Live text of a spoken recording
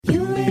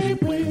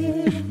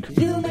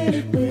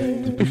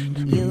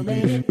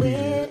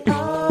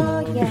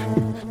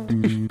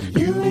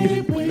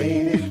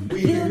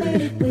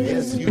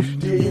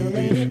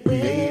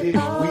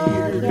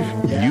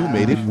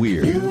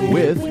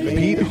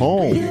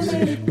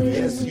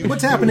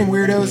What's happening,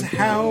 weirdos?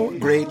 How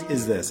great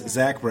is this?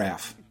 Zach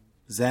Braff.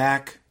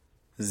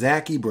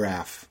 Zachy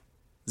Braff.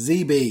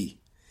 ZB.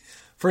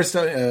 First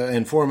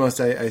and foremost,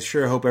 I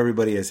sure hope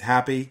everybody is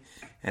happy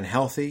and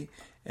healthy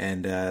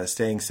and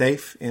staying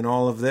safe in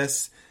all of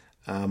this.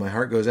 My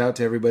heart goes out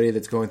to everybody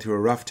that's going through a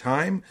rough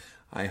time.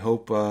 I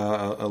hope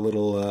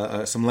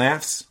some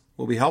laughs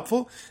will be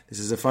helpful. This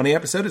is a funny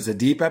episode. It's a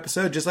deep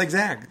episode, just like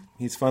Zach.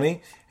 He's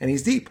funny and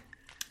he's deep,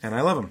 and I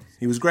love him.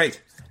 He was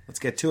great. Let's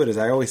get to it, as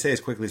I always say,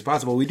 as quickly as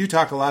possible. We do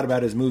talk a lot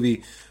about his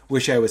movie,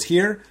 Wish I Was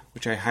Here,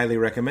 which I highly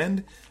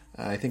recommend.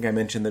 I think I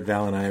mentioned that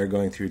Val and I are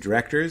going through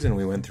directors, and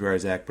we went through our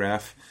Zach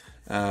Braff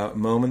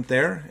moment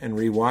there and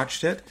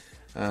rewatched it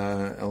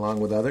along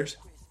with others,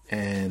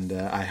 and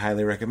I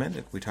highly recommend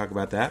it. We talk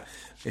about that.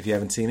 If you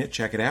haven't seen it,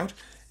 check it out.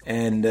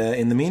 And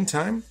in the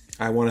meantime,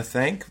 I want to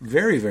thank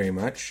very, very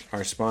much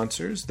our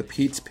sponsors, the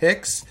Pete's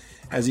Picks.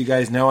 As you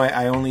guys know,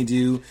 I only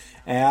do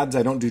ads.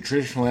 I don't do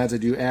traditional ads. I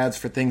do ads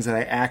for things that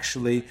I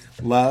actually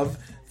love.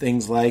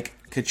 Things like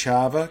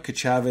Ka'Chava.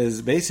 Ka'Chava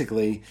is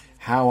basically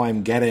how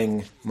I'm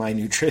getting my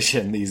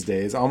nutrition these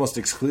days, almost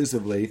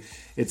exclusively.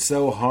 It's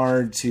so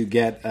hard to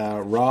get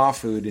raw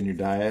food in your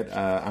diet.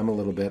 I'm a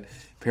little bit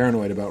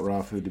paranoid about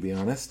raw food, to be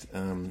honest.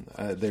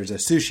 There's a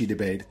sushi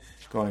debate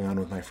going on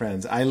with my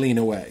friends. I lean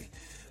away.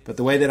 But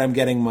the way that I'm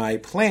getting my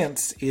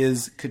plants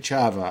is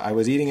Ka'Chava. I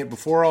was eating it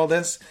before all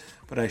this,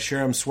 but I sure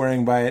am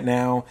swearing by it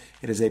now.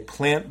 It is a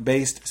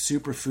plant-based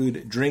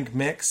superfood drink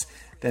mix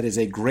that is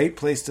a great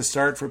place to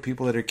start for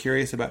people that are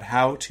curious about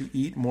how to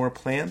eat more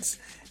plants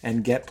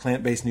and get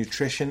plant-based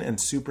nutrition and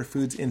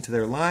superfoods into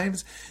their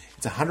lives.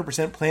 It's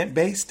 100%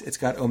 plant-based. It's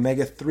got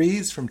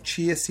omega-3s from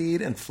chia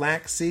seed and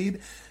flax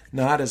seed,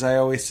 not, as I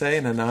always say,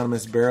 an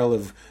anonymous barrel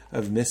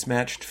of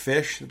mismatched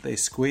fish that they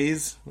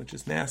squeeze, which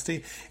is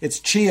nasty. It's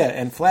chia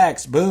and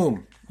flax.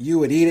 Boom. You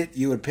would eat it,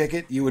 you would pick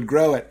it, you would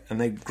grow it, and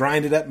they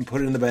grind it up and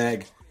put it in the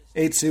bag.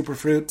 8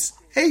 superfruits.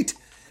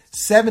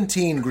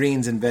 17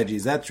 greens and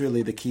veggies. That's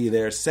really the key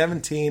there.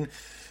 17.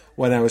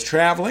 When I was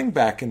traveling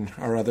back in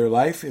our other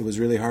life, it was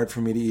really hard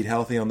for me to eat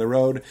healthy on the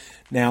road.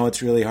 Now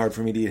it's really hard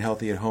for me to eat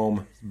healthy at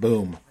home.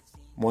 Boom.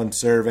 1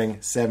 serving,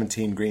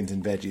 17 greens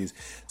and veggies.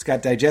 It's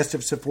got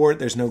digestive support.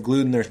 There's no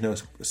gluten. There's no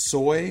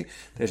soy.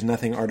 There's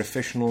nothing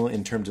artificial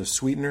in terms of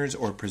sweeteners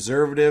or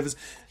preservatives.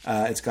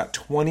 It's got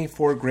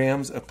 24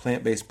 grams of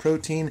plant-based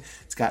protein.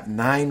 It's got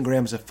 9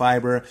 grams of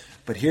fiber.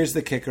 But here's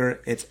the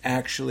kicker. It's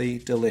actually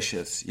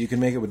delicious. You can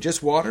make it with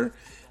just water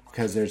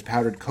because there's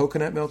powdered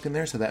coconut milk in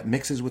there, so that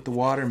mixes with the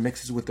water,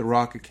 mixes with the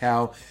raw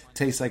cacao,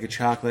 tastes like a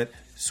chocolate,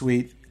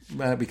 sweet,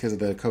 because of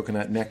the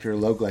coconut nectar,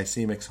 low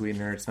glycemic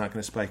sweetener. It's not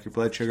going to spike your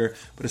blood sugar,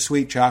 but a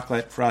sweet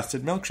chocolate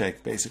frosted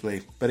milkshake,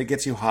 basically. But it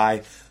gets you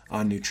high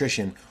on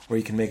nutrition. Or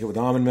you can make it with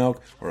almond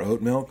milk or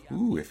oat milk.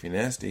 Ooh, if you're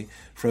nasty.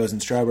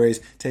 Frozen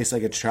strawberries. Tastes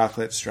like a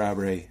chocolate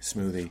strawberry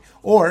smoothie.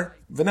 Or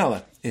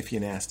vanilla, if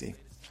you're nasty.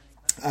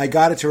 I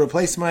got it to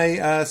replace my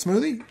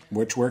smoothie,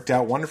 which worked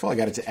out wonderful. I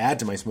got it to add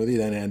to my smoothie,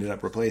 then I ended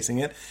up replacing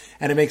it.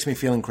 And it makes me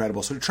feel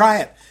incredible. So try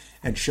it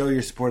and show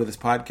your support of this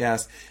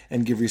podcast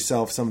and give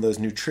yourself some of those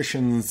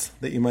nutritions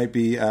that you might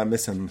be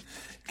missing.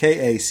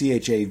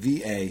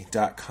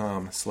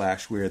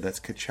 KACHAVA.com/weird. That's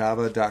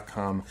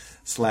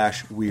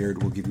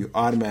kachava.com/weird will give you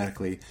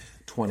automatically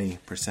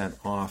 20%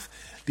 off.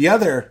 The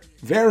other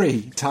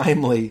very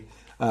timely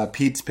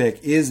Pete's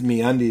pick is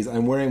MeUndies.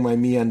 I'm wearing my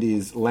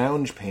MeUndies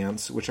lounge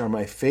pants, which are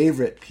my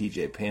favorite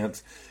PJ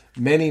pants.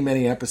 Many,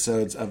 many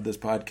episodes of this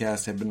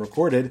podcast have been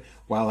recorded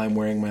while I'm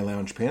wearing my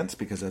lounge pants,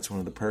 because that's one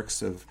of the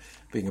perks of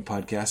being a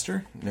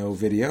podcaster. No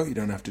video. You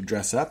don't have to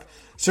dress up.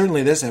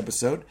 Certainly this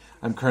episode,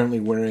 I'm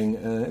currently wearing,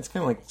 it's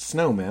kind of like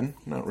snowmen.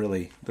 Not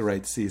really the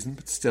right season,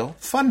 but still.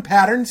 Fun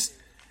patterns.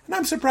 And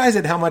I'm surprised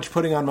at how much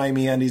putting on my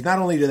MeUndies, not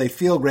only do they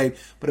feel great,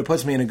 but it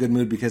puts me in a good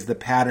mood because the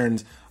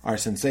patterns are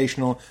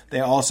sensational.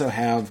 They also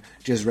have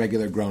just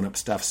regular grown-up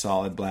stuff,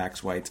 solid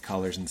blacks, whites,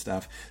 colors, and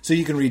stuff. So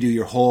you can redo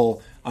your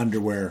whole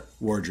underwear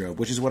wardrobe,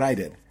 which is what I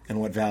did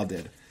and what Val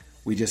did.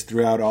 We just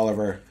threw out all of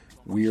our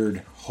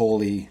weird,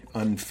 holey,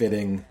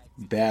 unfitting,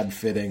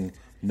 bad-fitting,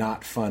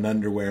 not fun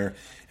underwear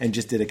and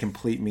just did a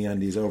complete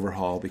MeUndies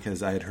overhaul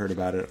because I had heard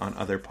about it on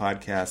other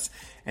podcasts,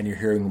 and you're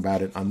hearing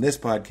about it on this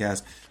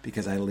podcast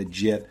because I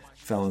legit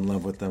fell in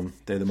love with them.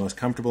 They're the most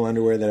comfortable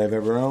underwear that I've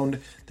ever owned.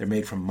 They're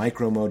made from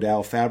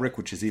micromodal fabric,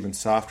 which is even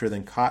softer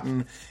than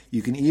cotton.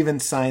 You can even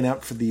sign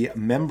up for the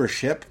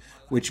membership,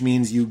 which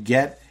means you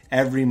get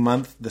every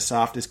month the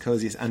softest,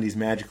 coziest undies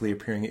magically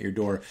appearing at your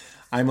door.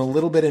 I'm a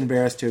little bit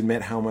embarrassed to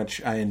admit how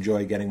much I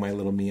enjoy getting my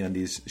little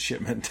MeUndies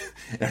shipment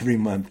every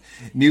month.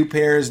 New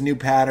pairs, new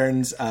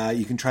patterns.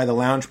 You can try the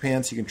lounge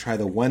pants. You can try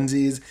the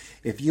onesies.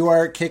 If you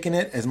are kicking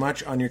it as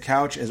much on your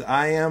couch as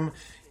I am,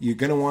 you're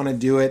going to want to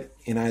do it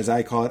in, as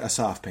I call it, a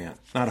soft pant,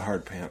 not a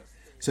hard pant.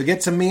 So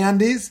get some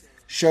MeUndies,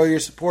 show your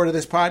support of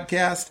this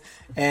podcast,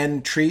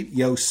 and treat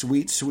your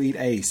sweet, sweet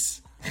ace.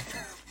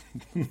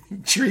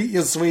 Treat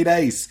your sweet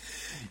ace.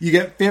 You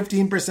get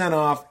 15%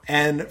 off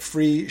and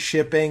free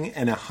shipping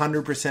and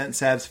 100%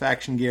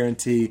 satisfaction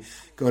guarantee.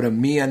 go to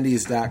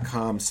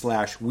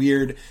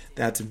meundies.com/weird.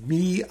 That's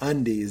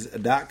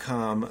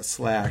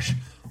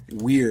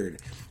meundies.com/weird.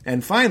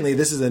 And finally,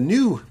 this is a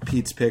new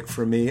Pete's Pick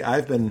for me.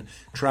 I've been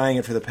trying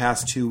it for the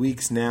past 2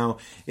 weeks now,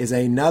 is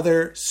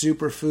another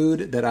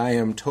superfood that I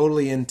am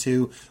totally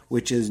into,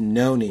 which is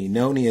noni.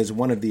 Noni is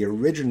one of the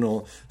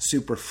original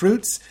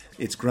superfruits.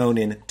 It's grown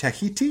in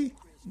Tahiti,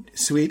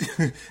 sweet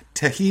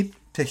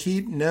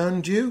Tahiti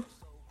Nonju.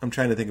 I'm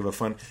trying to think of a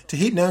fun.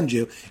 Tahiti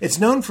Nonju. It's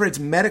known for its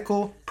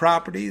medical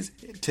properties.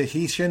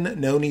 Tahitian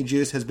noni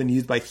juice has been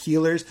used by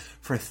healers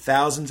for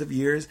thousands of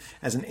years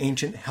as an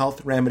ancient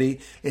health remedy.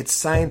 It's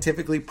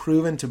scientifically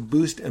proven to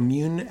boost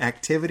immune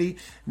activity,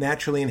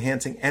 naturally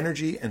enhancing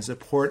energy and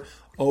support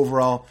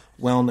overall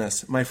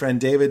wellness. My friend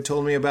David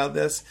told me about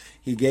this.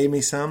 He gave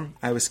me some.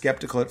 I was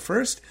skeptical at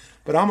first,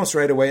 but almost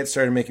right away it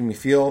started making me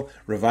feel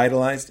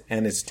revitalized,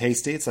 and it's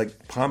tasty. It's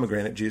like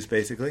pomegranate juice,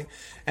 basically.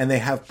 And they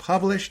have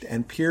published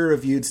and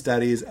peer-reviewed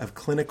studies of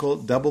clinical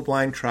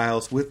double-blind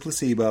trials with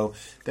placebo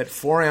that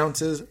 4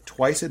 ounces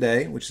twice a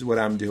day, which is what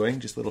I'm doing,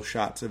 just little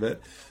shots of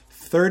it,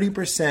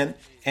 30%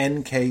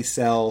 NK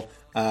cell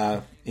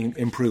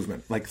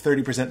improvement, like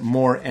 30%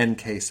 more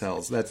NK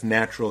cells. That's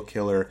natural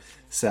killer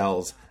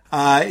cells.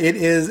 It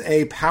is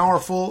a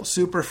powerful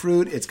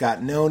superfruit. It's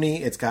got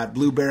noni, it's got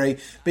blueberry.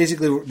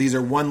 Basically, these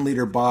are 1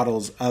 liter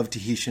bottles of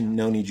Tahitian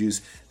noni juice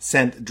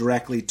sent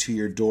directly to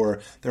your door.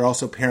 They're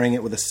also pairing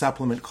it with a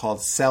supplement called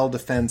Cell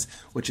Defense,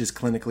 which is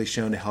clinically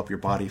shown to help your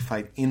body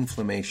fight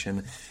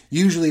inflammation.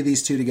 Usually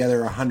these two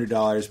together are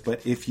 $100,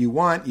 but if you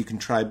want, you can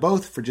try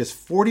both for just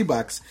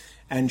 $40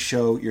 and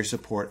show your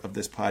support of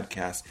this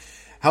podcast.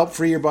 Help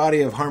free your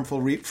body of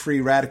harmful free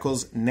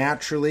radicals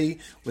naturally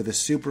with a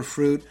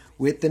superfruit,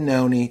 with the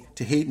noni,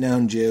 Tahiti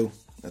Nonju,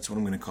 that's what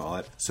I'm going to call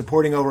it,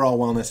 supporting overall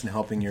wellness and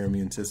helping your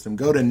immune system.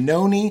 Go to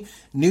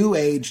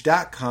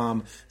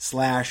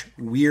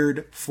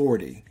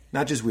noninewaage.com/weird40.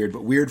 Not just weird,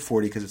 but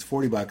weird40, because it's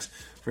 $40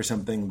 for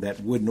something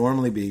that would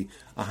normally be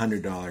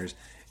 $100.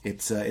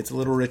 It's a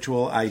little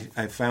ritual I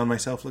found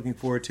myself looking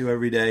forward to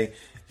every day,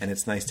 and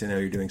it's nice to know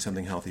you're doing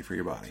something healthy for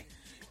your body.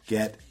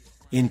 Get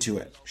into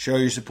it. Show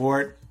your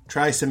support.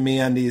 Try some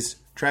MeUndies.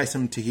 Try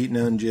some Tahiti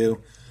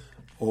Nonju.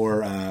 Or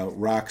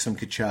rock some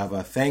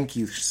Kachava. Thank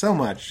you so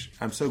much.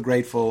 I'm so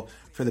grateful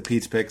for the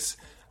Pete's Picks,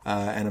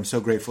 and I'm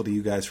so grateful to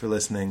you guys for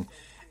listening,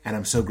 and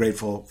I'm so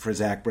grateful for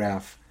Zach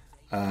Braff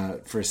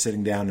for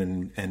sitting down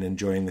and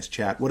enjoying this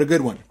chat. What a good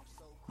one.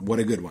 What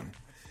a good one.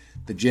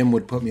 The gym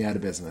would put me out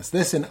of business.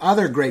 This and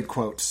other great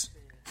quotes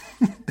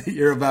that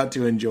you're about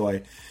to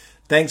enjoy.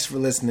 Thanks for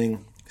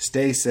listening.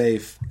 Stay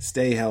safe,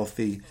 stay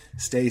healthy,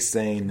 stay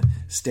sane,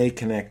 stay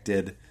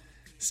connected,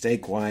 stay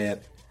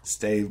quiet,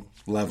 stay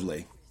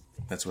lovely.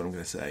 That's what I'm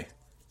going to say.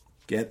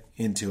 Get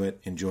into it.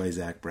 Enjoy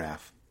Zach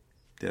Braff.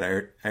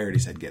 I already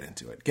said get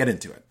into it. Get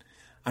into it.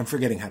 I'm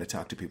forgetting how to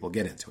talk to people.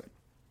 Get into it.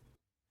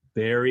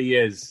 There he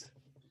is.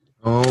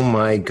 Oh,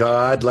 my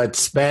God. Let's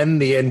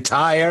spend the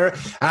entire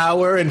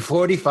hour and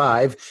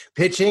 45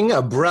 pitching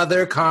a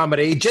brother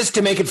comedy just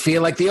to make it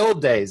feel like the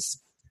old days.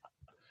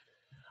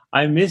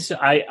 I missed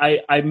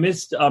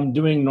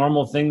doing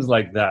normal things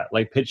like that,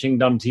 like pitching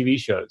dumb TV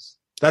shows.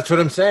 That's what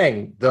I'm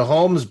saying. The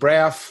Holmes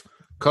Braff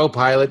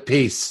co-pilot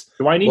piece.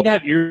 Do I need to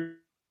have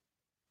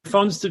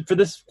earphones for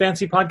this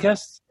fancy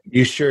podcast?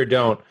 You sure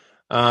don't.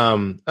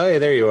 Oh, yeah,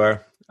 there you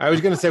are. I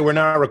was going to say we're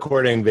not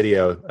recording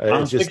video.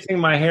 I'm fixing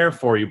my hair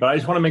for you, but I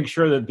just want to make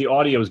sure that the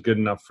audio is good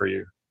enough for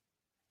you.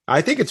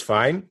 I think it's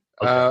fine.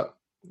 Okay.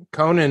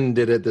 Conan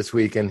did it this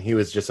week, and he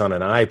was just on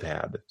an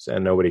iPad,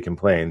 and nobody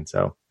complained.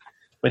 So,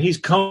 but he's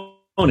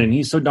Conan.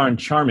 He's so darn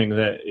charming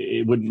that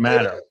it wouldn't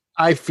matter.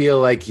 I feel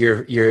like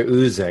you're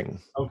oozing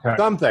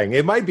something.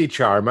 It might be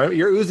charm.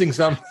 You're oozing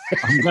something.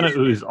 I'm going to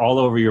ooze all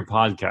over your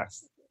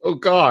podcast. Oh,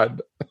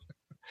 God.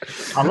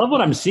 I love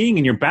what I'm seeing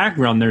in your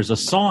background. There's a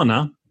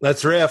sauna.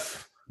 Let's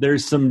riff.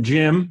 There's some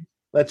gym.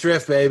 Let's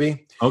riff,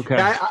 baby. Okay.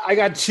 I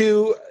got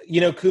two.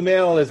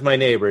 Kumail is my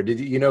neighbor. Did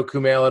you know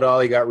Kumail at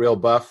all? He got real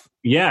buff.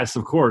 Yes,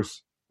 of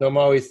course. So I'm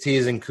always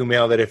teasing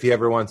Kumail that if he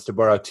ever wants to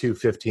borrow 2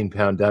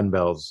 15-pound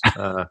dumbbells,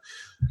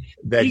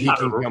 that he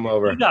can come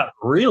over. He got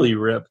really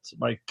ripped.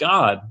 My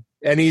God.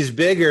 And he's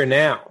bigger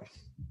now.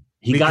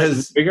 He got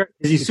bigger?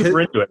 He's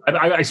super into it.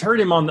 I heard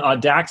him on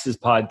Dax's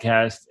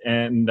podcast,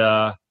 and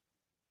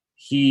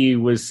he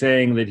was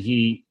saying that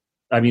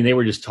they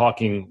were just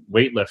talking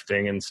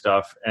weightlifting and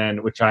stuff,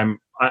 and which I'm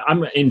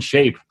in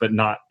shape, but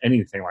not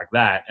anything like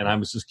that. And I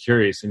was just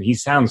curious, and he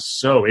sounds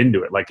so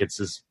into it, like it's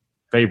his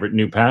favorite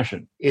new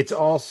passion. It's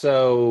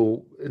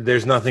also,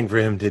 there's nothing for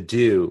him to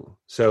do.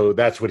 So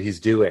that's what he's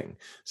doing.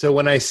 So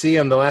when I see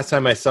him, the last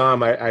time I saw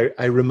him,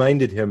 I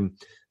reminded him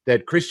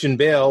that Christian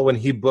Bale, when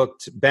he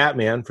booked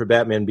Batman for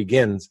Batman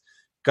Begins,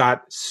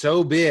 got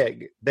so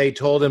big, they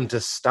told him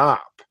to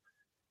stop.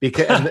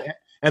 Because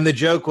and the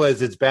joke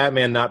was, it's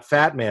Batman, not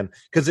Fat Man.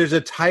 Because there's a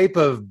type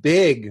of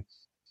big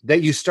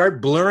that you start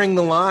blurring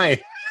the line.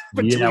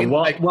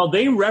 Well,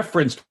 they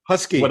referenced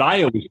Husky. What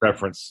I always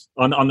reference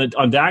on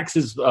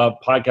Dax's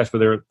podcast, where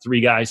there are 3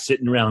 guys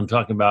sitting around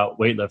talking about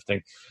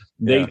weightlifting.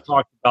 They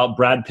talked about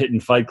Brad Pitt in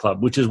Fight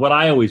Club, which is what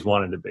I always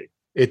wanted to be.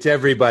 It's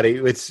everybody.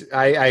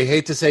 I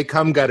hate to say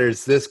cum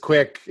gutters this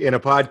quick in a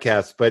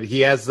podcast, but he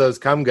has those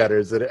cum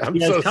gutters. That I'm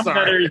so sorry.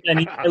 Gutters,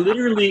 and I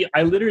literally,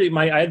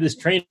 I had this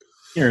trainer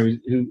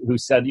who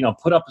said,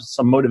 put up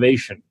some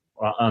motivation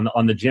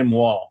on the gym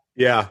wall.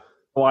 Yeah.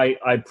 So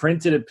I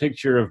printed a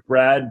picture of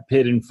Brad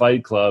Pitt in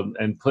Fight Club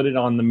and put it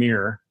on the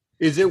mirror.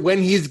 Is it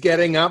when he's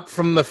getting up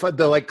from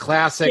the like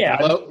classic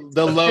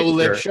low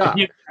lit shot?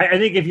 I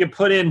think if you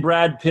put in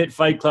Brad Pitt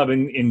Fight Club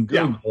in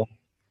Google. Yeah.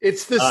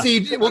 It's the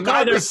CG. We'll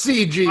call it the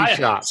CG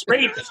shot.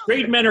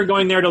 Straight men are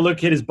going there to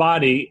look at his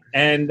body,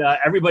 and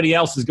everybody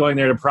else is going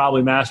there to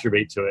probably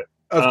masturbate to it.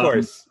 Of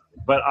course.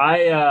 But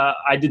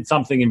I did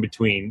something in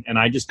between, and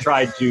I just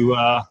tried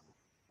to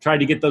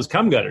get those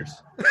cum gutters.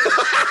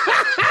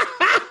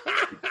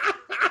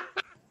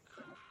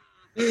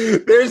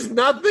 There's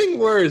nothing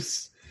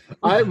worse.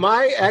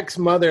 My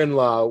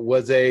ex-mother-in-law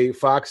was a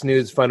Fox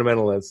News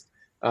fundamentalist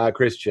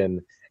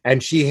Christian,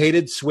 and she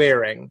hated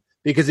swearing.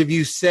 Because if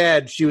you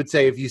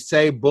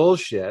say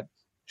bullshit,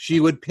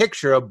 she would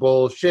picture a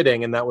bull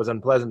shitting, and that was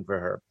unpleasant for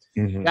her.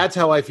 Mm-hmm. That's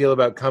how I feel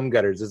about cum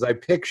gutters, is I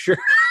picture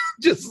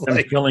just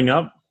like filling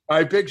up.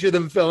 I picture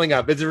them filling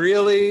up. It's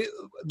really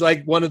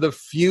like one of the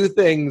few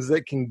things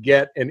that can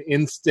get an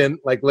instant,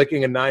 like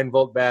licking a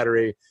 9-volt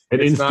battery.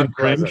 It's not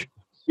cringe.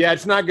 Yeah,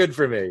 it's not good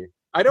for me.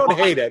 I don't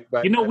hate it,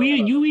 but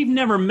we've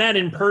never met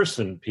in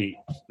person, Pete.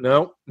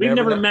 No, we've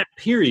never met.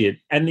 Period.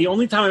 And the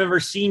only time I've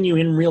ever seen you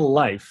in real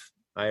life.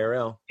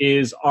 IRL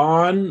is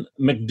on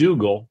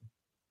McDougal.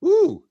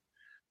 Ooh.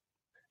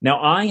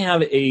 Now I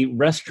have a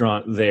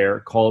restaurant there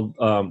called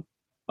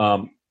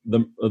I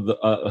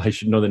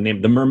should know the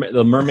name, the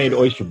Mermaid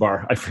Oyster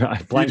Bar.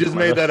 You just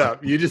made that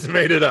up. You just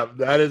made it up.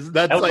 That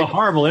was like a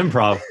horrible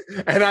improv.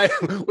 And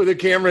when the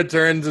camera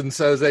turns in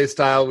Soze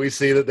style, we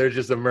see that there's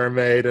just a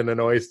mermaid and an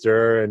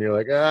oyster, and you're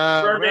like,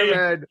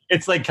 mermaid.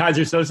 It's like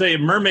Kaiser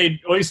Soze, Mermaid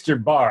Oyster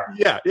Bar.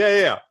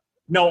 Yeah.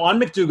 No, on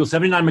McDougal,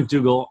 79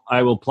 McDougal.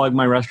 I will plug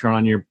my restaurant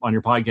on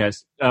your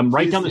podcast.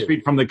 Right down the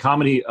street from the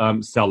Comedy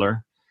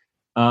Cellar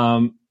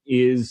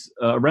is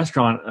a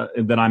restaurant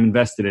that I'm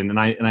invested in, and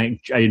I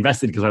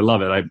invested because I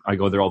love it. I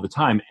go there all the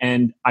time,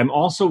 and I'm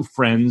also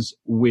friends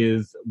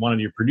with one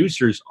of your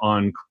producers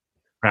on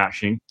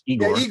Crashing,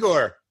 Igor. Yeah,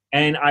 Igor.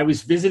 And I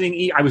was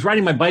I was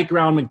riding my bike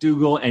around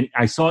McDougal, and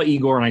I saw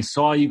Igor, and I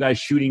saw you guys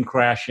shooting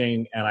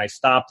Crashing, and I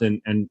stopped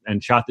and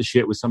shot the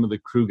shit with some of the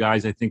crew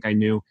guys I think I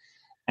knew.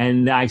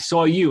 And I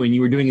saw you, and you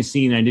were doing a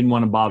scene, and I didn't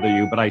want to bother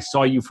you, but I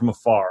saw you from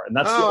afar. And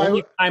that's the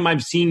only time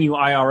I've seen you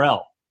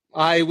IRL.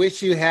 I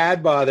wish you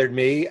had bothered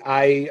me.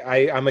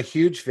 I'm a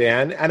huge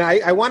fan. And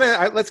I want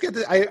to, let's get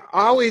this. I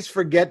always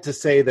forget to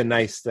say the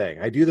nice thing.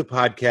 I do the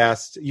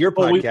podcast, your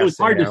podcast. It was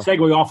hard to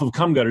segue off of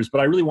cum gutters, but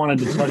I really wanted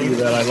to tell you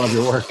that I love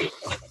your work.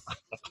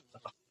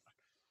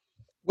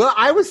 Well,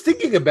 I was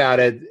thinking about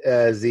it,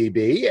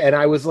 ZB, and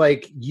I was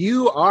like,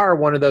 you are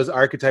one of those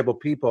archetypal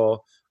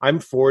people. I'm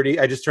 40.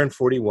 I just turned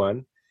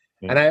 41.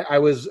 And I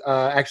was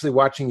actually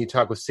watching you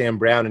talk with Sam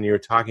Brown, and you were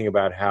talking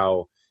about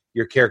how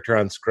your character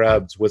on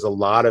Scrubs was a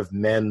lot of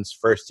men's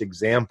first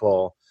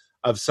example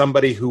of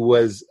somebody who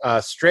was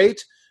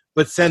straight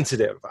but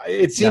sensitive.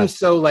 It seems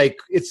so like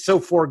it's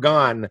so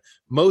foregone.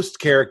 Most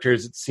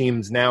characters, it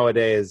seems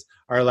nowadays,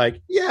 are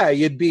like, yeah,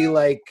 you'd be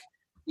like,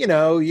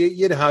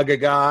 you'd hug a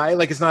guy.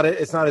 Like it's not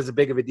as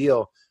big of a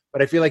deal.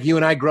 But I feel like you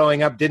and I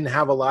growing up didn't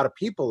have a lot of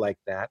people like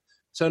that.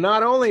 So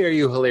not only are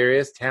you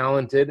hilarious,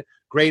 talented,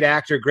 great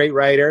actor, great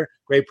writer,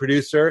 great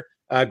producer,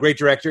 great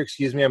director.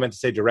 Excuse me, I meant to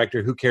say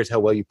director. Who cares how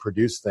well you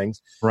produce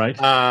things? Right.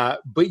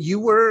 But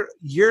you're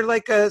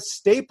like a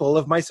staple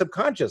of my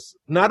subconscious.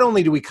 Not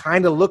only do we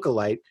kind of look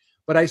alike,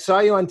 but I saw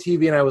you on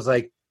TV and I was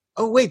like,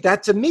 oh, wait,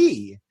 that's a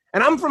me.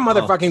 And I'm from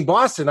motherfucking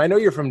Boston. I know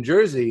you're from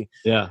Jersey.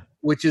 Yeah.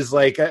 Which is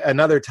like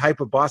another type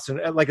of Boston,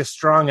 like a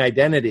strong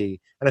identity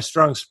and a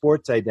strong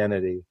sports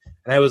identity.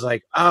 And I was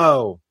like,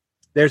 oh,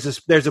 there's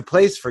a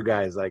place for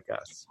guys like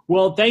us.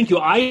 Well, thank you.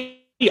 I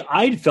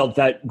felt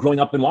that growing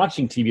up and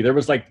watching TV. There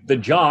was like the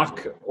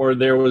jock or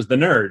there was the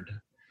nerd.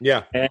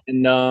 Yeah.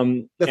 And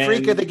the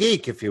freak of the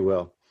geek, if you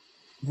will.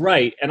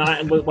 Right.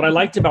 And what I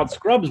liked about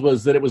Scrubs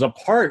was that it was a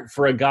part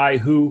for a guy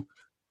who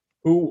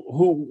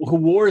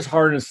wore his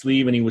heart on his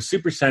sleeve, and he was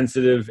super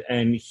sensitive,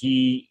 and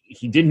he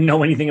didn't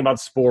know anything about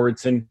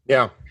sports, and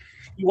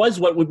he was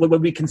what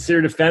would be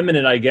considered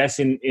effeminate, I guess,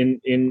 in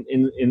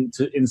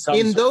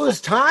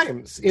those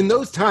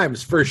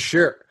times for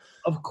sure.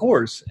 Of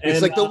course. And,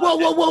 it's like the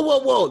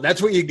whoa.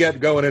 That's what you get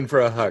going in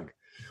for a hug.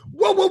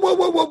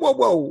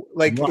 Whoa.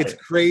 Like, right. It's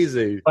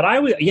crazy. But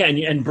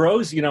and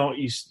bros,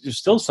 there's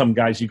still some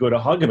guys you go to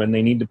hug them and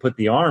they need to put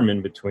the arm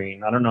in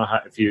between. I don't know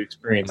if you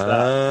experienced that.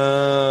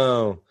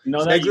 Oh.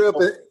 I grew up,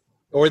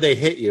 or they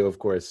hit you, of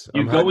course.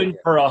 You go in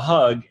for a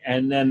hug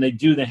and then they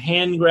do the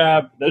hand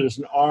grab. There's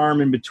an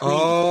arm in between.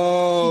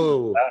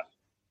 Oh.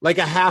 Like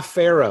a half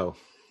pharaoh.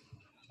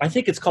 I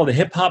think it's called a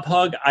hip hop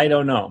hug. I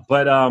don't know,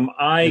 but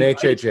I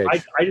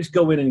just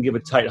go in and give a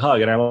tight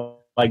hug, and I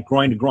like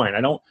groin to groin.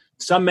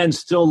 Some men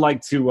still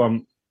like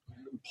to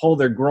pull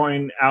their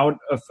groin out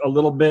a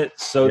little bit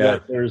so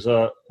that there's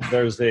a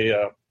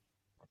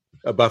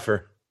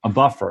buffer. a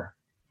buffer.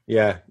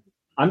 Yeah.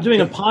 I'm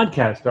doing a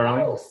podcast,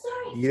 darling. Oh,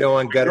 sorry. You don't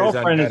want gutters Your on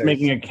girlfriend gutters. is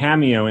making a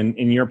cameo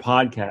in your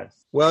podcast.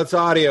 Well, it's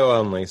audio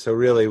only, so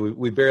really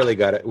we barely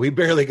got it. We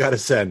barely got a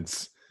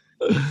sense.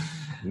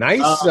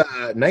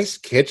 Nice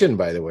kitchen,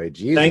 by the way.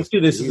 Jesus. Thank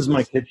you. This is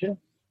my kitchen.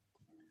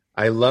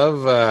 I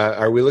love.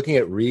 Are we looking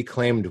at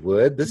reclaimed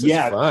wood? This is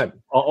fun.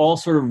 All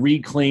sort of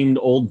reclaimed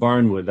old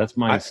barnwood. That's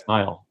my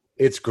style.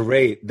 It's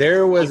great.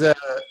 There was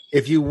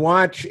if you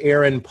watch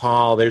Aaron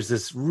Paul, there's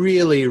this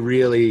really,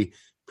 really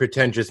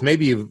pretentious.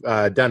 Maybe you've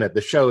done it.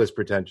 The show is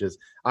pretentious.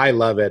 I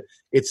love it.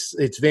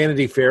 It's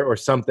Vanity Fair or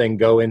something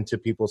go into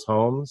people's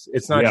homes.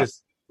 It's not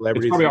just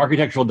celebrities. It's probably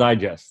Architectural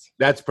Digest.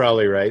 That's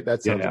probably right.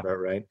 That sounds about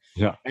right.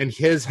 Yeah. And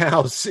his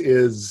house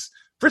is,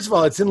 first of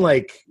all, it's in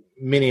like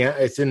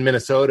it's in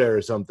Minnesota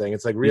or something.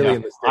 It's like really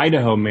in the States.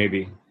 Idaho,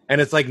 maybe.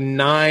 And it's like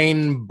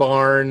 9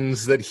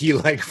 barns that he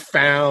like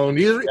found.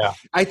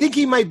 I think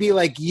he might be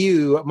like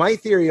you. My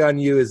theory on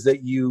you is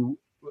that you,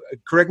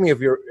 correct me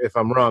if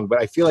I'm wrong,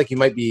 but I feel like you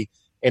might be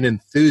an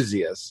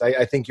enthusiast.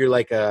 I think you're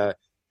like the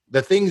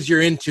things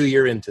you're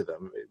into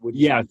them.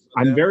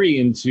 I'm very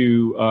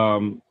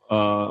into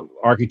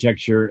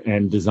architecture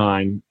and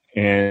design,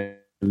 and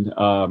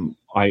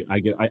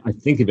I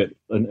think of it.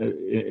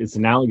 It's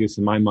analogous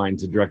in my mind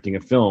to directing a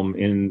film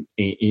in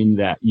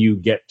that you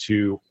get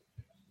to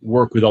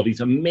work with all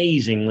these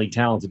amazingly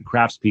talented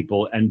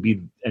craftspeople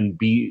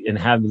and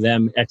have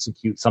them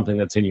execute something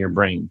that's in your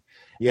brain.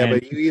 Yeah,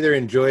 but you either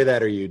enjoy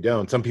that or you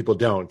don't. Some people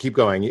don't. Keep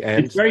going.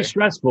 And it's very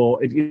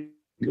stressful.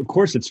 Of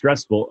course, it's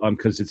stressful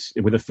because it's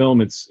with a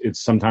film. It's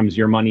sometimes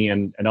your money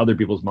and other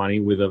people's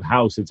money. With a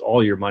house, it's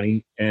all your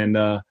money, and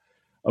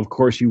of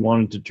course, you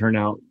want it to turn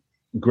out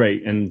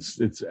great. And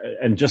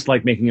and just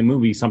like making a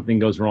movie, something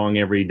goes wrong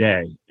every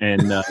day,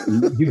 and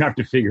you have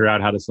to figure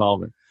out how to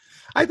solve it.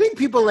 I think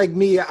people like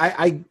me,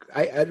 I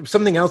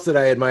something else that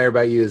I admire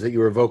about you is that you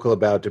were vocal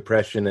about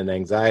depression and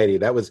anxiety.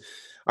 That was,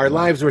 our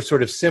lives were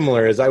sort of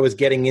similar as I was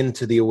getting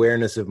into the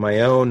awareness of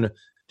my own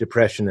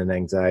depression and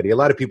anxiety. A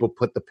lot of people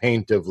put the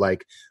paint of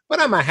like,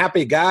 but I'm a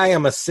happy guy,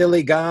 I'm a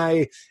silly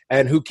guy,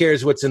 and who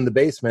cares what's in the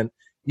basement?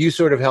 You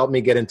sort of helped me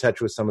get in touch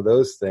with some of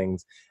those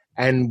things.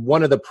 And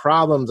one of the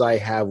problems I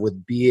have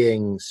with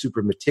being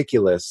super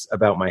meticulous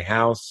about my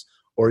house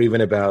or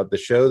even about the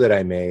show that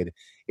I made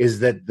is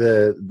that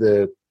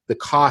the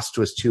cost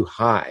was too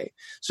high.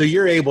 So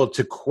you're able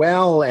to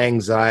quell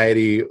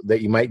anxiety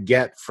that you might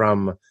get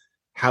from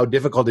how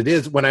difficult it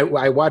is. When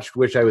I watched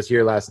Wish I Was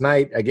Here last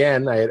night,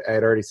 again, I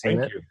had already seen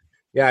it. You.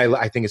 Yeah,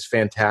 I think it's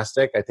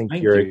fantastic. I think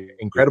you're an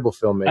incredible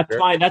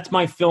filmmaker. That's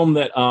my film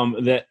that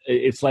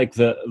it's like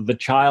the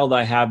child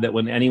I have that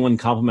when anyone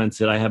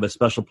compliments it, I have a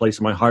special place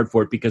in my heart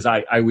for it because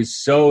I was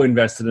so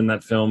invested in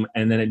that film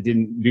and then it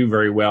didn't do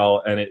very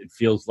well, and it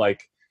feels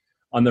like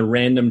on the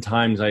random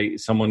times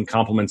someone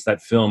compliments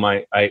that film,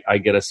 I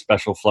get a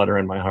special flutter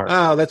in my heart.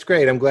 Oh, that's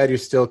great. I'm glad you're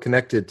still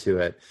connected to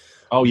it.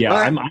 Oh yeah,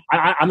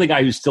 I'm the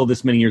guy who still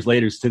this many years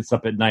later sits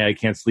up at night. I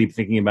can't sleep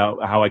thinking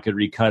about how I could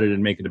recut it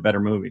and make it a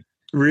better movie.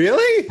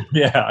 Really?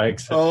 Yeah, I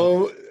accept.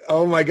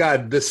 Oh my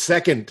God! The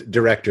second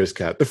director's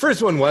cut. The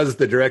first one was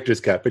the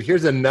director's cut, but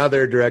here's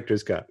another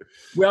director's cut.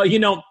 Well,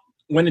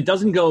 when it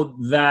doesn't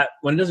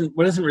when it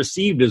isn't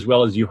received as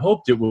well as you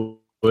hoped it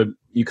would,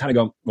 you kind of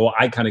go. Well,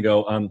 I kind of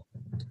go.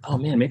 Oh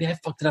man, maybe I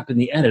fucked it up in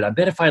the edit. I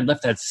bet if I had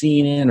left that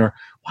scene in, or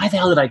why the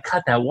hell did I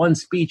cut that one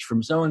speech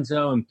from so and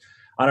so? And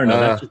I don't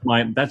know.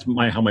 That's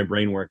how my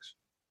brain works.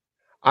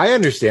 I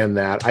understand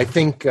that. I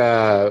think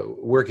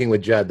working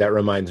with Judd, that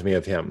reminds me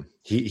of him.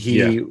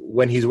 He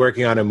when he's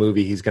working on a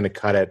movie, he's going to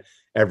cut it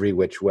every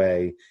which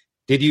way.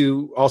 Did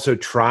you also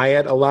try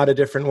it a lot of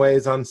different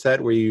ways on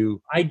set? Where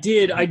you? I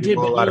did. A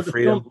lot of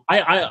freedom.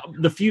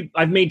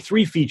 I've made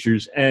 3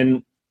 features,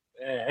 and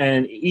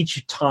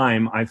each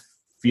time I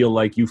feel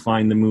like you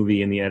find the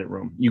movie in the edit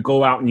room. You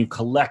go out and you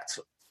collect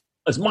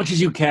as much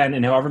as you can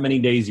in however many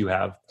days you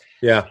have.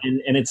 Yeah,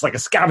 and it's like a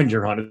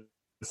scavenger hunt.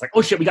 It's like,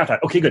 oh shit, we got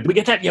that. Okay, good. Did we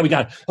get that? Yeah, we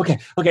got it. Okay.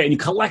 And you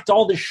collect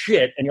all this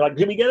shit, and you're like,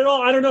 did we get it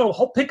all? I don't know.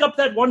 Pick up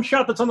that one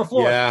shot that's on the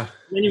floor. Yeah.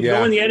 And then you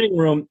go in the editing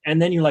room,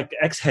 and then you like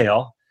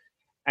exhale,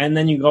 and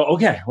then you go,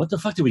 okay, what the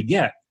fuck did we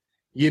get?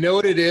 You know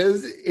what it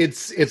is?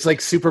 It's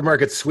like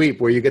supermarket sweep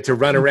where you get to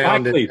run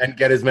around and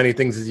get as many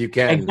things as you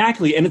can.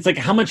 Exactly. And it's like,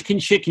 how much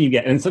shit can you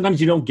get? And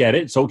sometimes you don't get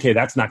it. So, okay,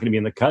 that's not going to be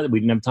in the cut. We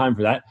didn't have time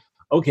for that.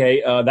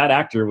 Okay, that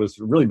actor was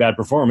a really bad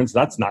performance.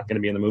 That's not going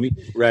to be in the movie,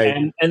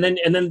 right? And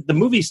then the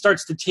movie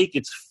starts to take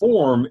its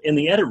form in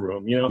the edit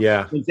room.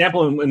 Yeah. An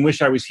example in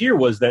Wish I Was Here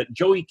was that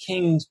Joey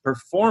King's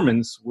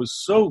performance was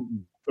so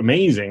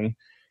amazing,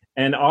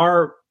 and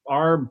our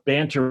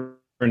banter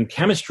and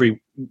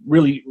chemistry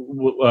really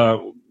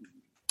was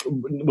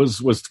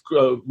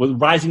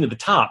rising to the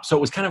top. So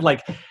it was kind of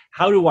like,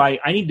 how do I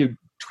need to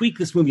tweak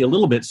this movie a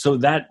little bit so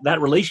that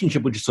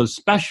relationship, which is so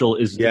special,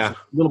 is a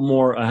little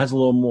more has a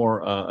little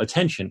more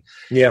attention.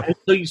 Yeah. And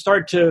so you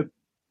start to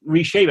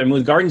reshape. I mean,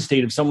 with Garden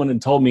State, if someone had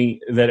told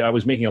me that I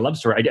was making a love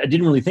story, I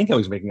didn't really think I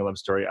was making a love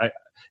story.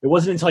 It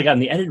wasn't until I got in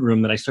the edit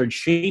room that I started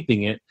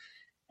shaping it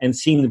and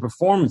seeing the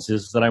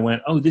performances that I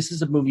went, oh, this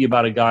is a movie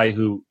about a guy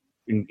who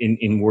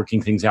in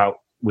working things out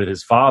with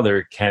his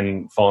father,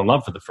 can fall in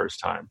love for the first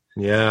time.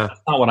 Yeah.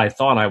 That's not what I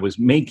thought I was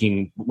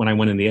making when I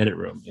went in the edit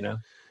room, you know?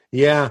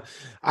 Yeah.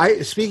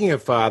 Speaking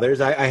of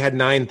fathers, I had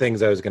 9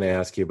 things I was going to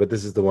ask you, but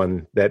this is the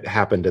one that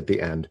happened at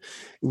the end.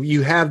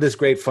 You have this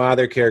great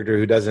father character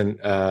who doesn't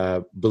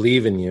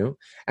believe in you,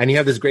 and you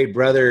have this great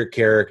brother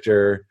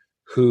character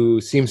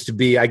who seems to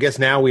be, I guess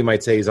now we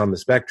might say he's on the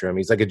spectrum.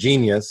 He's like a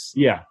genius.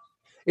 Yeah.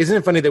 Isn't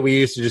it funny that we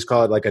used to just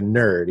call it like a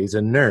nerd? He's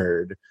a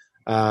nerd.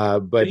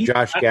 But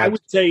Josh Gad, I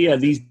would say, yeah,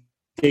 these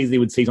days they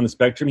would say he's on the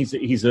spectrum. He's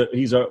a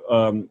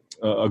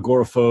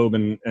agoraphobe,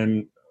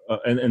 and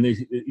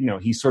they, you know,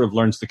 he sort of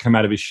learns to come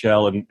out of his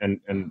shell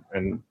and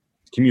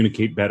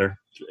communicate better.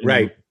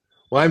 Right.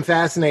 Well, I'm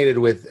fascinated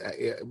with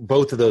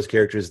both of those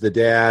characters. The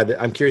dad.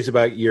 I'm curious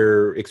about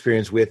your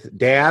experience with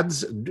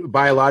dads,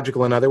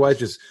 biological and otherwise,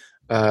 just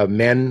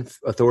men,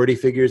 authority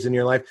figures in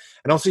your life,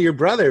 and also your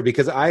brother,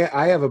 because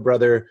I have a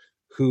brother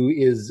who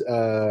is.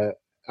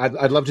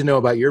 I'd love to know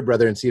about your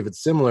brother and see if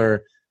it's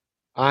similar.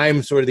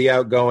 I'm sort of the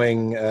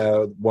outgoing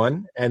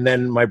one, and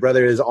then my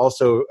brother is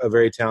also a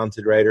very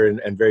talented writer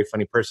and very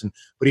funny person,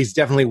 but he's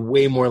definitely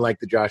way more like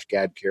the Josh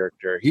Gad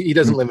character. He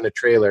doesn't live in a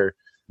trailer,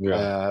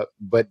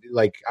 but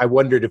like I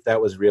wondered if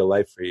that was real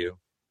life for you.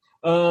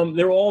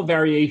 They're all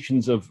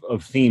variations of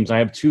themes. I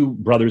have 2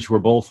 brothers who are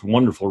both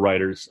wonderful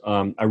writers.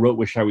 I wrote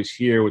Wish I Was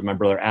Here with my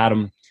brother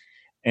Adam,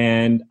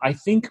 and I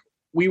think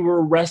we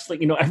were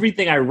wrestling. You know,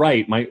 everything I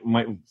write, my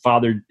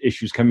father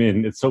issues come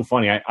in. It's so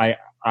funny.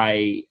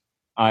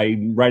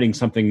 I'm writing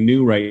something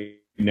new right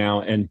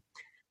now, and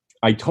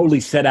I totally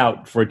set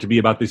out for it to be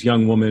about this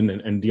young woman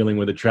and dealing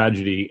with a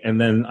tragedy.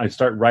 And then I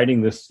start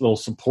writing this little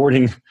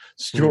supporting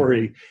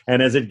story.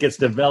 And as it gets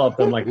developed,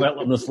 I'm like, well,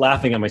 I'm just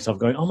laughing at myself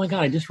going, oh my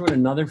God, I just wrote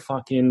another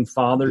fucking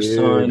father,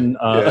 son.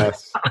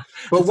 Yes.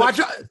 But watch,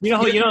 you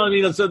know, I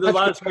mean, so a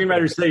lot of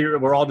screenwriters say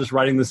we're all just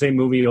writing the same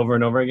movie over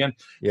and over again.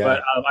 Yeah.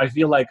 But I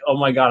feel like, oh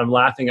my God, I'm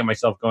laughing at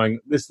myself going,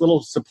 this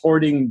little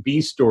supporting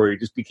B story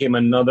just became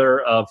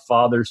another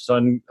father,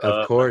 son,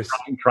 of course,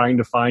 trying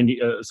to find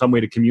some way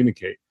to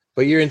communicate.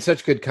 But you're in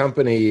such good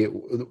company.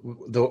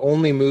 The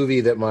only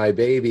movie that my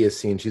baby has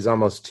seen, she's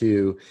almost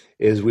 2,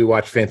 is we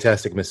watched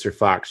Fantastic Mr.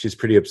 Fox. She's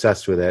pretty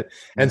obsessed with it.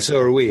 And so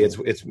are we. It's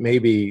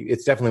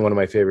definitely one of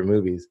my favorite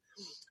movies.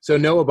 So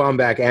Noah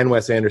Baumbach and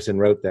Wes Anderson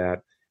wrote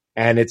that.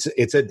 And it's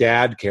a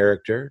dad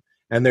character.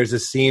 And there's a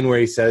scene where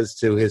he says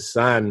to his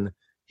son,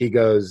 he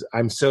goes,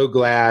 I'm so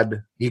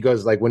glad. He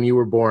goes, like, when you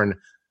were born,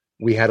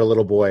 we had a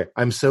little boy.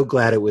 I'm so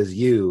glad it was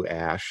you,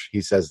 Ash.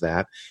 He says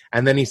that.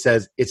 And then he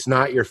says, it's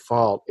not your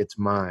fault. It's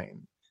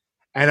mine.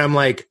 And I'm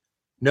like,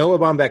 Noah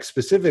Baumbach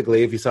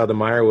specifically, if you saw the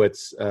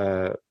Meyerowitz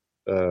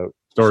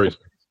stories,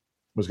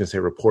 I was going to say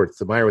reports,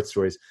 the Meyerowitz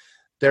stories,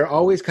 they're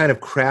always kind of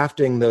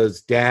crafting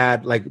those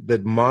dad, like the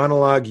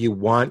monologue you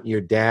want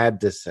your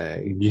dad to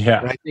say.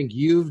 Yeah. And I think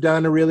you've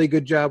done a really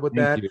good job with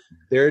that.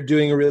 They're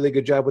doing a really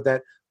good job with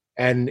that.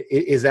 And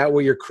is that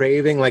what you're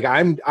craving? Like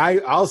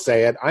I'll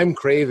say it. I'm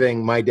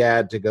craving my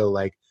dad to go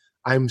like,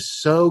 I'm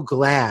so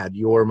glad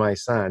you're my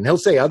son. He'll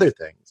say other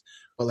things,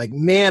 but like,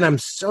 man,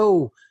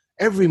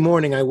 every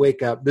morning I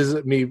wake up, this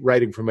is me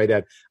writing for my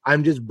dad.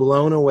 I'm just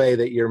blown away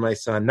that you're my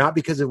son, not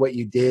because of what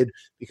you did,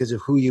 because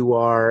of who you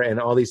are and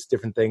all these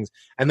different things.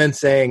 And then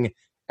saying,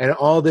 and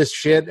all this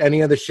shit,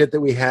 any other shit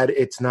that we had,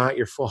 it's not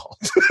your fault.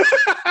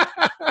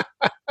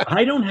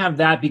 I don't have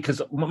that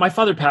because my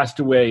father passed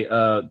away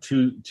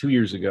 2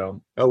 years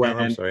ago. Oh, wow.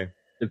 I'm sorry.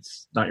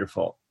 It's not your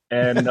fault.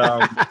 And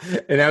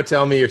and now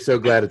tell me you're so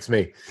glad it's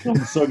me.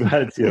 I'm so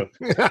glad it's you.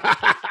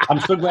 I'm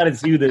so glad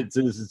it's you that's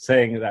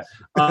saying that.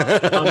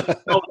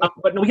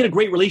 But no, we had a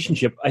great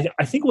relationship.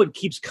 I think what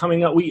keeps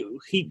coming up,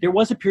 there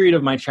was a period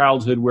of my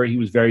childhood where he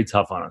was very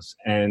tough on us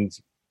and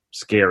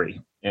scary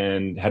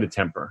and had a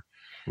temper.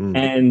 Mm.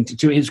 And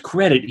to his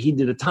credit, he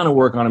did a ton of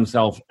work on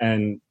himself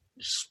and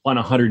spun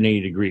 180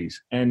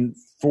 degrees. And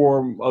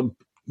for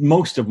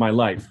most of my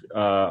life,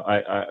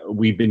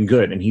 we've been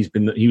good, and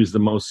he was the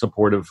most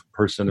supportive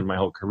person in my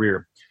whole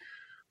career.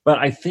 But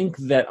I think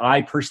that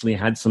I personally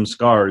had some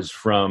scars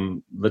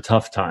from the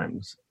tough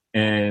times,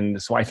 and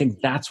so I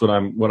think that's what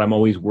I'm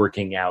always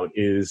working out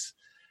is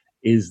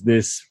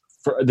this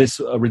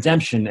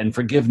redemption and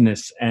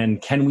forgiveness,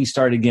 and can we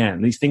start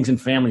again? These things in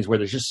families where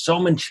there's so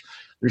much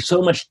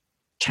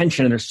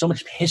tension, and there's so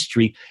much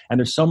history, and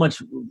there's so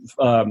much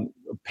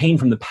pain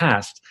from the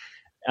past.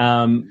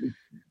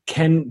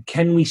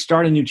 Can we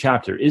start a new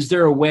chapter? Is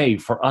there a way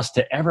for us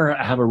to ever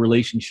have a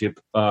relationship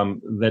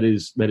that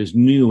is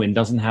new and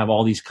doesn't have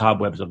all these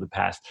cobwebs of the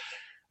past?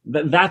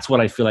 That's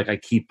what I feel like I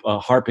keep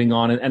harping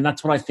on, and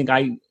that's what I think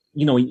at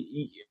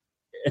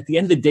the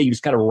end of the day, you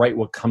just got to write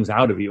what comes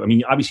out of you. I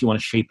mean, obviously you want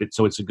to shape it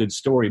so it's a good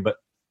story, but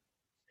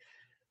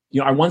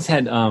I once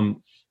had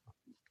Bon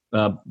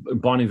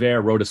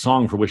Iver wrote a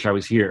song for "Wish I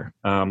Was Here."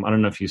 I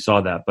don't know if you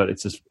saw that, but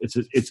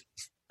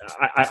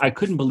I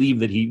couldn't believe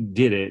that he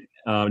did it,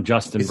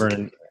 Justin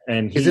Vernon,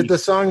 And is it the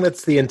song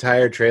that's the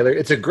entire trailer?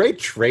 It's a great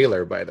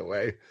trailer, by the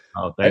way.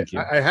 Oh, thank you.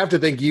 I have to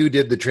think you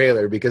did the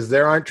trailer because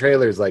there aren't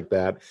trailers like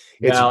that.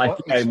 Well, I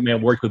think I may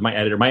have worked with my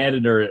editor. My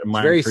editor,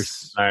 Myron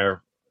Kirstein,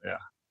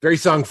 very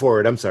song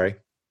forward. I'm sorry.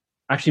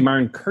 Actually,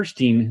 Myron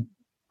Kirstein,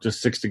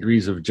 just 6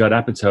 Degrees of Judd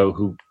Apatow,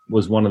 who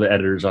was one of the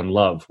editors on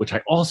Love, which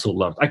I also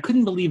loved. I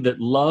couldn't believe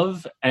that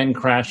Love and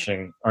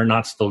Crashing are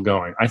not still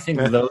going. I think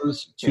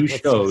those two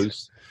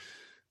shows,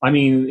 I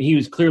mean,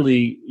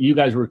 you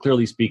guys were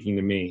clearly speaking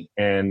to me,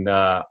 and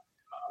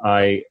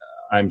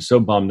I'm so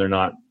bummed they're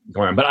not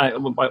going on.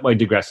 But I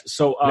digress.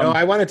 So no,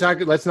 I want to talk.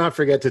 Let's not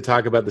forget to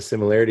talk about the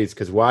similarities,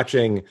 because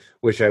watching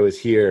Wish I Was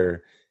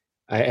Here,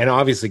 and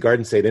obviously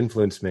Garden State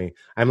influenced me.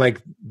 I'm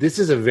like, this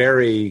is a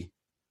very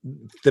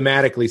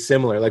thematically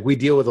similar. Like, we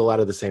deal with a lot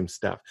of the same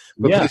stuff.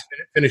 But please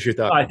finish your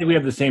thought. I think we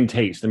have the same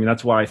taste. I mean,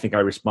 that's why I think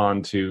I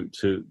respond to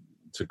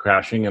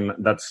Crashing, and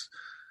that's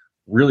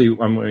really,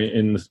 I'm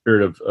in the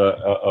spirit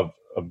of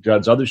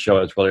Judd's other show.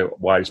 That's really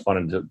why I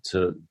responded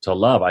to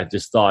Love. I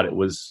just thought it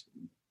was,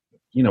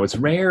 it's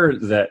rare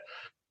that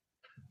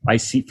I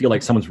feel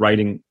like someone's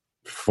writing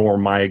for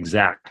my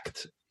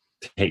exact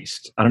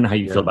taste. I don't know how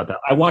you feel about that.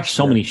 I watch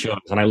so many shows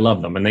and I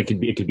love them, and it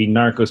could be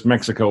Narcos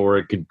Mexico, or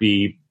it could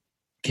be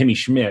Kimmy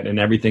Schmidt and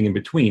everything in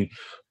between.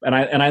 And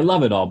I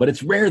love it all, but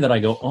it's rare that I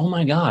go, oh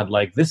my God,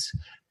 like this,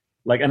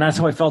 and that's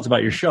how I felt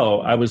about your show.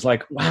 I was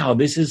like, wow,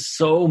 this is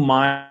so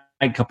my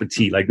cup of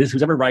tea. Like, this,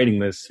 who's ever writing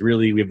this,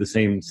 really, we have the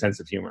same sense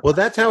of humor. Well,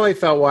 that's how I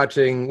felt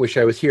watching Wish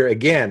I Was Here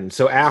again.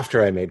 So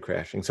after I made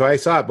Crashing. So I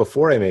saw it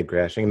before I made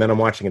Crashing, and then I'm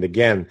watching it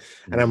again.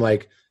 And I'm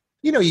like,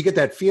 you get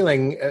that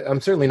feeling.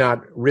 I'm certainly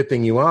not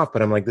ripping you off,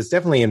 but I'm like, this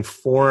definitely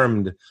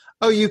informed.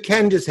 Oh, you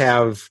can just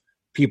have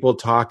people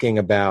talking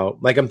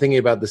about, like, I'm thinking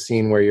about the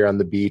scene where you're on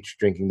the beach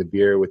drinking the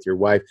beer with your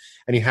wife,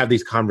 and you have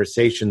these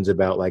conversations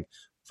about, like,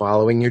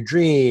 following your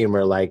dream,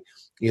 or like,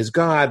 is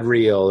God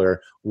real,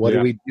 or what do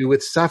we do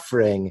with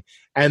suffering?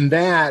 And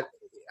that,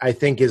 I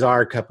think, is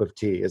our cup of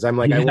tea. Is I'm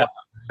like,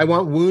 I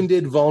want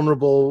wounded,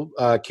 vulnerable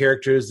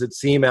characters that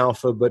seem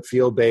alpha but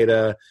feel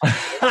beta,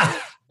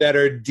 that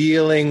are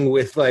dealing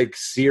with, like,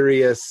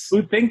 serious,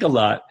 who think a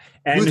lot.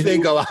 And who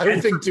think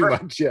too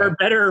much. Yeah. For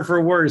better or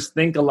for worse,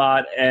 think a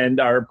lot and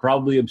are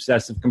probably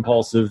obsessive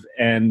compulsive,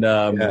 and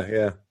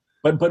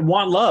but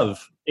want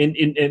love, and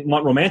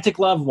want romantic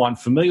love, want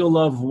familial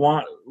love,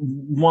 want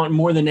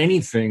more than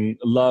anything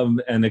love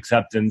and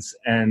acceptance.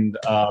 And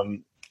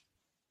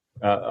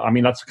I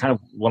mean, that's kind of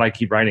what I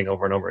keep writing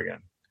over and over again.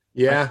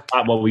 Yeah, that's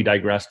not what we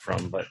digressed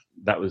from, but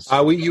that was.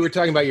 You were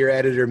talking about your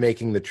editor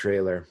making the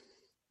trailer.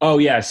 Oh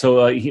yeah,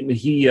 so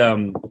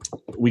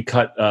we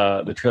cut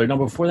the trailer. No,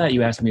 before that,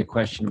 you asked me a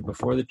question.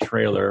 Before the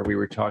trailer, we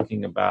were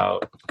talking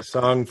about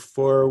song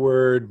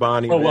forward,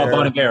 Bonnie. Oh, well,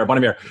 Bonnie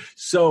Bear.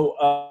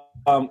 So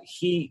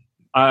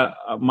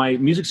my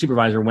music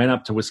supervisor went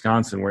up to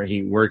Wisconsin, where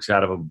he works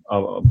out of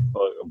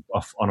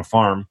on a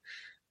farm.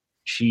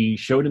 She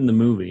showed him the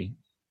movie,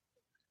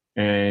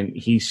 and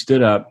he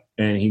stood up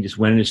and he just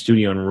went in his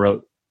studio and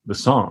wrote the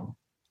song.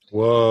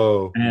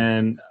 Whoa!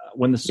 And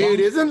when the song, dude,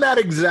 isn't that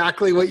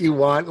exactly what you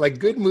want? Like,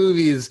 good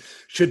movies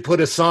should put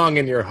a song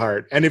in your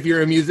heart, and if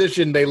you're a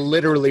musician, they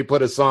literally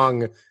put a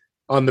song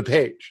on the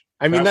page.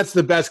 I mean, that's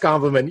the best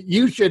compliment.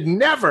 You should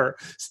never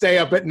stay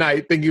up at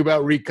night thinking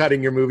about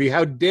recutting your movie.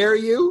 How dare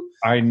you?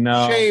 I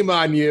know. Shame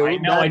on you. I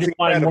know. I just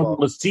wanted more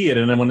people to see it,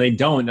 and then when they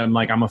don't, I'm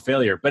like, I'm a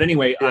failure. But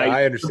anyway,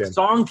 I understand. The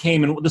song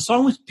came, and the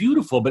song was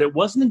beautiful, but it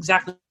wasn't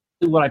exactly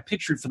what I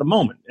pictured for the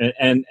moment.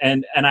 And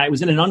I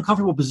was in an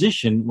uncomfortable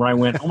position where I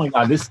went, oh my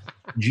God, this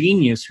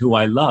genius who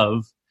I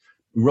love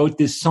wrote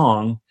this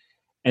song,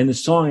 and the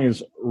song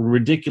is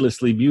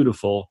ridiculously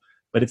beautiful,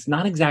 but it's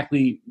not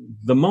exactly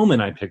the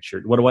moment I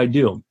pictured. What do I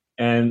do?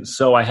 And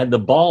so I had the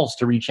balls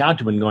to reach out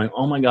to him and going,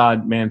 oh my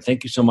God, man,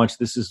 thank you so much.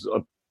 This is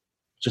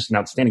just an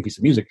outstanding piece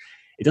of music.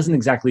 It doesn't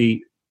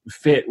exactly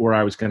fit where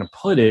I was going to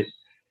put it.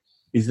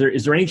 Is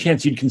there any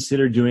chance you'd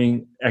consider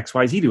doing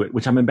XYZ to it?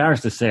 Which I'm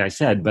embarrassed to say I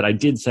said, but I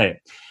did say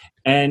it.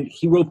 And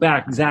he wrote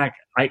back, Zach,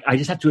 I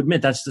just have to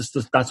admit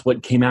that's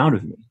what came out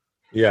of me.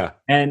 Yeah.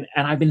 And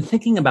I've been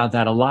thinking about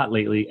that a lot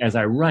lately as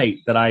I write,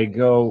 that I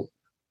go,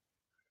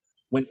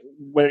 when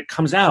it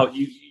comes out,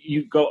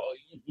 you go,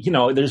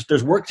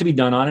 there's work to be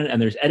done on it,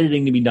 and there's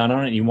editing to be done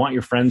on it. And you want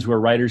your friends who are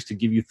writers to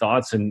give you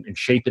thoughts and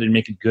shape it and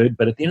make it good.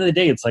 But at the end of the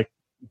day, it's like,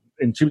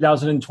 in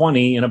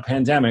 2020, in a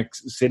pandemic,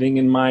 sitting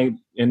in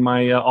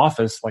my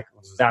office, like,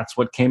 that's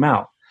what came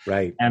out.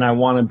 Right. And I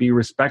want to be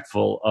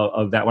respectful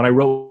of that. When I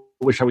wrote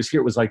Wish I Was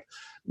Here, it was like,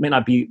 may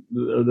not be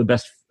the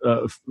best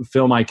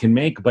film I can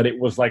make, but it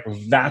was like,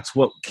 that's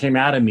what came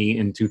out of me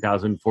in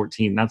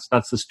 2014.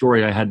 That's the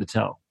story I had to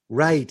tell.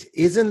 Right.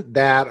 Isn't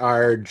that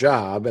our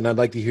job? And I'd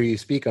like to hear you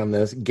speak on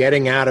this,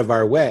 getting out of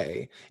our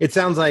way. It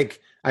sounds like,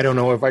 I don't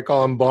know if I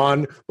call him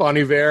Bon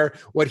Iver,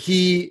 what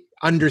he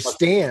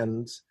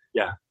understands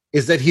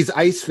is that he's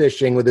ice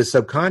fishing with his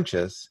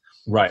subconscious.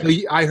 Right. So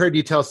I heard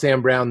you tell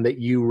Sam Brown that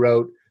you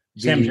wrote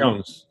Sam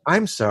Jones.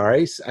 I'm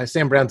sorry.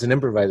 Sam Brown's an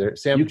improviser.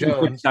 Sam you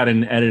Jones. You put that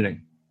in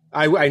editing.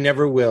 I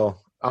never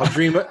will.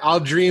 I'll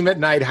dream at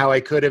night how I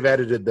could have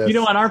edited this.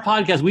 On our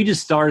podcast, we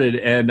just started,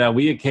 and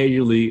we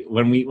occasionally,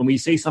 when we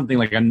say something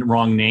like a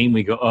wrong name,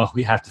 we go, "Oh,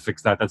 we have to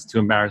fix that. That's too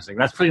embarrassing."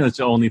 That's pretty much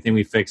the only thing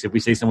we fix if we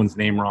say someone's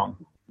name wrong.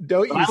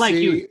 Don't you I like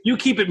see? You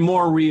keep it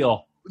more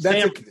real.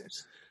 That's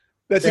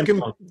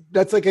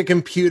like a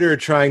computer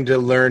trying to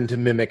learn to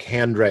mimic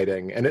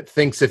handwriting, and it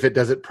thinks if it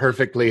does it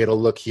perfectly, it'll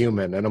look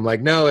human. And I'm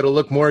like, no, it'll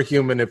look more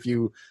human if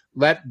you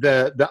let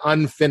the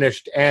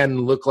unfinished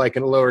N look like a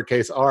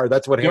lowercase r.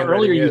 That's what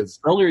handwriting is.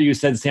 Earlier you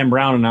said Sam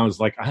Brown, and I was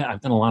like, I've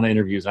done a lot of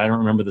interviews. I don't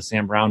remember the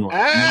Sam Brown one.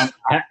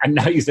 And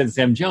now you said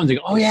Sam Jones. I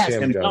go, oh, yeah,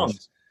 Sam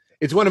Jones.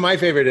 It's one of my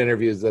favorite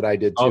interviews that I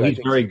did, too. Oh, he's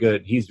very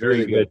good. He's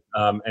very good.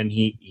 And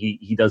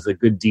he does a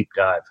good deep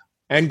dive.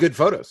 And good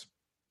photos.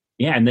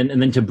 Yeah, and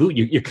then to boot,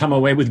 you come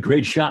away with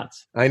great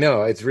shots. I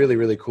know. It's really,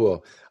 really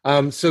cool.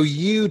 So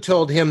you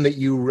told him that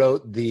you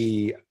wrote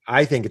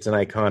I think it's an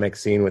iconic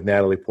scene with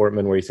Natalie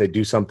Portman where you say,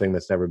 do something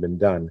that's never been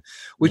done,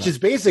 which is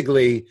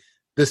basically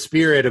the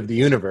spirit of the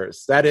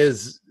universe. That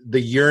is the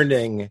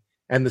yearning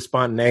and the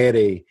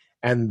spontaneity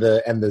and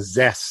the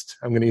zest.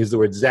 I'm going to use the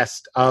word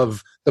zest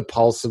of the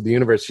pulse of the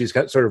universe. She's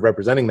sort of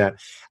representing that.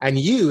 And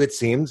you, it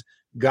seems,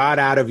 got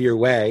out of your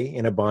way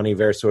in a Bon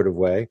Iver sort of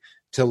way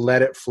to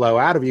let it flow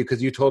out of you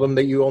because you told him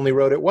that you only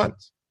wrote it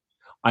once.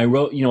 I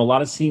wrote, a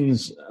lot of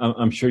scenes,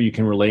 I'm sure you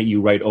can relate,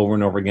 you write over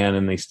and over again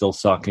and they still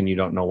suck and you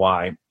don't know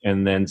why.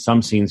 And then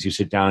some scenes you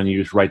sit down and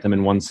you just write them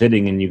in one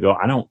sitting and you go,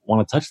 I don't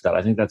want to touch that.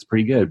 I think that's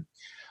pretty good.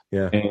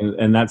 Yeah.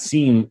 And that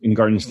scene in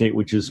Garden State,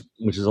 which is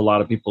a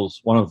lot of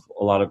people's, one of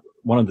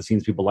the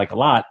scenes people like a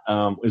lot,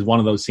 is one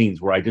of those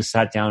scenes where I just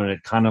sat down and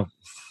it kind of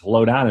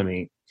flowed out of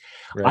me.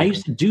 Right. I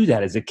used to do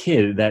that as a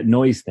kid, that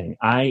noise thing.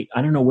 I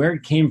don't know where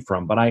it came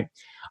from, but I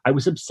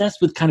was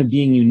obsessed with kind of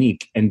being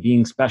unique and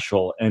being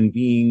special and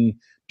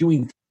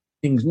doing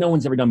things no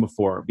one's ever done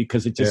before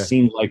because it just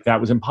seemed like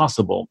that was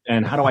impossible.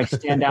 And how do I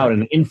stand out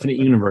in an infinite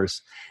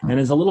universe?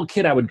 And as a little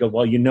kid, I would go,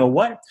 well, you know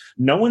what?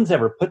 No one's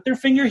ever put their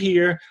finger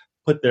here,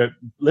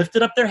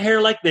 lifted up their hair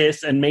like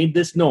this and made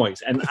this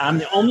noise. And I'm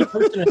the only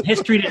person in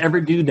history to ever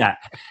do that.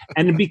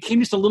 And it became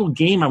just a little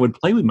game I would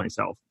play with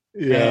myself.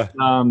 Yeah.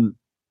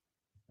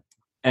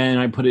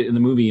 And I put it in the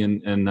movie,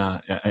 and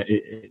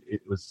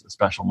it was a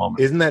special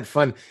moment. Isn't that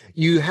fun?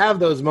 You have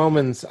those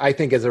moments, I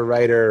think, as a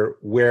writer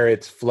where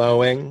it's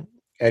flowing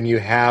and you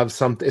have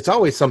something. It's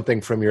always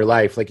something from your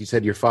life. Like you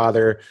said, your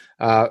father,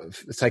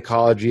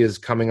 psychology is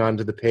coming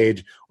onto the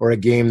page, or a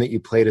game that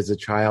you played as a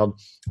child.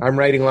 I'm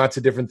writing lots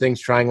of different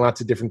things, trying lots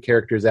of different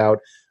characters out.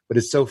 But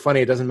it's so funny.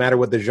 It doesn't matter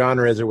what the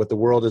genre is or what the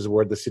world is or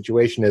what the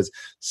situation is.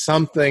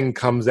 Something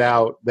comes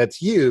out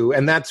that's you,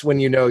 and that's when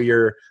you know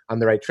you're on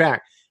the right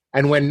track.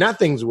 And when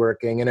nothing's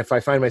working, and if I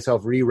find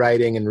myself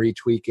rewriting and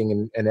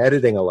retweaking and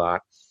editing a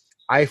lot,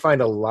 I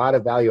find a lot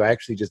of value. I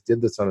actually just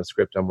did this on a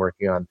script I'm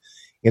working on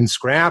in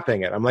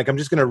scrapping it. I'm like, I'm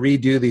just going to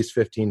redo these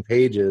 15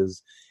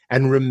 pages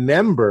and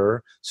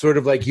remember, sort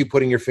of like you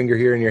putting your finger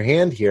here and your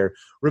hand here,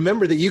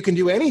 remember that you can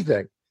do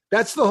anything.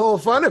 That's the whole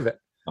fun of it.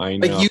 I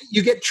know. Like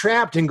you get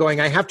trapped in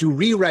going, I have to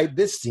rewrite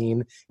this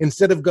scene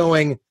instead of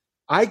going,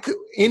 I could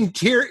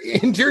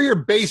interior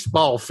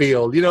baseball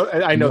field.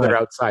 I know they're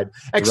outside.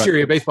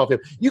 Exterior baseball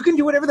field. You can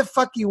do whatever the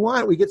fuck you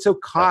want. We get so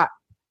caught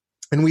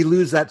and we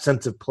lose that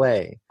sense of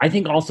play. I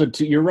think also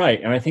too, you're right.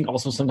 And I think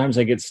also sometimes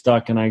I get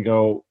stuck and I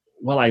go,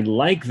 well, I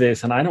like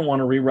this and I don't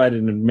want to rewrite it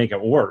and make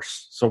it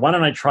worse. So why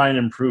don't I try and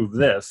improve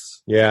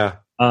this? Yeah.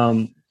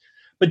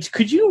 But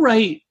could you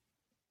write?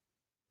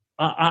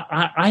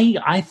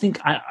 I think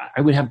I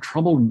would have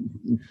trouble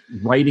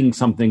writing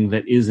something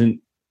that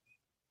isn't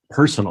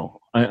personal.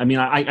 I mean,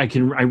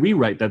 I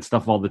rewrite that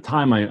stuff all the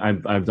time.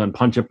 I've done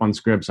punch up on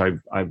scripts.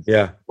 I've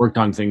worked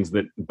on things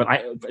but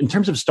in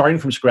terms of starting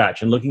from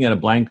scratch and looking at a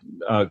blank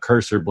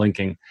cursor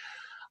blinking,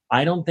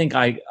 I don't think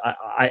I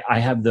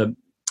have the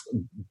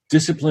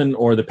discipline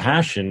or the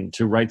passion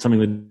to write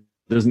something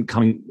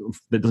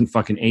that doesn't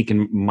fucking ache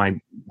in my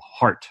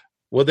heart.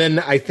 Well, then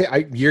I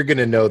think you're going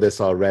to know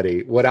this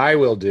already. What I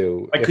will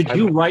do. Could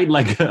you write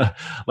like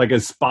a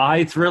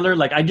spy thriller?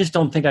 Like, I just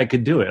don't think I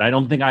could do it. I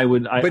don't think I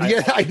would.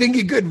 I think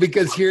you could,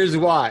 because here's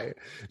why.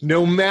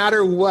 No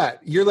matter what,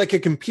 you're like a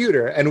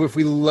computer. And if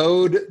we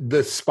load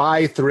the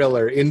spy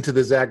thriller into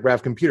the Zach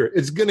Braff computer,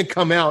 it's going to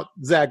come out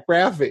Zach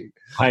Braffy.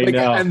 I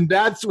know. And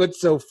that's what's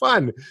so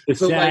fun. The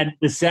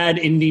sad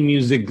indie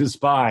music, The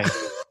Spy.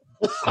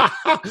 Why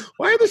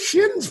are the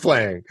Shins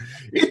playing?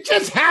 It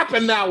just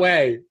happened that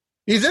way.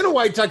 He's in a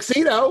white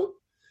tuxedo.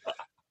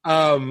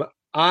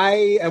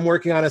 I am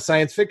working on a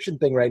science fiction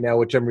thing right now,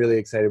 which I'm really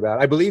excited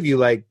about. I believe you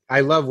like.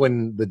 I love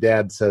when the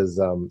dad says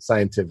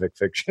scientific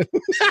fiction.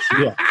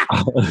 Yeah,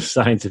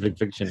 scientific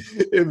fiction.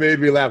 It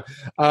made me laugh.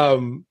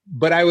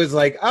 But I was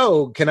like,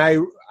 oh, can I?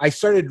 I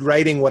started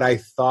writing what I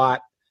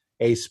thought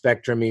a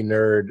Spectrum-y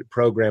nerd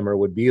programmer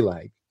would be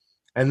like,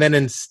 and then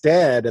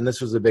instead, and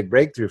this was a big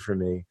breakthrough for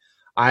me.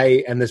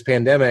 And this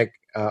pandemic,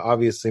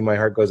 obviously, my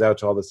heart goes out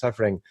to all the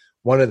suffering.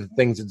 One of the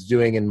things it's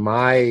doing in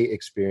my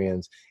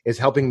experience is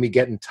helping me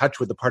get in touch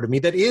with the part of me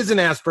that is an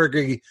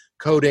Asperger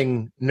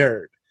coding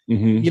nerd.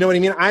 Mm-hmm. You know what I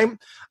mean?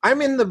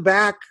 I'm in the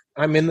back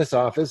I'm in this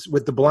office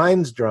with the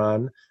blinds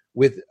drawn,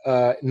 with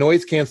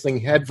noise canceling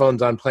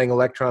headphones on, playing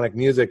electronic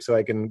music so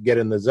I can get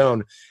in the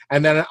zone.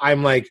 And then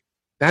I'm like,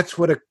 that's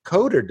what a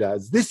coder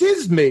does. This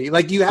is me.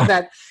 Like you have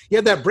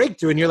that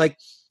breakthrough and you're like,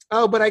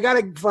 oh, but I got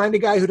to find a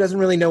guy who doesn't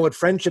really know what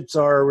friendships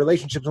are or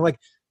relationships. I'm like,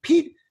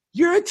 Pete,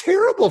 you're a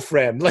terrible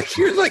friend. Like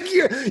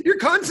you're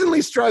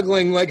constantly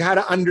struggling, like how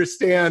to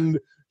understand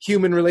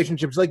human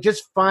relationships. Like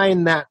just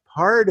find that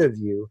part of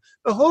you.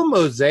 The whole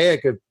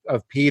mosaic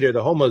of Peter,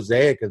 the whole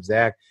mosaic of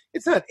Zach,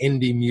 it's not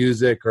indie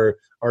music or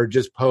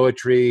just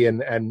poetry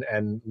and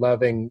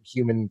loving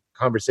human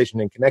conversation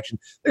and connection.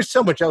 There's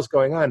so much else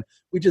going on.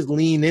 We just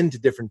lean into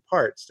different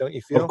parts, don't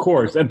you feel? Of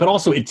course. But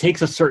also it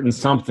takes a certain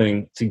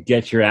something to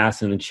get your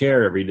ass in the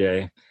chair every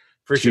day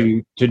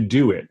to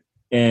do it.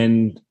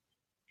 And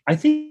I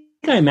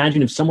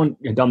imagine if someone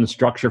had done the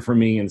structure for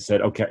me and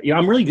said, okay,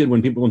 I'm really good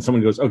when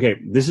someone goes, okay,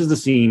 this is the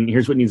scene.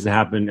 Here's what needs to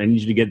happen. I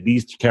need you to get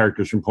these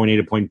characters from point A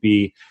to point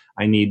B.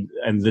 We're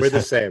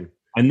the same.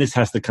 And this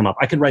has to come up.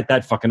 I could write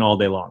that fucking all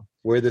day long.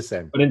 We're the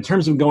same. But in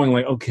terms of going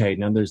like, okay,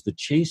 now there's the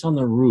chase on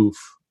the roof,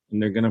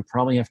 and they're gonna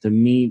probably have to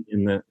meet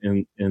in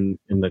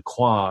the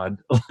quad.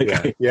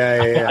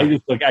 Yeah. I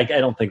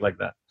don't think like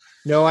that.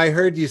 No, I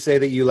heard you say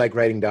that you like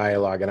writing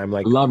dialogue, and I'm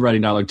like, I love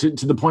writing dialogue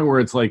to the point where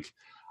it's like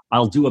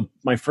I'll do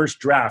my first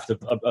draft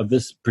of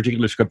this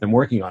particular script I'm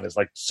working on is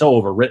like so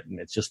overwritten.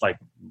 It's just like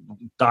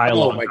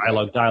dialogue,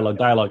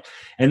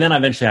 and then I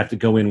eventually have to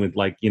go in with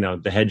like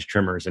the hedge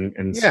trimmers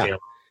and scale.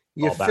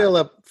 You fill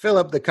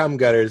up the cum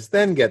gutters,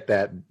 then get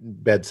that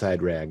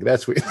bedside rag.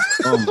 That's what.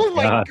 Oh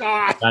my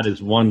God. That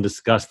is one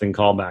disgusting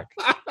callback.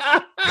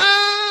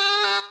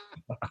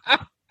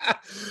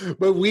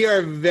 But we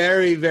are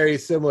very, very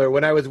similar.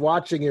 When I was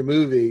watching your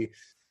movie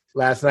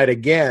last night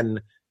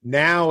again,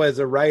 now as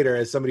a writer,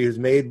 as somebody who's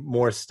made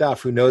more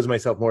stuff, who knows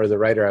myself more as a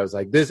writer, I was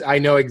like, I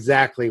know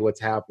exactly what's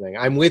happening.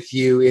 I'm with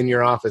you in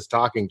your office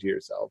talking to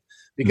yourself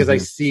because I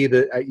see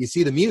you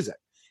see the music.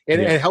 And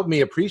it helped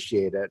me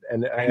appreciate it.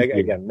 And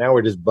again, now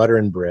we're just butter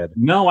and bread.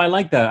 No, I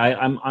like that.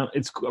 I'm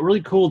it's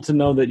really cool to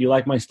know that you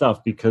like my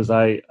stuff because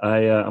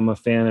I'm a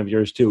fan of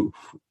yours too.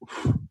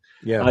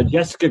 Yeah.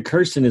 Jessica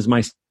Kirsten is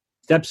my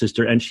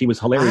stepsister, and she was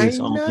hilarious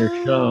on your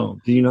show.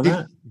 Did you know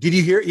that? Did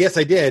you hear? Yes,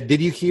 I did.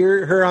 Did you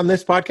hear her on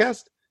this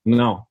podcast?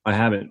 No, I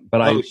haven't.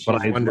 But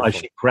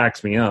she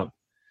cracks me up.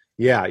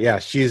 Yeah,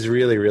 she's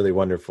really, really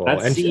wonderful.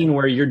 That scene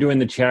where you're doing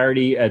the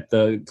charity at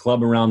the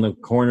club around the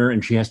corner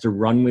and she has to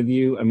run with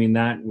you. I mean,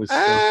 that was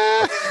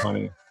so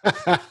funny.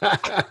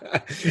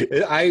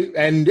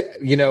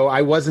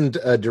 I wasn't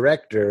a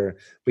director,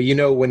 but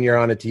when you're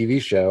on a TV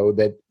show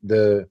that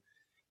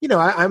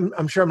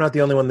I'm sure I'm not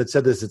the only one that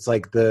said this. It's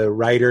like the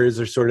writers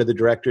are sort of the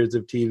directors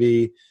of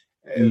TV.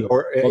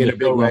 Or in a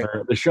big way.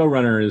 The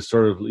showrunner is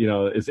sort of,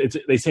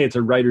 they say it's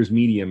a writer's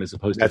medium as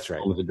opposed to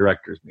the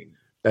director's medium.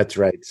 That's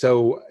right.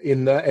 So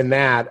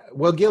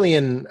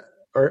Gillian,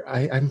 or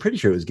I'm pretty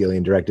sure it was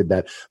Gillian directed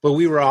that, but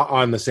we were all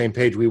on the same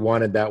page. We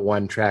wanted that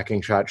one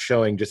tracking shot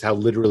showing just how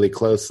literally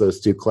close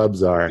those two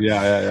clubs are.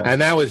 Yeah. And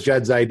that was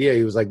Judd's idea.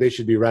 He was like, they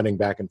should be running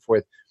back and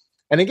forth.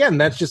 And again,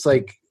 that's just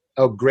like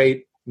a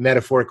great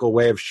metaphorical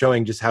way of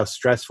showing just how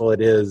stressful it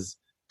is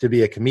to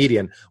be a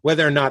comedian.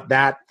 Whether or not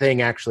that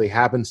thing actually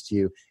happens to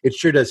you, it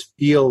sure does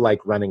feel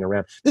like running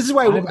around. This is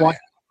why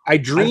I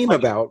dream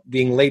about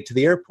being late to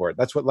the airport.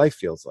 That's what life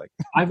feels like.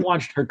 I've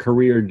watched her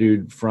career,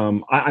 dude,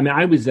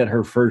 I was at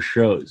her first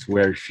shows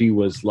where she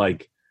was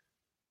like,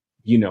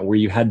 where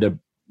you had to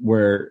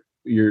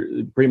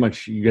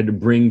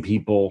bring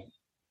people,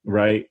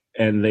 right?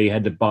 And they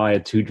had to buy a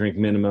 2-drink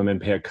minimum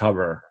and pay a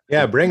cover.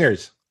 Yeah,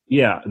 bringers.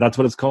 Yeah, that's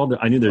what it's called.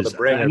 I knew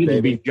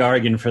there'd be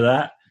jargon for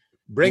that.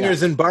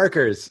 Bringers and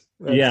barkers.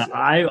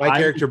 My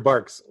character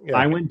barks. Yeah.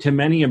 I went to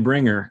many a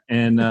bringer,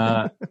 and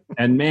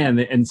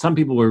and some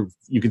people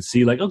you could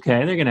see like,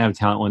 okay, they're gonna have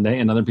talent one day,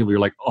 and other people you're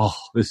like, oh,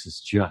 this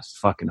is just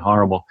fucking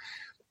horrible.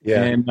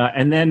 Yeah.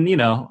 And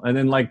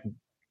then like a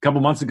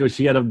couple months ago,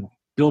 she had a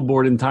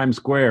billboard in Times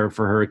Square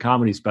for her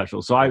comedy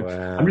special. So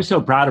I'm just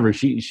so proud of her.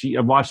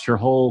 I've watched her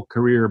whole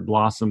career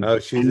blossom. Oh,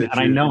 and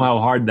I know how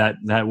hard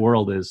that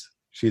world is.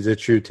 She's a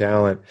true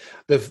talent.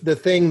 The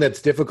thing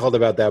that's difficult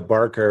about that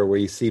Barker, where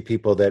you see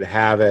people that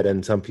have it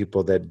and some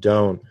people that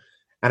don't,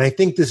 and I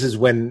think this is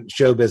when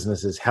show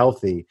business is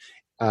healthy.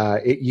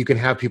 You can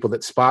have people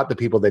that spot the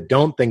people that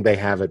don't think they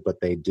have it,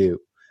 but they do.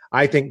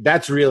 I think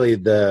that's really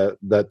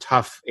the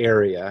tough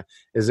area.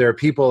 Is there are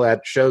people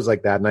at shows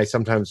like that, and I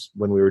sometimes,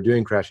 when we were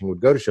doing Crashing, would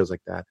go to shows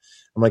like that.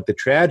 I'm like, the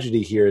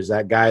tragedy here is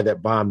that guy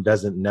that bombed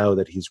doesn't know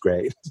that he's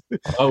great.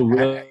 Oh,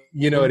 really?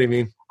 You know what I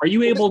mean? Are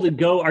you able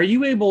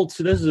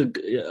to, this is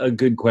a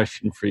good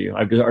question for you.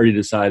 I've already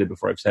decided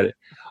before I've said it.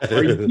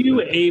 Are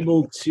you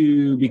able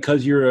to,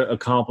 because you're an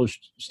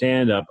accomplished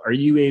stand-up, are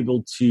you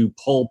able to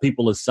pull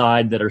people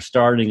aside that are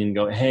starting and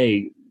go,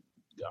 hey,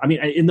 I mean,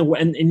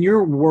 in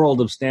your world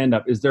of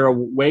stand-up, is there a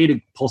way to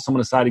pull someone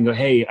aside and go,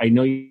 hey, I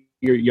know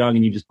you're young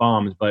and you just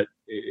bombed, but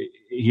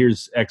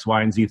here's X,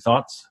 Y, and Z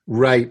thoughts?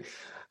 Right.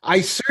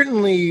 I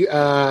certainly,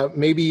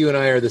 maybe you and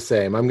I are the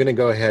same. I'm going to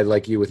go ahead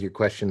like you with your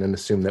question and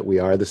assume that we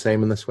are the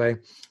same in this way.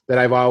 that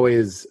I've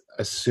always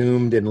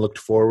assumed and looked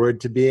forward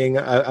to being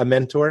a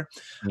mentor.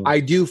 I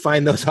do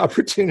find those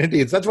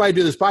opportunities. That's why I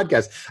do this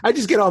podcast. I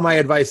just get all my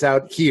advice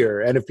out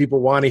here. And if people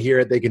want to hear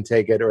it, they can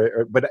take it.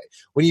 But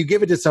when you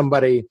give it to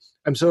somebody,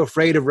 I'm so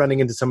afraid of running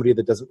into somebody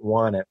that doesn't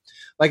want it.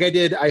 Like I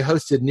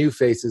hosted New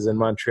Faces in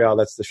Montreal.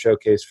 That's the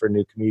showcase for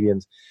new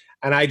comedians.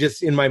 And I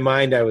just, in my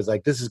mind, I was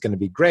like, this is going to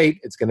be great.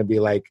 It's going to be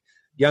like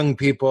young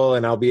people,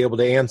 and I'll be able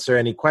to answer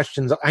any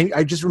questions.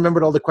 I just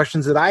remembered all the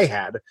questions that I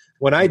had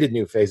when I did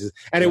New Faces.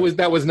 And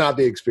that was not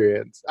the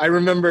experience. I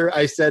remember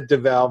I said to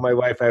Val, my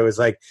wife, I was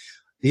like,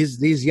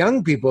 these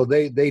young people,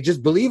 they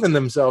just believe in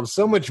themselves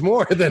so much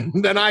more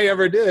than I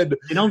ever did.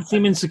 They don't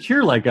seem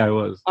insecure like I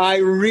was. I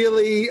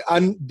really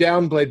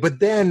downplayed, but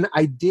then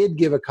I did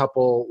give a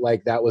couple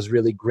like, that was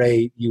really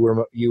great. You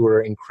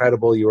were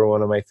incredible. You were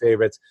one of my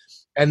favorites.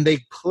 And they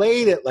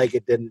played it like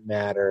it didn't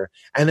matter.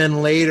 And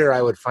then later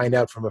I would find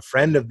out from a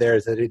friend of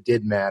theirs that it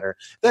did matter.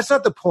 That's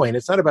not the point.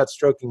 It's not about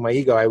stroking my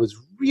ego. I was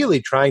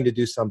really trying to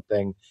do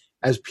something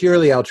as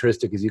purely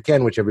altruistic as you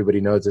can, which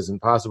everybody knows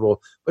isn't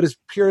possible, but as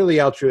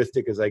purely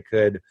altruistic as I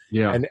could,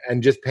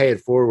 and just pay it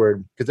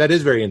forward, because that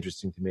is very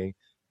interesting to me.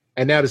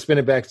 And now to spin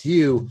it back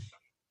to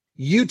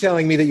you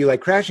telling me that you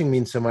like Crashing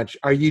means so much.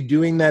 Are you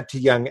doing that to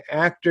young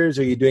actors?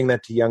 Are you doing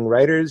that to young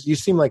writers? You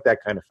seem like that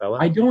kind of fella.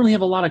 I don't really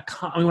have a lot of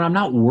when I'm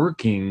not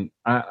working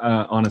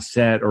on a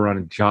set or on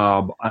a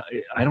job,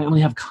 I don't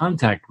really have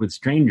contact with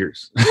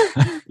strangers.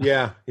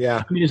 Yeah.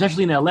 I mean,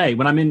 especially in LA.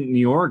 When I'm in New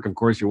York, of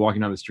course, you're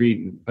walking down the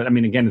street. But I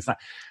mean, again, it's not.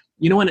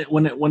 You know, I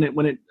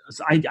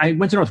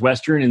went to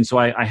Northwestern, and so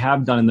I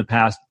have done in the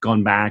past,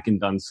 gone back and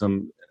done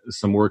some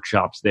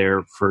workshops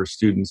there for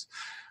students.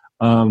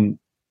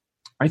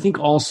 I think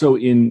also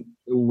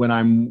when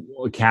I'm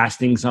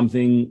casting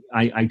something,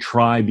 I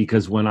try,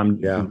 because when I'm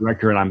a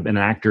director and I'm an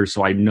actor,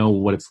 so I know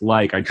what it's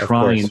like. I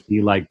try and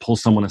be like, pull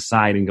someone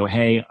aside and go,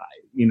 hey,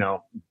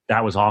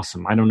 that was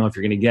awesome. I don't know if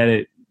you're going to get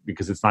it,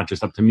 because it's not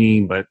just up to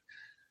me, but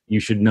you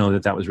should know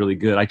that was really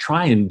good. I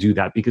try and do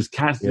that, because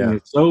casting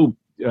is so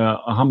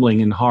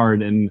humbling and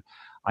hard. And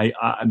I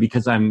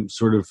because I'm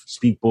sort of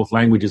speak both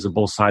languages of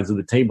both sides of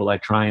the table, I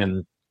try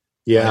and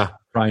give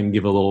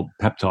a little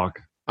pep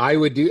talk. I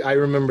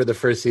remember the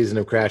first season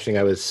of Crashing,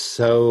 I was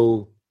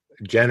so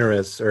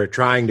generous, or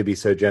trying to be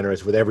so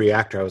generous with every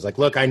actor. I was like,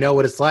 look, I know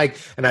what it's like.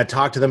 And I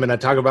talk to them and I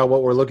talk about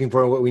what we're looking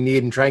for and what we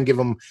need, and try and give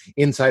them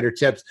insider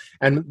tips.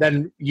 And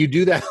then you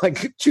do that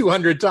like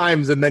 200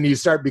 times. And then you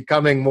start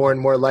becoming more and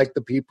more like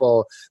the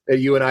people that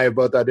you and I have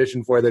both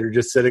auditioned for, that are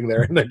just sitting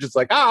there. And they're just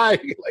like, hi,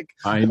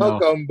 like,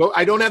 welcome. But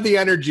I don't have the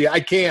energy. I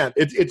can't.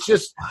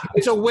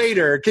 It's a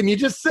waiter. Can you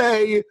just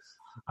say,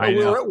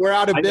 we're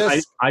out of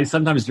this. I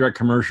sometimes direct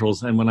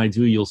commercials, and when I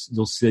do, you'll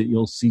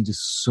see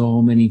just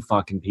so many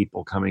fucking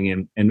people coming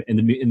in, and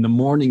in the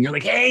morning you're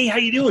like, hey, how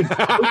you doing?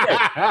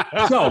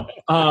 Okay. So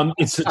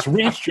it's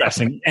ranch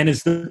dressing, and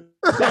it's the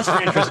best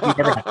ranch dressing you've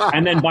ever had.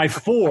 And then by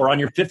 4 on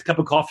your 5th cup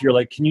of coffee, you're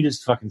like, can you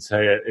just fucking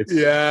say it?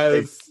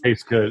 It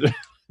tastes good.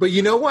 But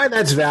you know why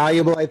that's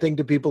valuable, I think,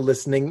 to people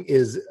listening,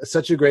 is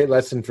such a great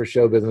lesson for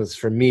show business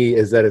for me,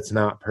 is that it's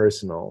not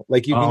personal.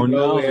 Like you can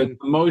go in.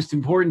 It's the most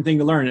important thing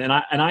to learn. And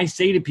I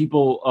say to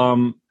people,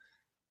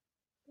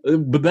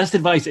 the best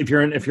advice, if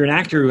you're an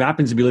actor who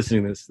happens to be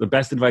listening to this, the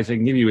best advice I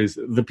can give you is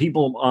the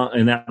people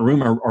in that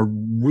room are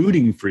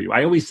rooting for you.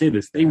 I always say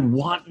this: they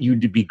want you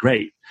to be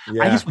great.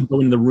 Yeah. I just would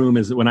go into the room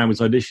when I was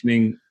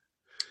auditioning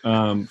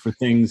for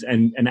things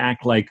and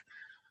act like,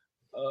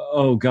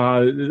 oh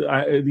God,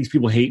 these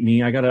people hate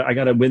me. I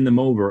gotta win them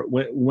over.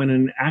 When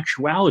in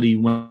actuality,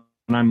 when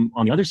I'm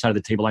on the other side of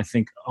the table, I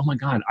think, oh my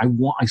God,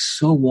 I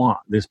so want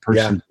this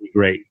person to be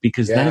great,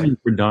 because then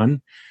we're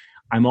done.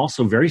 I'm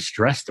also very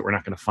stressed that we're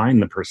not going to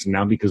find the person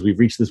now, because we've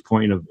reached this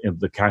point of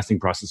the casting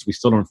process. We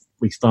still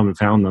haven't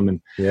found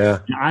them.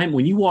 And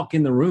when you walk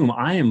in the room,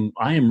 I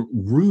am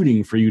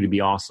rooting for you to be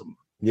awesome.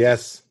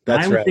 Yes,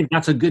 that's right. I think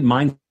that's a good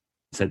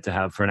mindset to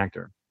have for an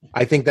actor.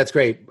 I think that's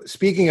great.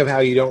 Speaking of how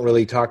you don't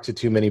really talk to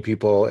too many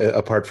people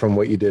apart from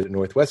what you did at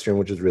Northwestern,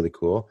 which is really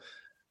cool.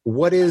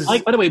 What is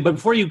by the way, but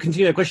before you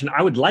continue that question,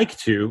 I would like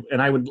to,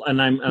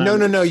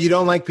 No, you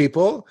don't like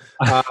people.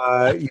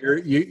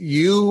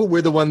 You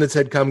were the one that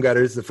said "cum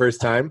gutters" the first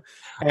time,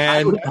 and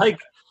I would like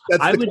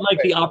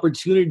the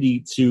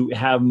opportunity to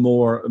have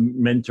more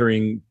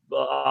mentoring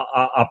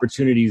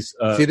opportunities.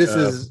 See,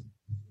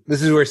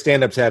 this is where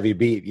stand-ups have you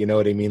beat. You know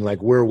what I mean? Like,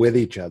 we're with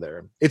each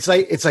other. It's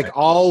like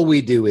all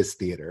we do is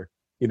theater.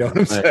 You know what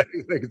I'm saying?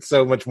 Like, it's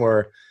so much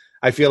more.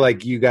 I feel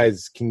like you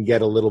guys can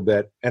get a little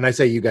bit, and I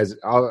say you guys,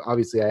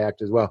 obviously I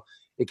act as well.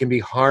 It can be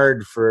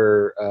hard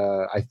for,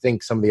 I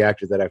think, some of the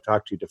actors that I've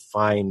talked to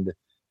find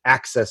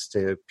access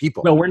to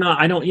people. No, we're not.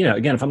 I don't.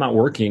 Again, if I'm not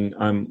working,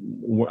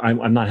 I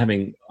don't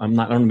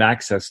have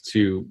access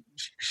to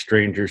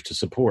strangers to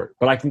support.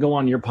 But I can go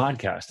on your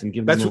podcast and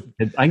give them.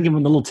 I can give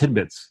them the little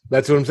tidbits.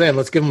 That's what I'm saying.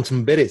 Let's give them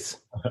some biddies.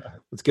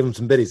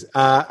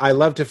 I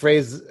love to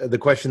phrase the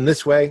question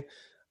this way: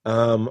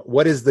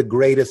 what is the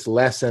greatest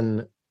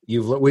lesson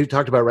we've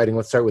talked about writing?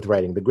 Let's start with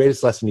writing. The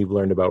greatest lesson you've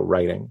learned about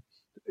writing.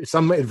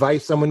 Some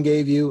advice someone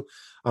gave you,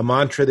 a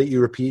mantra that you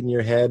repeat in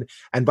your head.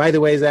 And by the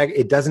way, Zach,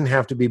 it doesn't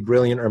have to be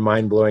brilliant or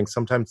mind-blowing.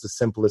 Sometimes the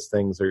simplest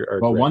things are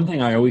well, great. One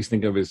thing I always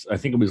think of is, I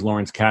think it was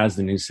Lawrence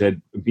Kasdan who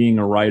said, being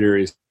a writer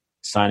is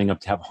signing up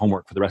to have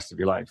homework for the rest of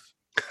your life.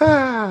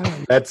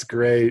 That's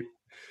great.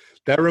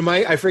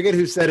 I forget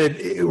who said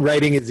it.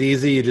 Writing is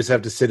easy. You just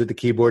have to sit at the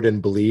keyboard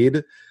and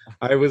bleed.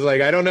 I was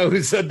like, I don't know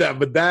who said that,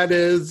 but that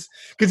is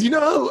because,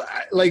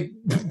 like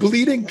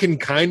bleeding can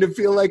kind of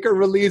feel like a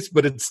release,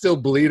 but it's still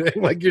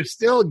bleeding. Like you're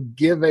still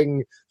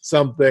giving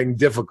something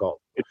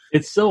difficult.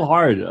 It's so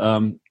hard.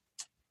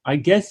 I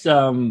guess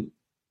one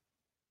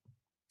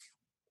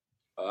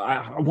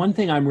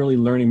thing I'm really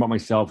learning about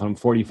myself, I'm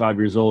 45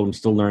 years old, I'm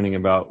still learning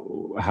about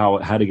how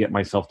to get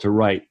myself to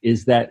write,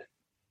 is that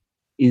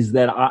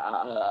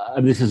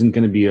this isn't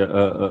going to be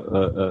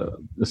a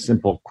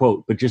simple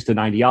quote, but just an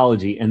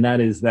ideology. And that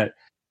is that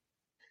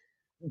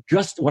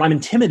just what I'm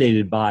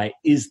intimidated by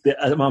is that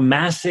I'm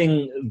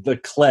amassing the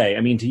clay.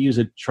 I mean, to use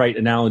a trite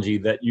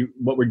analogy,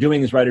 what we're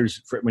doing as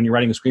writers, when you're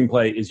writing a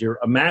screenplay, is you're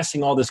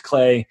amassing all this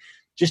clay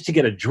just to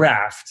get a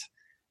draft.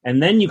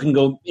 And then you can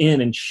go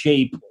in and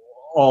shape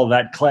all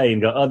that clay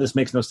and go, oh, this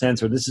makes no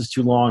sense, or this is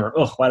too long, or,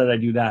 oh, why did I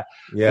do that?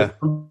 Yeah.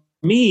 But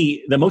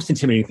me, the most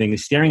intimidating thing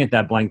is staring at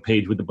that blank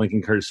page with the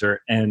blinking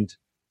cursor and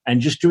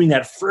just doing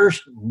that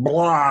first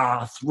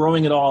blah,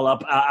 throwing it all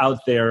up out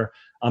there,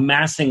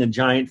 amassing a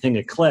giant thing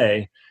of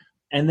clay,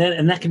 and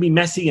that can be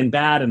messy and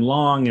bad and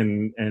long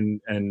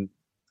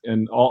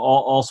and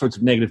all sorts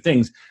of negative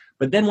things.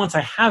 But then once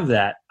I have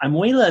that, I'm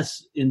way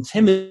less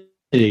intimidated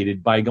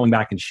by going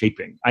back and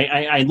shaping.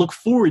 I look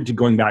forward to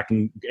going back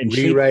and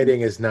rewriting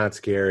shaping. Is not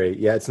scary.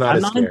 Yeah, it's not.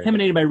 I'm not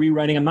intimidated by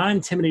rewriting. I'm not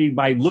intimidated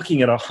by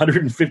looking at a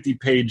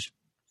 150-page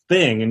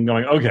thing and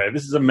going, okay,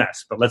 this is a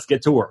mess, but let's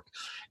get to work.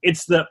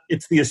 It's the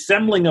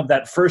assembling of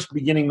that first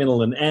beginning,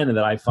 middle, and end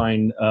that I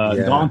find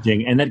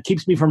daunting, and that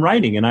keeps me from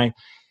writing. And I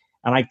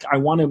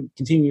want to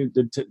continue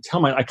to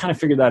tell I kind of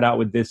figured that out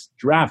with this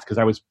draft because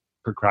I was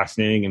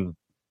procrastinating and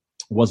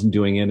wasn't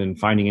doing it and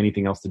finding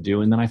anything else to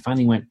do. And then I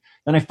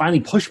finally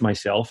pushed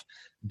myself,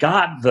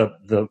 got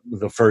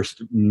the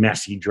first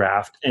messy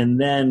draft,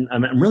 and then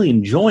I'm really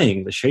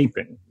enjoying the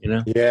shaping,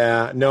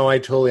 Yeah, no, I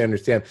totally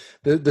understand.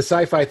 The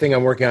sci-fi thing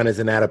I'm working on is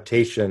an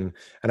adaptation,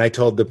 and I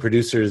told the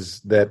producers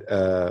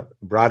that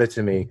brought it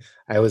to me,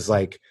 I was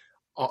like,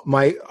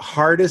 my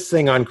hardest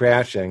thing on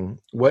Crashing,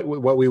 what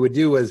we would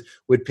do was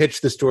would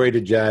pitch the story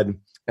to Judd,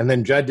 and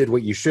then Judd did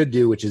what you should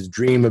do, which is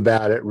dream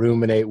about it,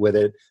 ruminate with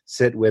it,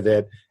 sit with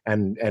it,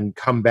 and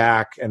come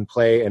back and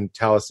play and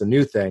tell us a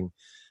new thing.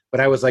 But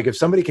I was like, if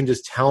somebody can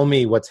just tell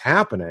me what's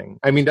happening,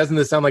 I mean, doesn't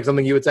this sound like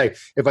something you would say?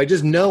 If I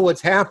just know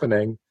what's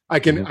happening, I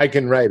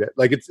can write it.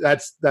 Like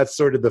that's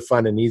sort of the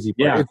fun and easy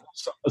part.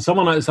 Yeah.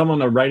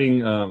 Someone a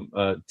writing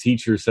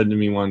teacher said to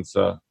me once,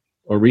 or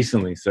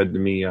recently said to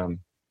me,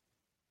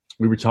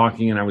 we were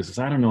talking and I was just,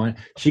 I don't know.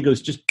 She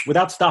goes, just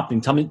without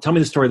stopping, tell me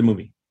the story of the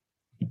movie.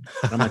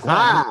 And I'm like,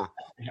 wow.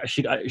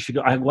 She go,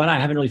 I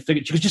haven't really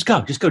figured. She goes, just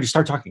go, just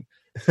start talking.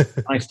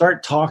 I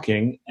start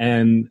talking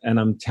and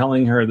I'm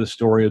telling her the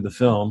story of the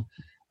film.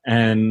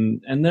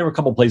 And there were a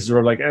couple of places where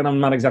I'm like, and I'm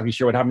not exactly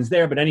sure what happens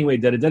there, but anyway,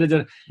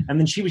 da-da-da-da-da. And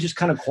then she was just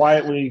kind of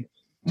quietly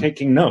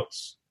taking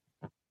notes.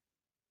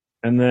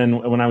 And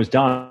then when I was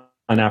done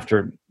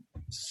after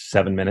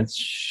 7 minutes,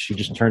 she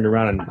just turned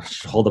around and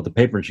held up the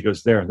paper and she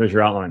goes, there's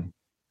your outline.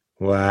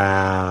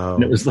 Wow.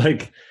 And it was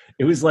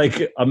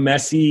like a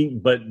messy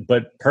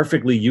but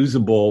perfectly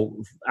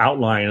usable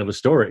outline of a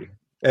story.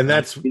 And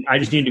I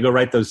just need to go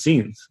write those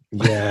scenes.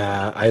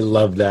 Yeah, I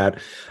love that.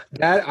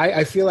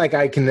 I feel like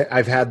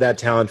I've had that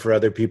talent for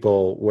other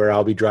people where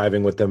I'll be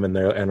driving with them and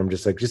I'm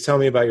just like, just tell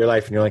me about your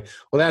life. And you're like,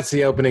 well, that's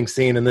the opening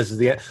scene and this is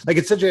the end. Like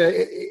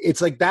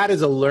it's like that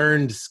is a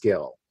learned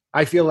skill.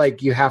 I feel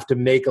like you have to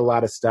make a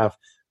lot of stuff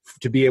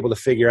to be able to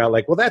figure out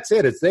like, well, that's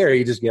it. It's there.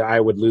 You just, I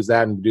would lose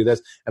that and do this.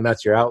 And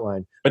that's your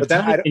outline. But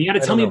you got to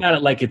tell me about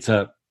it like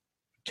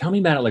tell me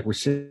about it like we're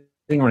sitting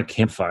on a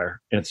campfire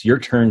and it's your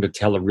turn to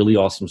tell a really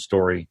awesome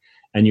story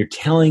and you're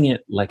telling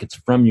it like it's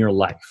from your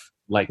life.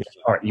 Like,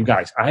 all right, you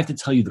guys, I have to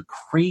tell you the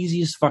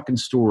craziest fucking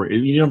story.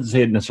 You don't have to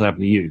say it necessarily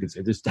happened to you. You can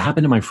say, this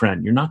happened to my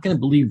friend. You're not going to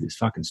believe this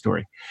fucking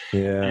story.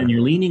 Yeah. And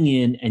you're leaning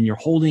in and you're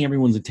holding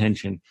everyone's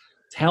attention.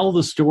 Tell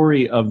the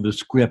story of the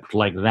script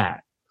like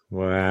that.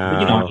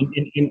 Wow.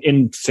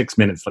 In 6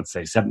 minutes, let's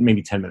say, 7,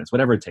 maybe 10 minutes,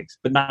 whatever it takes,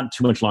 but not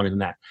too much longer than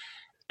that.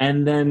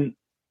 And then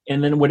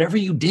whatever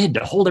you did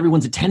to hold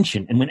everyone's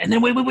attention, and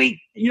then wait,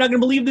 you're not gonna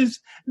believe this.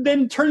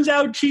 Then turns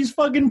out she's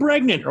fucking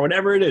pregnant or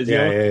whatever it is.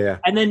 Yeah.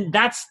 And then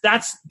that's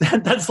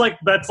like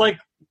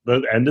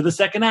the end of the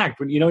second act.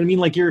 You know what I mean?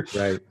 Like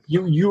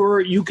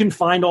you can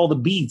find all the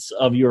beats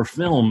of your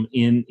film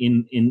in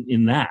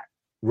that.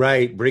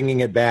 Right, bringing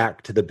it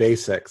back to the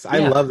basics. Yeah. I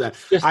love that.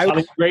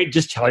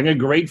 Just telling a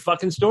great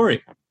fucking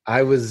story.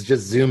 I was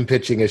just Zoom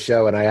pitching a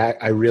show, and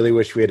I really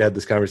wish we had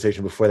this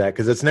conversation before that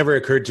because it's never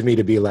occurred to me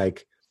to be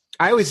like,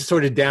 I always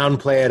sort of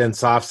downplay it and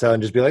soft sell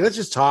and just be like, let's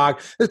just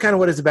talk. That's kind of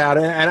what it's about.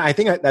 And I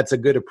think that's a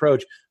good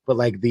approach. But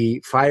like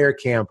the fire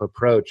camp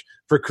approach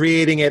for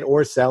creating it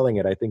or selling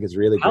it, I think is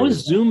really good. How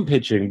is Zoom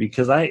pitching?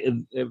 Because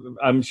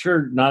I'm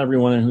sure not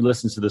everyone who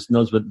listens to this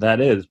knows what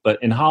that is.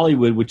 But in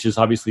Hollywood, which is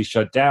obviously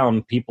shut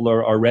down, people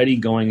are already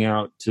going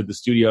out to the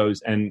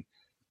studios and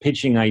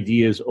pitching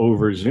ideas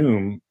over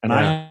Zoom. And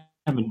I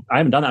haven't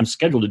done that. I'm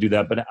scheduled to do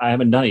that, but I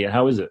haven't done it yet.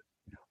 How is it?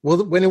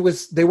 Well, when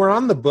they were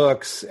on the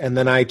books, and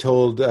then I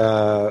told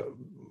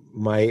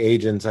my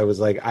agents, I was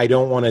like, I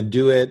don't want to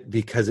do it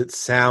because it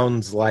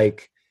sounds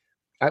like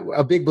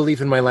a big belief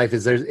in my life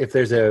is if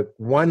there's a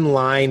one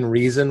line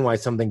reason why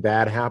something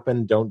bad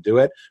happened, don't do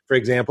it. For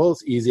example,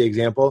 it's easy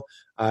example.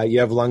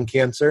 You have lung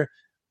cancer.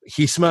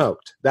 He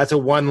smoked. That's a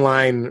one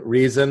line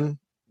reason.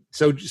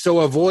 So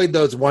avoid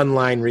those one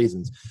line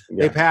reasons.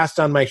 Yeah. They passed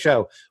on my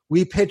show.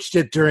 We pitched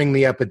it during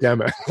the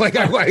epidemic. You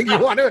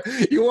want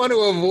to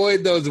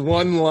avoid those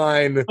one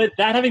line. But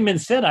that having been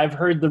said, I've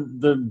heard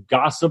the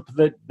gossip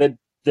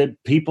that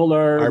people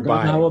are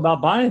going to know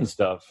about buying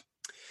stuff.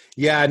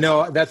 Yeah,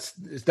 no,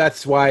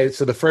 that's why.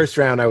 So the first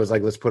round, I was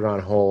like, let's put it on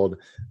hold.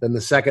 Then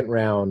the second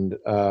round,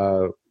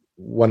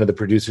 one of the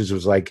producers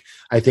was like,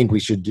 I think we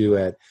should do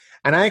it.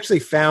 And I actually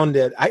found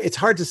it's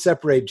hard to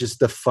separate just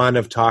the fun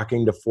of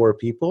talking to four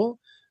people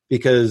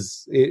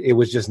because it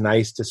was just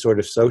nice to sort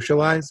of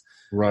socialize.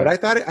 Right. But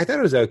I thought it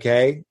was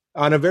okay.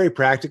 On a very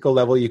practical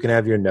level, you can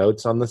have your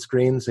notes on the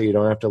screen so you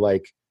don't have to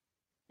like,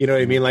 you know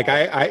what I mean? Like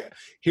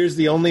here's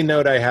the only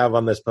note I have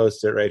on this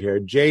Post-it right here.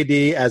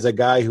 JD as a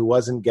guy who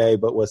wasn't gay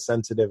but was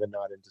sensitive and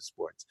not into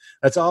sports.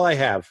 That's all I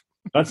have.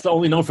 That's the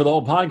only note for the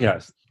whole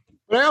podcast.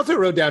 But I also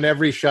wrote down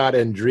every shot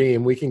and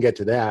dream. We can get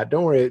to that.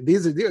 Don't worry.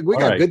 We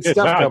got good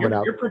stuff coming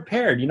up. You're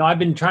prepared. You know, I've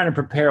been trying to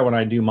prepare when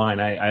I do mine.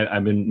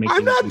 I've been making.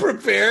 I'm not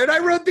prepared. I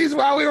wrote these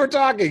while we were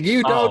talking.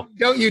 You don't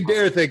you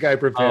dare think I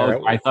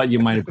prepared. I thought you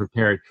might have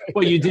prepared.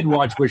 Well, you did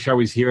watch Wish I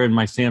Was Here in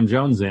my Sam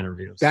Jones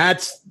interviews.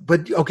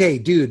 But okay,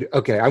 dude.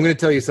 Okay, I'm going to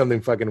tell you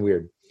something fucking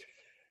weird.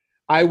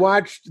 I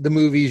watched the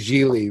movie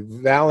Gigli.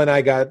 Val and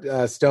I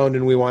got stoned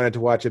and we wanted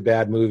to watch a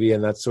bad movie,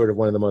 and that's sort of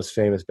one of the most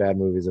famous bad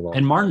movies of all.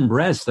 And Martin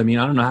Brest, I mean,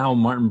 I don't know how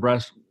Martin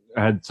Brest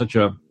had such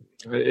a...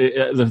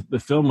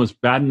 The film was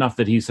bad enough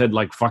that he said,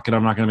 like, fuck it,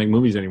 I'm not going to make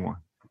movies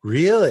anymore.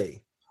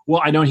 Really?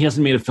 Well, I know he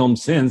hasn't made a film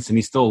since, and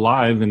he's still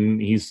alive,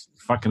 and he's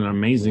fucking an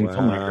amazing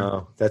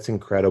filmmaker. That's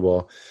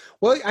incredible.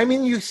 Well, I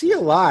mean, you see a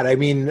lot. I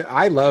mean,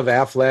 I love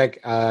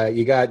Affleck.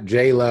 You got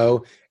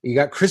J-Lo. You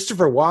got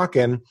Christopher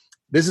Walken.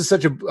 This is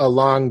such a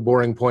long,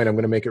 boring point. I'm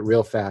going to make it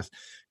real fast.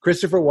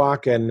 Christopher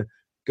Walken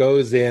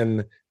goes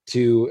in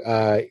to,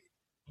 I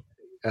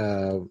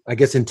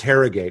guess,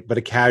 interrogate, but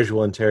a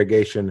casual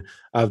interrogation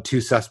of two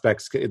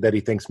suspects that he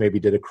thinks maybe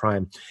did a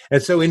crime. And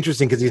it's so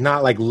interesting because he's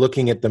not like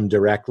looking at them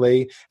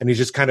directly, and he's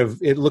just kind of,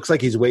 it looks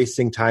like he's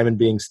wasting time and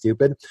being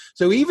stupid.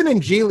 So even in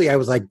Gigli, I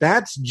was like,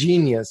 that's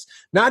genius.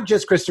 Not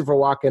just Christopher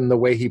Walken, the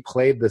way he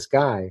played this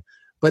guy,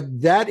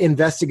 but that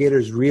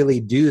investigators really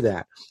do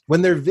that.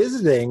 When they're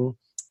visiting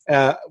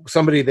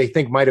somebody they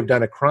think might have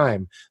done a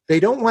crime, they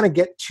don't want to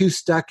get too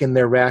stuck in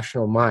their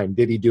rational mind.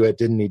 Did he do it?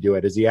 Didn't he do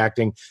it? Is he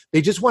acting?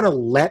 They just want to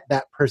let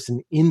that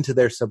person into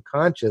their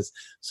subconscious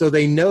so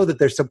they know that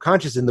their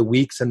subconscious in the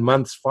weeks and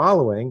months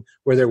following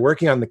where they're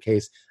working on the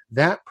case,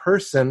 that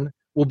person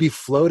will be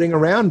floating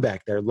around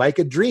back there like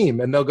a dream.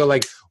 And they'll go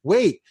like,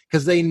 wait,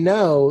 because they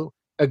know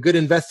a good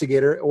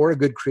investigator or a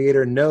good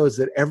creator knows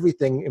that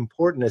everything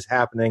important is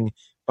happening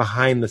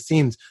behind the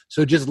scenes.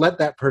 So just let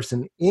that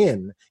person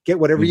in, get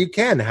whatever you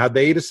can. How'd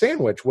they eat a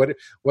sandwich? What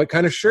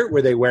kind of shirt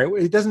were they wearing?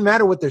 It doesn't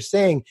matter what they're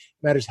saying. It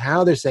matters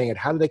how they're saying it.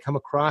 How do they come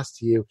across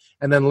to you?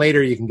 And then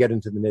later you can get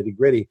into the nitty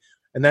gritty.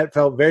 And that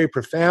felt very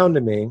profound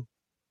to me.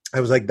 I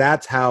was like,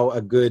 that's how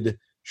a good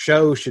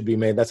show should be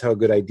made. That's how a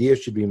good idea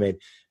should be made.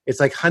 It's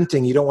like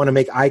hunting. You don't want to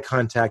make eye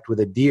contact with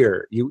a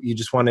deer. You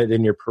just want it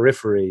in your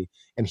periphery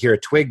and hear a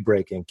twig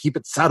breaking. Keep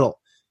it subtle.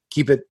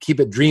 Keep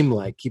it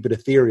dreamlike. Keep it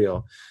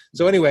ethereal.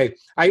 So anyway,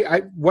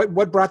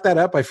 what brought that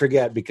up? I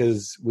forget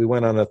because we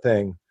went on a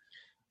thing.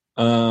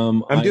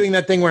 I'm doing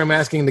that thing where I'm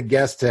asking the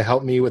guest to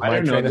help me with my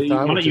train of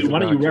thought. Why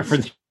don't you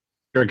reference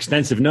your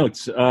extensive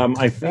notes?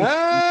 I think.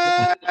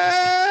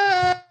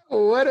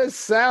 What a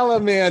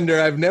salamander!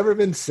 I've never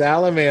been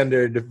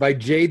salamandered by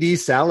J.D.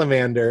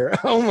 Salamander.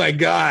 Oh my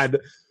God!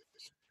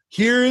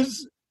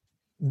 Here's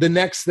the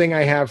next thing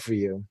I have for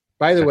you.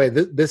 By the way,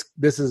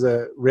 this is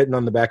written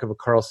on the back of a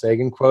Carl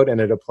Sagan quote,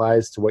 and it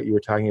applies to what you were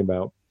talking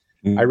about.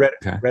 I read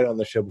it on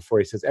the show before.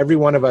 He says, every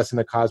one of us in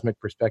a cosmic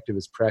perspective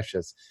is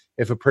precious.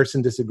 If a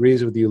person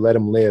disagrees with you, let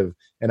him live.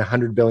 In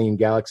 100 billion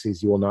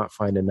galaxies, you will not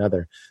find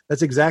another.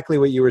 That's exactly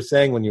what you were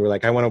saying when you were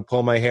like, I want to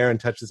pull my hair and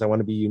touch this. I want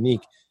to be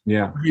unique.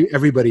 Yeah.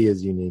 Everybody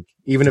is unique,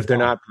 even if they're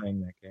not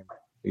playing that game.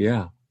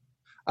 Yeah.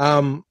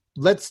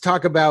 Let's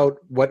talk about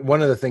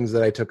one of the things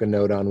that I took a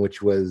note on,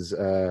 which was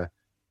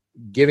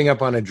giving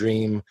up on a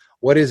dream.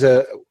 What's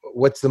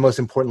the most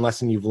important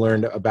lesson you've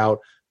learned about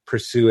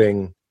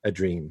pursuing a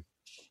dream?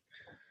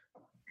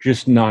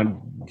 Just not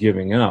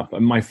giving up.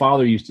 My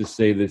father used to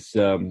say this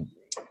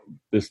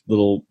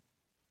little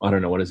I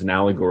don't know what is an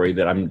allegory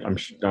that I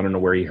don't know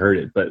where he heard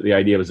it, but the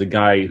idea was a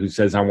guy who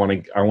says, I want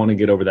to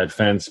get over that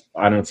fence.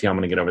 I don't see how I'm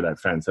going to get over that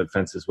fence. That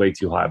fence is way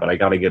too high, but I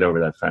got to get over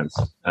that fence.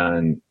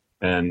 And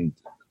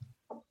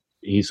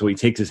he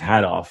takes his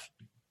hat off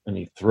and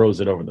he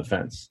throws it over the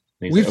fence.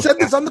 We've said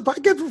this on the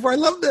podcast before. I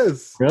love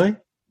this. Really?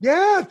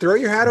 Yeah. Throw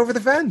your hat over the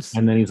fence.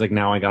 And then he's like,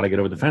 now I got to get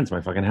over the fence.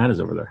 My fucking hat is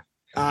over there.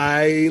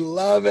 I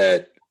love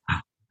it.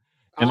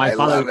 And my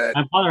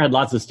father had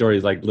lots of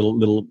stories, like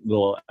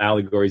little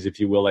allegories, if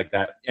you will, like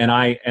that.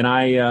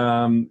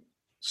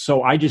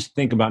 So I just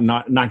think about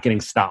not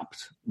getting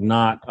stopped.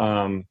 I've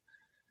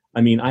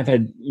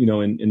had,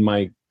 in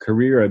my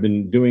career, I've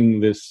been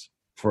doing this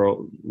for a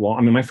while.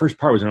 I mean, my first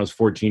part was when I was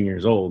 14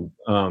 years old.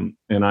 And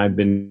I've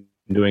been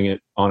doing it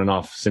on and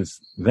off since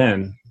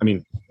then. I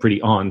mean, pretty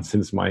on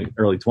since my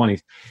early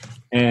 20s.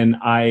 And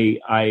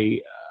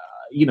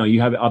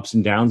you have ups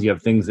and downs. You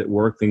have things that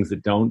work, things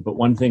that don't. But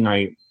one thing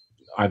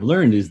I've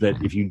learned is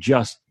that if you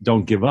just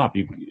don't give up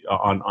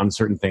on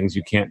certain things,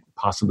 you can't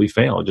possibly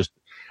fail.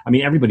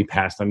 Everybody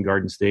passed on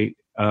Garden State.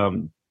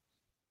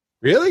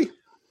 Really?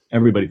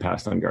 Everybody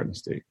passed on Garden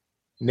State.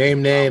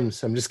 Name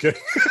names. I'm just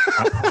kidding.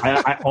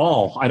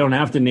 I don't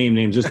have to name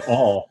names, just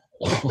all.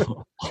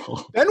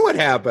 Then what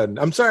happened?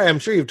 I'm sorry. I'm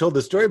sure you've told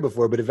the story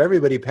before, but if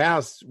everybody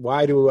passed,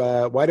 why do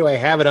I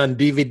have it on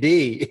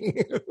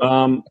DVD?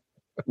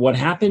 What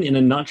happened in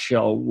a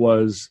nutshell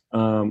was,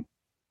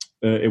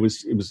 it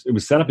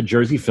was set up at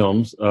Jersey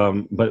Films,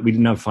 but we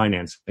didn't have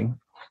financing,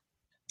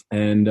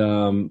 and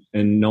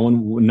no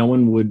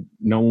one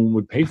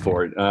would pay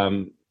for it.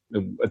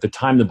 At the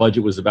time, the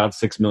budget was about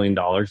 $6 million,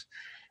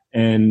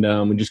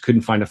 and we just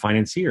couldn't find a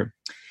financier.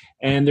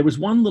 And there was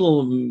one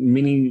little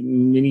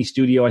mini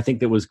studio, I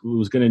think, that was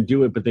going to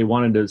do it, but they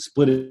wanted to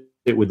split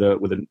it with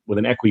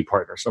an equity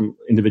partner. Some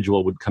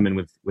individual would come in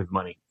with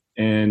money,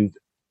 and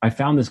I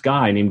found this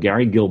guy named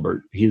Gary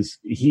Gilbert.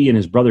 He and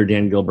his brother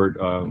Dan Gilbert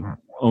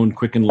owned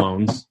Quicken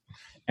Loans,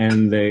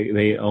 and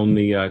they own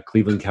the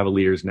Cleveland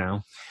Cavaliers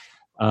now.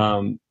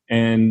 Gary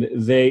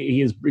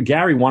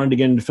wanted to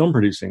get into film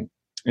producing,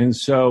 and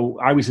so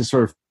I was his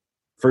sort of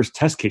first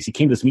test case. He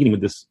came to this meeting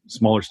with this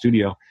smaller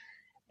studio,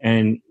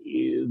 and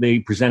they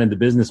presented the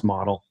business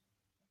model.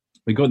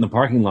 We go in the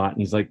parking lot, and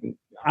he's like,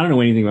 I don't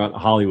know anything about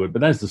Hollywood,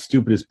 but that's the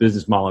stupidest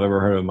business model I've ever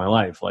heard of in my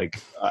life.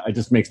 Like, it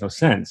just makes no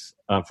sense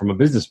from a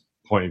business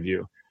point of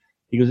view.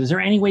 He goes, is there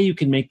any way you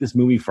can make this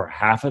movie for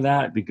half of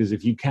that? Because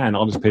if you can,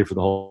 I'll just pay for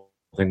the whole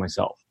thing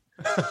myself.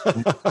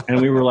 And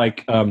we were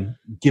like,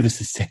 give us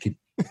a second.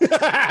 We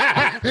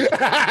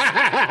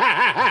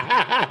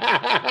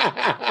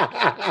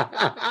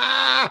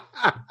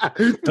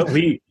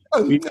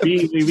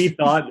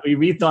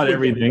rethought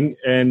everything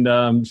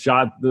and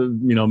shot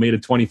made a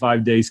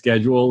 25-day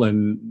schedule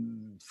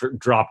and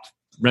dropped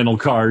rental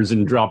cars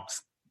and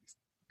dropped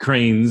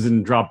cranes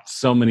and dropped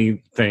so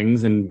many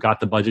things and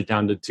got the budget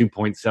down to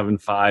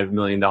 $2.75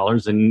 million,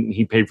 and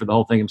he paid for the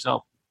whole thing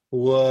himself.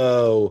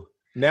 Whoa.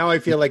 Now I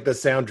feel like the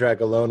soundtrack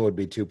alone would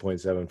be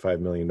 $2.75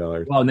 million.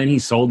 Well, and then he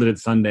sold it at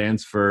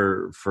Sundance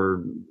for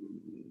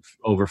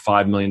over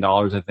 $5 million,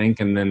 I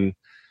think, and then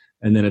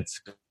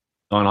it's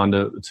gone on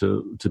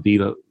to be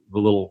the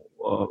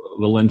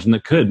little engine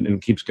that could,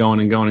 and keeps going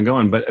and going and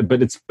going. But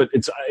it's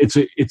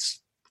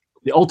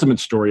the ultimate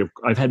story of.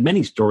 I've had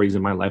many stories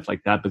in my life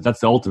like that, but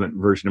that's the ultimate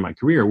version of my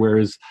career.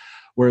 Whereas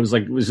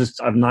it was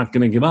just, I'm not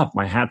going to give up.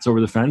 My hat's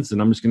over the fence,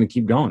 and I'm just going to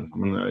keep going.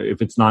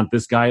 If it's not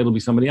this guy, it'll be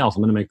somebody else.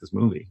 I'm going to make this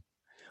movie.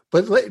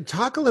 But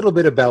talk a little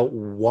bit about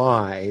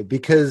why,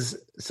 because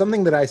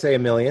something that I say a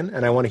million,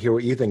 and I want to hear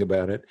what you think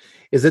about it,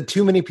 is that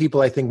too many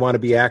people, I think, want to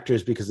be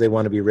actors because they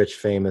want to be rich,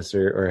 famous,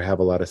 or have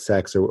a lot of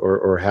sex,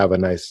 or have a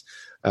nice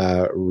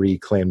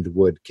reclaimed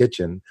wood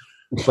kitchen.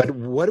 But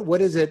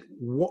what is it?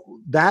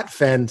 That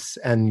fence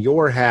and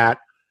your hat,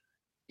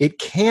 it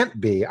can't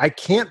be. I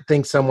can't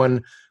think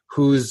someone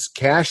who's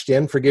cashed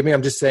in, forgive me,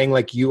 I'm just saying,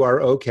 like, you are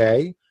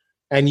okay,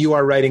 and you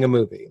are writing a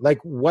movie. Like,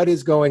 what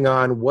is going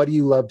on? What do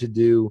you love to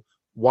do?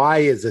 Why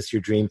is this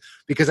your dream?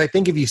 Because I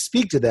think if you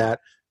speak to that,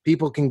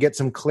 people can get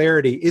some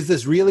clarity. Is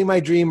this really my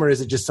dream, or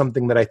is it just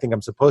something that I think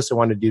I'm supposed to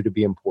want to do to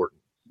be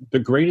important? The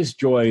greatest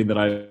joy that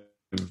I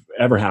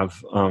ever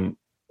have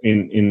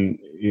in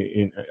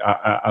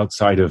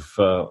outside of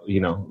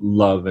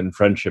love and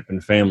friendship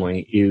and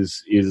family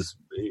is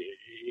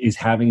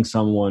having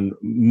someone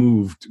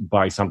moved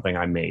by something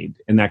I made,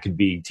 and that could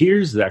be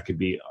tears, that could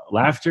be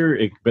laughter.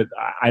 But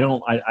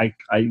I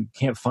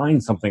can't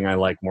find something I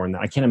like more than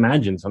that. I can't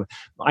imagine something.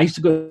 My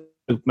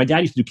dad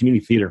used to do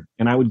community theater,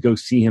 and I would go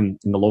see him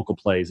in the local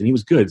plays, and he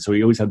was good, so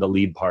he always had the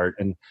lead part.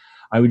 And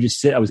I would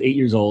just sit. I was 8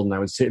 years old, and I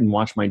would sit and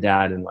watch my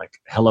dad and like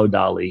Hello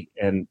Dolly,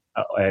 and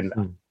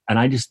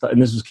I just thought,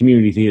 and this was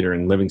community theater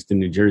in Livingston,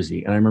 New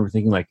Jersey, and I remember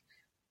thinking, like,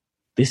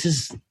 this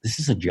is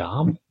a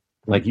job.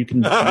 Like you can,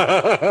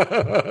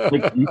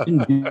 like you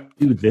can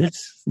do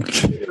this.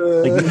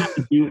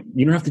 Like you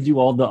don't have to do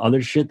all the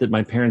other shit that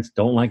my parents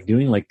don't like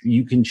doing. Like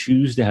you can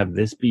choose to have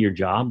this be your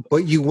job.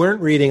 But you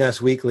weren't reading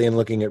Us Weekly and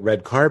looking at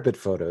red carpet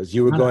photos.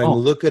 You were going,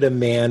 look at a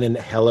man in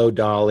Hello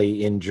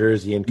Dolly in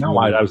Jersey and no,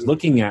 I was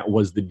looking at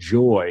was the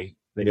joy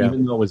that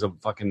even though it was a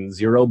fucking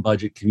zero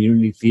budget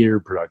community theater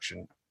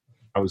production,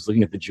 I was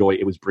looking at the joy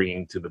it was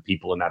bringing to the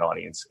people in that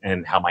audience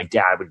and how my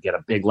dad would get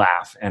a big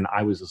laugh. And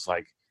I was just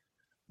like,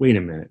 wait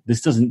a minute,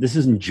 this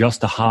isn't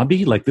just a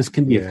hobby. Like this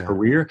can be a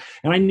career.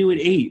 And I knew at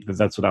 8 that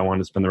that's what I wanted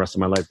to spend the rest of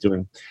my life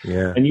doing.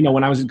 Yeah. And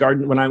when I was at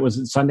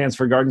Sundance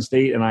for Garden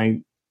State, and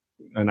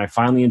I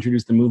finally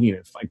introduced the movie,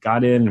 and I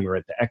got in, and we were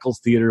at the Eccles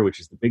Theater, which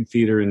is the big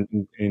theater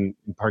in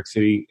Park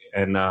City,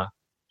 and I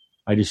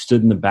just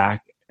stood in the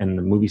back, and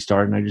the movie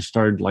started, and I just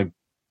started like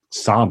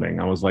sobbing.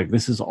 I was like,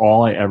 this is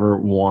all I ever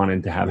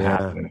wanted to have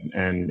happen,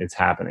 and it's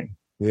happening.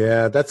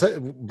 Yeah, that's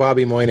what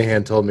Bobby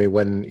Moynihan told me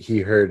when he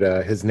heard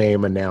his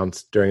name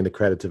announced during the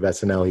credits of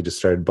SNL. He just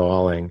started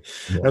bawling.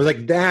 Yeah. And I was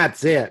like,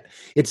 that's it.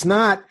 It's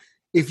not,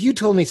 if you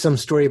told me some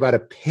story about a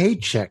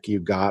paycheck you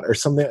got or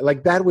something,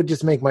 like that would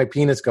just make my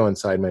penis go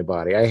inside my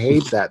body. I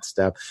hate that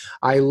stuff.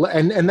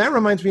 And that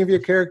reminds me of your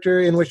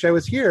character in Wish I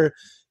Was Here,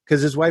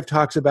 because his wife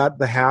talks about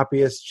the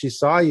happiest she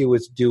saw you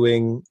was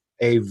doing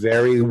a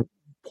very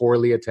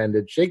poorly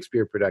attended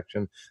Shakespeare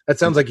production. That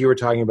sounds like you were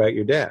talking about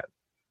your dad.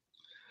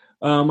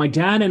 My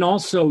dad, and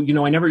also,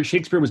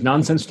 Shakespeare was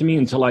nonsense to me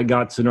until I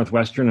got to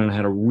Northwestern, and I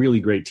had a really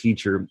great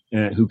teacher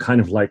who kind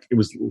of it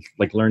was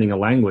like learning a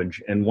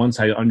language. And once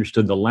I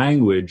understood the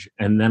language,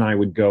 and then I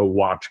would go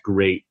watch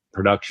great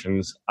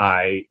productions,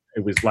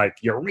 it was like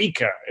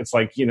eureka. It's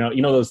like,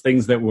 those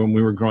things that when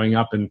we were growing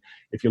up, and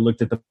if you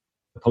looked at the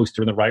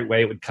poster in the right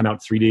way, it would come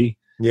out 3D.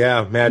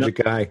 Yeah,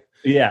 magic eye.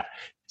 Yeah.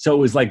 So it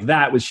was like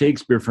that with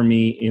Shakespeare for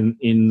me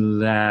in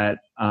that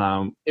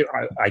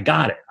I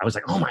got it. I was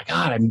like, oh my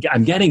God,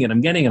 I'm getting it.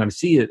 I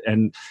see it.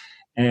 And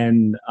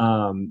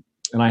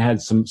I had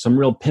some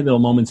real pivotal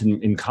moments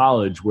in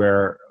college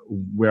where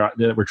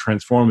that were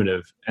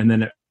transformative. And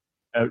then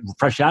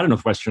fresh out of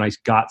Northwestern, I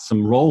got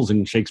some roles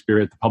in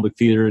Shakespeare at the Public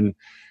Theater in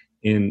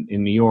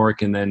New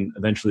York, and then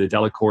eventually the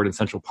Delacorte in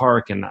Central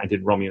Park, and I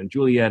did Romeo and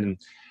Juliet,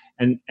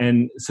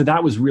 and so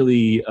that was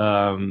really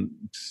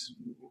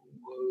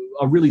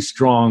a really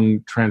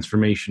strong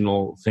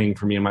transformational thing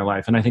for me in my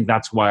life. And I think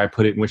that's why I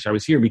put it in Wish I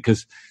Was Here,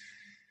 because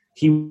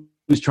he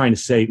was trying to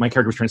say, my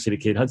character was trying to say to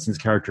Kate Hudson's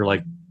character,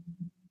 like,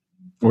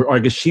 or I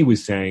guess she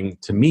was saying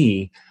to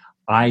me,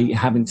 I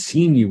haven't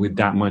seen you with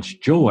that much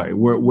joy,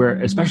 where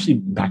especially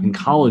back in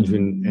college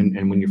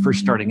and when you're first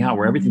starting out,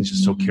 where everything's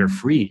just so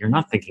carefree, you're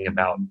not thinking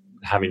about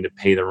having to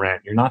pay the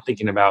rent. You're not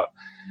thinking about,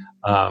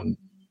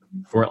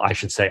 or I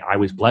should say, I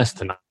was blessed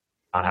to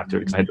not have to,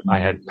 because I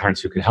had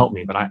parents who could help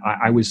me, but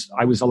I was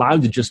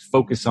allowed to just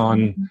focus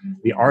on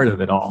the art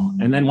of it all.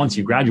 And then once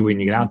you graduate and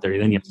you get out there,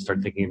 then you have to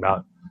start thinking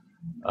about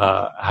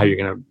how you're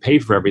going to pay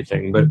for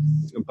everything. But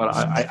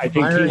I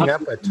think firing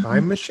up a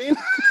time machine.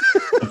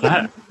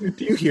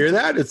 Do you hear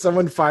that? Is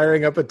someone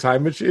firing up a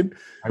time machine?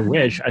 I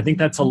wish. I think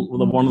that's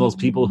one of those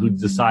people who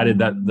decided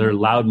that their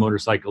loud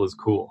motorcycle is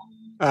cool.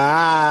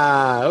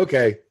 Ah,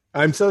 okay.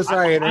 I'm so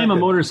sorry. I'm a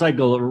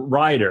motorcycle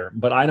rider,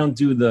 but I don't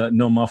do the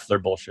no muffler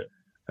bullshit.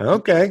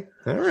 Okay.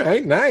 All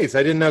right. Nice.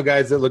 I didn't know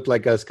guys that looked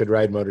like us could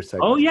ride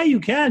motorcycles. Oh, yeah, you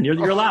can.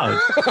 You're allowed.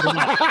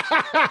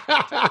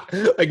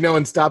 Like no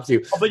one stops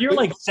you. Oh, but you're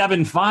like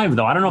 7'5",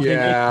 though. I don't know if they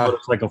make a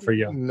motorcycle for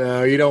you.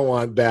 No, you don't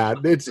want that.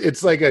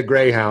 It's like a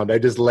Greyhound. I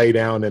just lay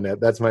down in it.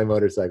 That's my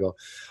motorcycle.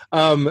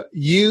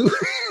 You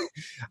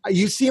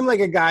seem like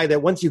a guy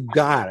that once you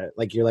got it,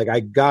 like you're like, I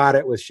got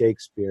it with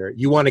Shakespeare,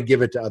 you want to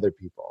give it to other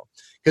people.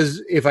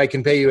 Because if I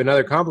can pay you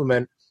another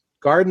compliment,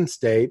 Garden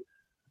State,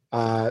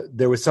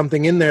 there was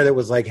something in there that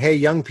was like, hey,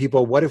 young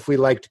people, what if we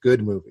liked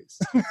good movies?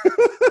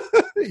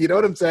 You know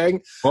what I'm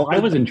saying? Well, I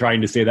wasn't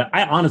trying to say that.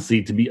 I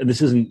honestly,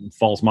 this isn't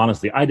false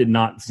modesty, I did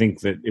not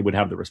think that it would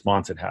have the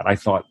response it had. I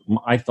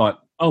thought,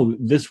 oh,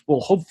 this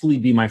will hopefully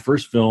be my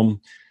first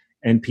film,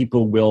 and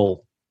people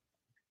will,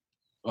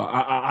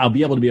 I'll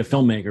be able to be a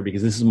filmmaker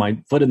because this is my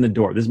foot in the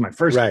door. This is my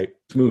first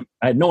movie.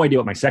 I had no idea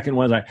what my second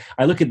was.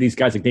 I look at these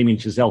guys like Damien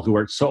Chazelle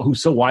who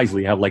so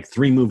wisely have like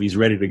 3 movies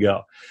ready to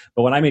go.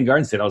 But when I made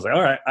Garden State, I was like,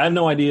 all right, I have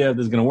no idea if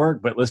this is going to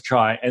work, but let's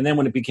try. And then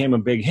when it became a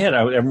big hit,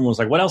 everyone was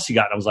like, what else you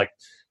got? And I was like,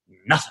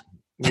 nothing.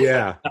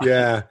 Yeah.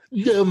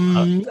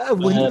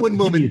 One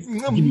moment.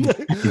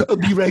 I'll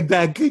be right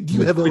back. Do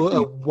you have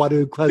a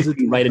water closet?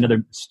 Write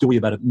another story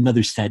about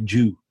another sad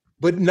Jew.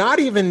 But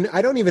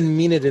I don't even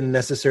mean it in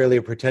necessarily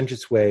a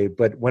pretentious way,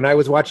 but when I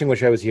was watching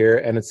Wish I Was Here,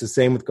 and it's the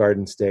same with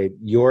Garden State,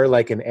 you're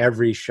like an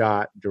every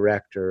shot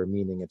director,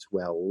 meaning it's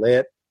well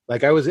lit.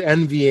 Like I was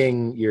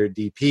envying your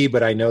DP,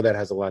 but I know that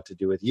has a lot to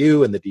do with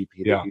you and the DP.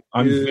 Yeah,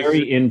 I'm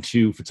very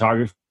into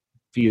photography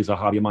as a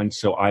hobby of mine,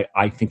 so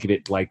I think of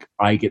it like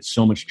I get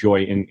so much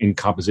joy in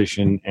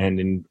composition and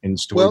in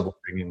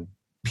storyboarding.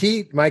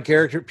 Pete, my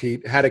character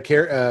Pete, had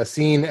a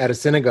scene at a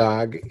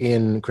synagogue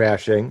in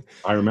Crashing.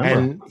 I remember.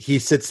 And he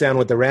sits down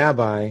with the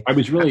rabbi. I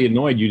was really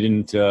annoyed you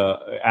didn't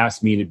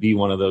ask me to be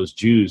one of those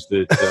Jews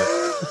that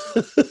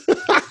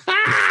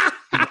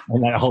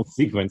in that whole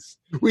sequence.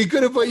 We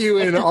could have put you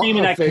in. What's his name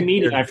in that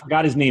comedian? I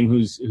forgot his name.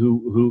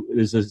 Who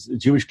is a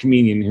Jewish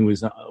comedian who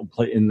was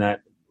in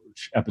that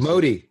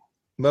episode.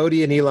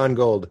 Modi and Elon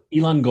Gold.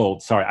 Elon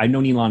Gold. Sorry, I've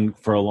known Elon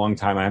for a long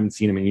time. I haven't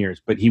seen him in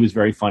years, but he was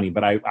very funny.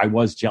 But I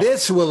was jealous.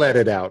 This will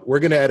edit out. We're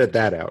going to edit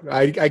that out.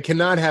 I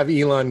cannot have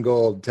Elon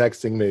Gold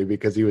texting me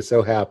because he was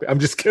so happy. I'm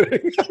just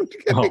kidding.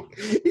 Oh.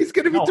 He's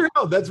going to be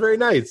thrilled. That's very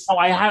nice. Oh,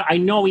 I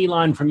know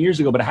Elon from years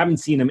ago, but I haven't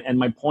seen him. And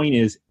my point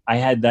is, I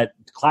had that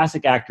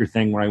classic actor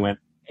thing where I went,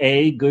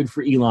 A, good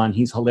for Elon.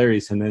 He's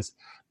hilarious in this.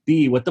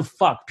 B, what the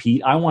fuck,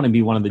 Pete? I want to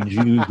be one of the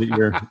Jews that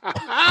you're...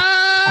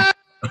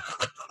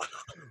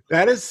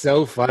 That is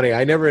so funny.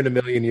 I never in a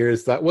million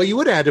years thought. Well, you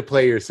would have had to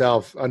play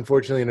yourself.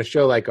 Unfortunately, in a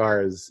show like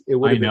ours, it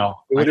would have. I know.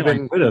 It would have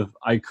been.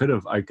 I could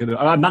have.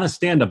 I'm not a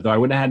stand-up though. I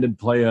would have had to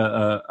play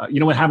a. You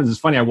know what happens is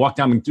funny. I walk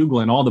down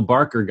McDougal and all the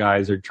Barker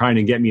guys are trying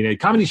to get me to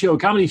comedy show.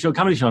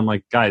 I'm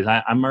like, guys,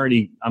 I'm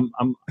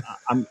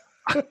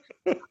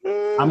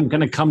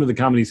gonna come to the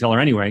Comedy Cellar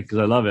anyway because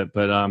I love it.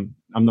 But I'm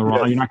the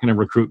wrong. You're not gonna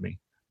recruit me.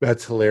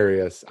 That's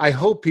hilarious. I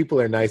hope people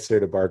are nicer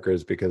to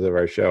Barkers because of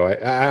our show.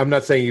 I'm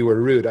not saying you were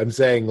rude. I'm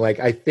saying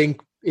I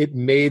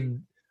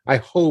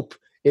hope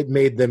it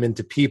made them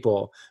into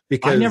people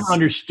because I never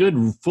understood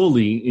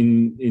fully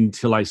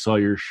until I saw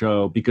your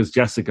show because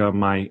Jessica,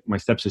 my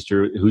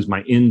stepsister, who's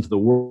my into the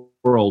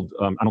world,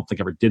 I don't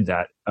think ever did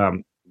that.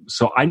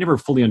 So I never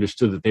fully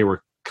understood that they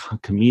were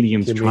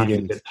comedians trying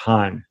to get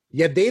time.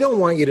 Yeah, they don't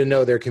want you to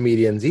know they're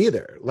comedians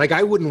either. Like,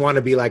 I wouldn't want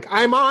to be like,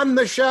 I'm on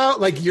the show.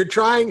 Like, you're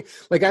trying,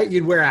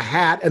 you'd wear a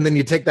hat and then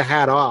you take the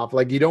hat off.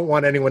 Like, you don't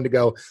want anyone to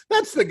go,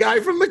 that's the guy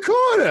from the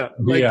corner.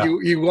 Like,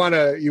 you want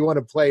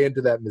to play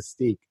into that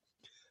mystique.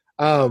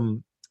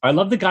 I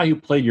love the guy who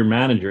played your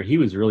manager. He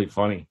was really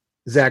funny.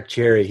 Zach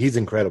Cherry. He's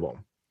incredible.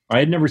 I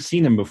had never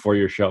seen him before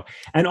your show.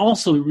 And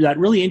also that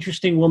really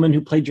interesting woman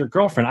who played your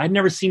girlfriend. I'd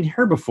never seen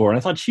her before. And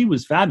I thought she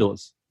was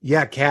fabulous.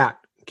 Yeah, Kat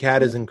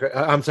is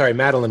incredible. I'm sorry,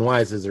 Madeline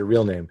Wise is her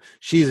real name.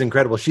 She's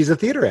incredible. She's a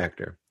theater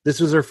actor.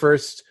 This was her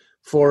first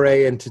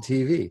foray into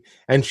TV,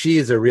 and she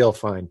is a real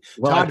find.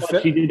 Well,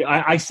 she did.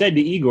 I said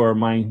to Igor,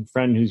 my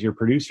friend who's your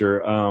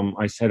producer,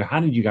 I said, how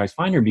did you guys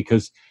find her?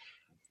 Because,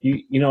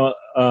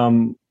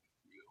 when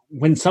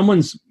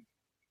someone's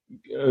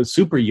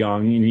super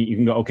young, you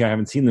can go, okay, I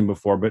haven't seen them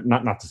before, but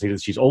not to say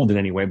that she's old in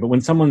any way, but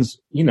when someone's,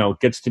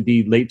 gets to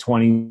be late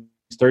 20s,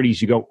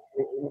 30s, you go,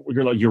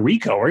 you're like,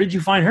 Eureka, where did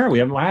you find her?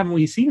 Why haven't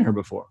we seen her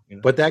before?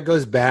 But that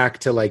goes back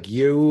to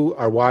you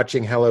are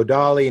watching Hello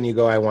Dolly and you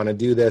go, I want to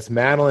do this.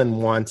 Madeline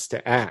wants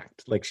to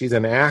act. Like, she's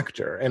an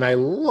actor. And I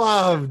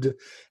loved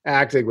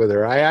acting with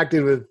her. I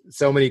acted with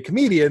so many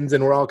comedians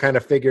and we're all kind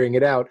of figuring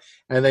it out.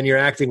 And then you're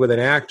acting with an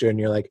actor and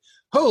you're like,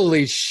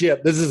 holy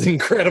shit, this is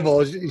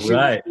incredible. She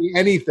right. Can be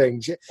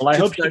anything. I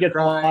hope she gets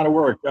a lot of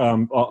work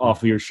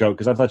off of your show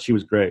because I thought she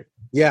was great.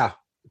 Yeah.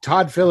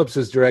 Todd Phillips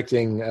was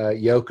directing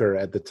Yoker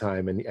at the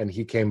time, and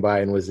he came by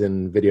and was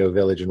in Video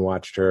Village and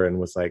watched her and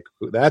was like,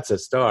 "That's a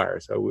star."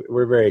 So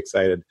we're very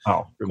excited.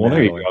 Oh, well,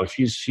 there you go.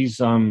 She's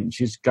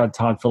got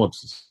Todd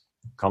Phillips.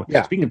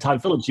 Yeah. Speaking of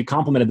Todd Phillips, you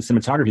complimented the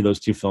cinematography of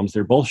those two films.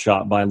 They're both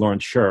shot by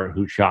Lawrence Sher,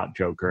 who shot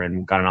Joker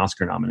and got an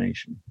Oscar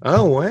nomination.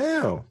 Oh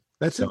wow,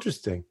 that's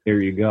interesting.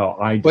 There you go.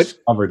 I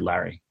discovered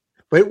Larry.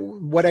 But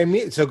what I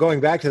mean, so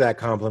going back to that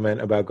compliment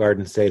about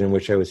Garden State, in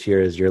which I was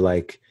here, is you're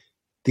like.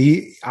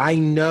 I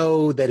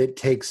know that it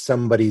takes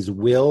somebody's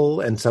will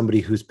and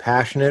somebody who's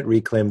passionate,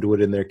 reclaimed wood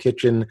in their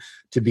kitchen,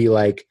 to be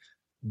like,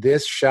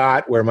 this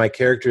shot where my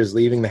character is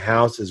leaving the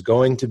house is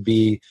going to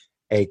be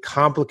a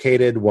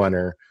complicated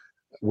oneer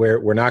where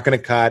we're not going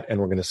to cut and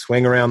we're going to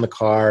swing around the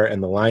car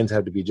and the lines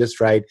have to be just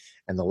right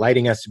and the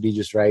lighting has to be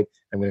just right.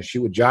 I'm going to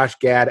shoot with Josh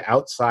Gad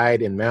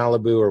outside in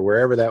Malibu or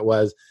wherever that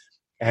was,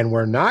 and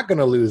we're not going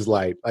to lose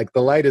light. Like,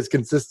 the light is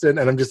consistent,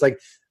 and I'm just like,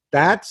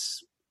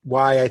 that's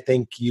why I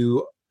think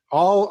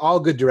all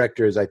good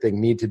directors, I think,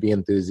 need to be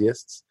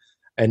enthusiasts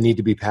and need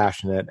to be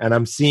passionate. And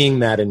I'm seeing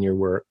that in your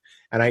work.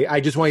 And I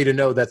just want you to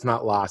know that's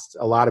not lost.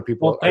 A lot of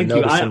people are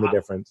noticing the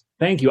difference.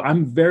 Thank you.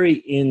 I'm very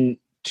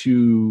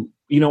into,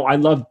 I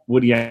love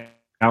Woody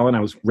Allen. I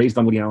was raised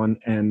on Woody Allen.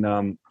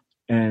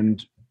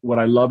 And what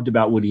I loved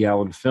about Woody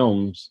Allen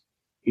films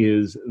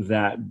is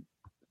that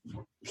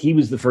he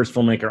was the first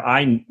filmmaker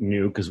I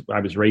knew, because I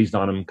was raised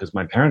on him because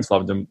my parents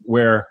loved him,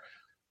 where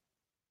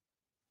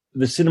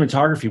the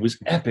cinematography was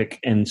epic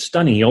and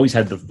stunning. He always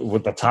had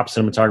the top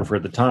cinematographer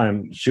at the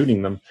time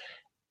shooting them.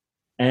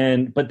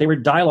 But they were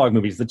dialogue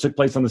movies that took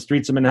place on the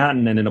streets of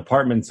Manhattan and in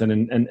apartments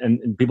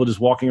and people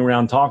just walking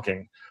around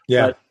talking.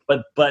 Yeah.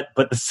 But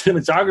the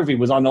cinematography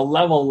was on the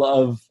level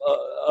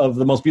of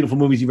the most beautiful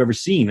movies you've ever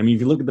seen. I mean,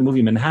 if you look at the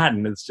movie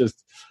Manhattan, it's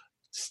just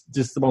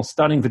the most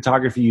stunning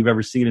photography you've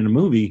ever seen in a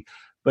movie,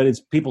 but it's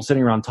people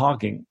sitting around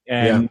talking.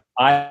 And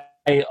I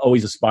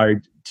always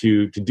aspired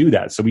to do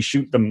that. So we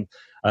shoot them.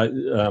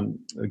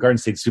 Garden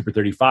State Super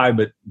 35,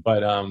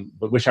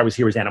 but Wish I Was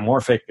Here was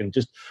anamorphic and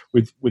just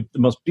with the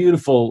most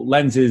beautiful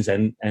lenses,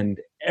 and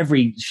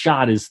every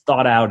shot is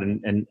thought out,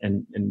 and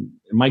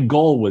my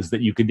goal was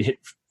that you could hit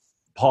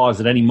pause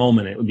at any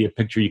moment. It would be a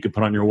picture you could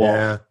put on your wall.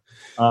 Yeah.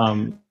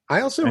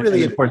 I also and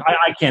really, of course,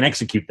 I can't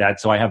execute that,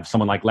 so I have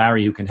someone like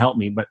Larry who can help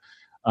me. But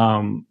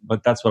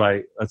that's what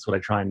I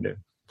try and do.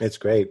 It's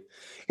great.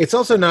 It's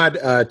also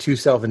not too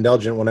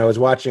self-indulgent. When I was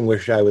watching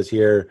Wish I Was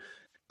Here,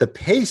 the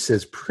pace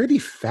is pretty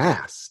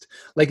fast.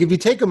 Like if you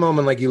take a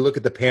moment, like you look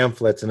at the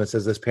pamphlets and it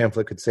says this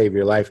pamphlet could save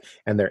your life,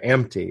 and they're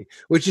empty,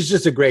 which is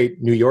just a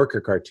great New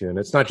Yorker cartoon.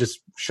 It's not just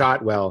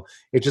shot well.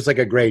 It's just like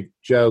a great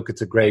joke.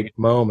 It's a great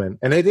moment.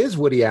 And it is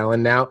Woody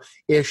Allen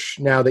now-ish,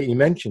 now that you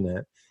mention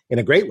it, in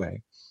a great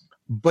way.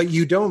 But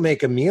you don't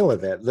make a meal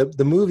of it.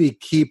 The movie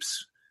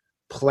keeps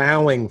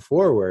plowing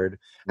forward.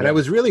 And I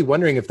was really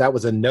wondering if that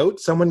was a note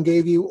someone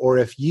gave you, or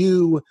if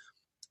you,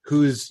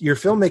 your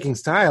filmmaking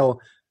style,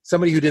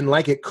 somebody who didn't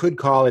like it could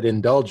call it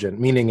indulgent,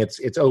 meaning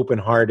it's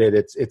open-hearted,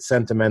 it's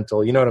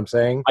sentimental. You know what I'm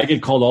saying? I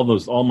get called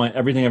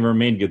everything I've ever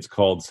made gets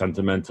called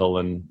sentimental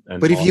and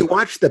But if you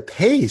watch the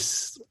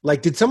pace,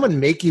 like, did someone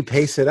make you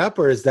pace it up,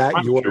 or is that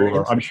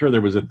I'm sure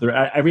there was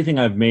everything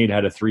I've made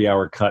had a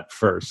 3-hour cut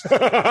first.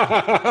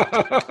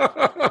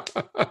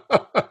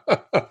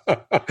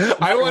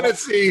 I want to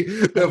see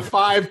the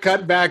 5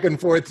 cut back and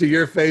forth to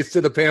your face,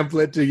 to the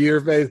pamphlet, to your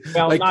face.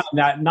 Well, like,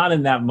 not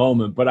in that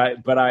moment, but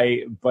I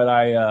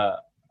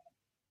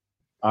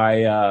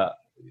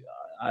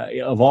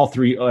of all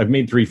 3, I've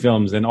made 3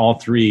 films, and all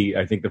 3,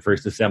 I think the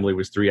first assembly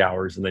was 3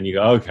 hours, and then you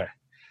go, okay,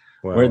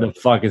 where the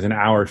fuck is an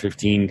hour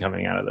 15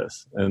 coming out of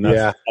this? And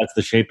that's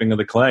the shaping of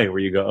the clay, where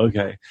you go,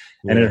 okay,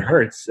 and it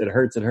hurts.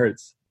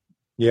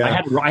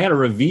 Yeah, I had a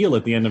reveal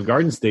at the end of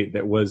Garden State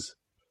that was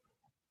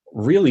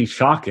really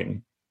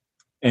shocking,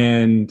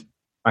 and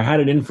I had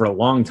it in for a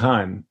long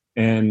time.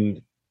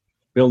 And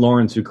Bill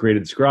Lawrence, who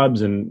created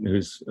Scrubs and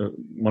who's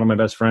one of my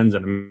best friends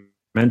and a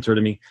mentor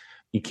to me,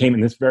 he came in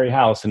this very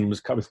house and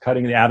was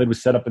cutting. The Avid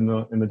was set up in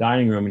the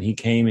dining room, and he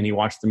came and he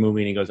watched the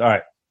movie and he goes, "All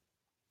right,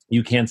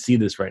 you can't see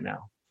this right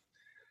now,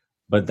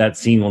 but that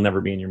scene will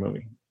never be in your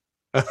movie."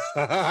 What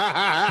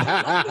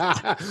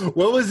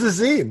was the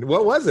scene?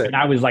 What was it? And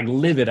I was like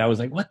livid. I was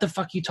like, "What the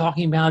fuck are you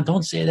talking about?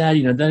 Don't say that."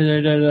 You know, da,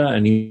 da, da, da.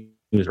 And he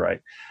was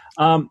right.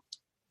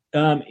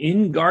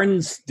 In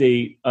Garden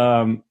State,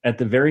 at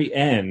the very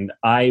end,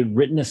 I'd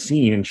written a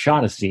scene and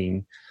shot a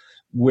scene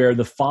where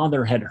the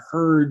father had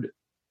heard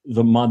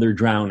the mother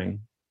drowning,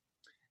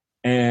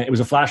 and it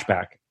was a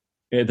flashback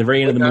at the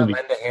very end of the movie.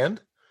 Lend a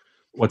hand?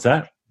 What's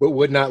that? But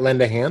would not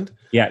lend a hand?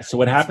 Yeah. So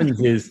what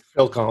happens is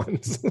Phil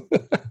Collins.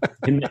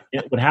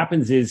 What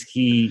happens is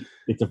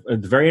it's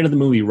at the very end of the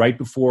movie, right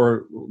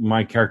before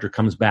my character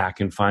comes back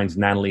and finds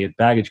Natalie at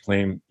baggage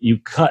claim, you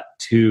cut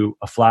to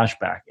a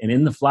flashback, and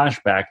in the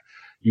flashback,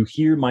 you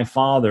hear my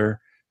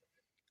father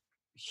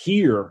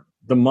hear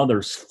the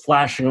mother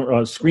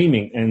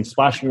screaming and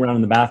splashing around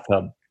in the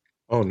bathtub.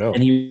 Oh no!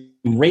 And he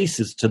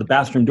races to the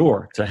bathroom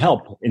door to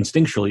help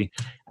instinctually,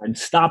 and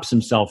stops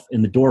himself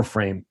in the door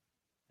frame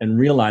and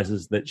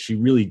realizes that she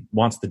really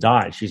wants to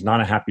die. She's not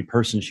a happy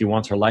person. She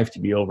wants her life to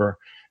be over.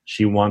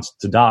 She wants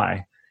to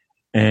die.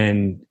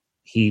 And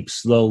he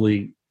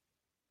slowly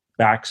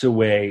backs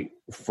away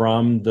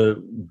from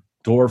the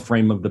door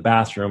frame of the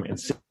bathroom and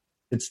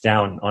sits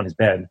down on his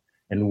bed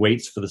and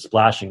waits for the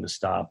splashing to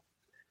stop.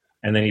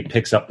 And then he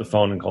picks up the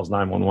phone and calls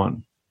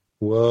 911.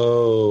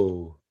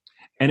 Whoa.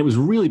 And it was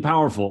really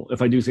powerful,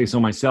 if I do say so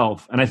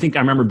myself. And I think I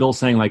remember Bill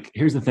saying, like,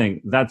 here's the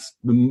thing. That's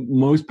the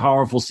most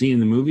powerful scene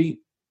in the movie,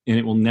 and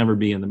it will never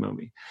be in the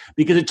movie.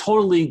 Because it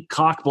totally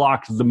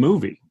cock-blocked the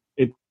movie.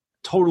 It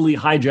totally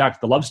hijacked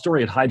the love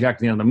story. It hijacked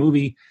the end of the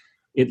movie.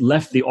 It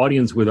left the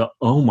audience with a,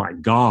 oh my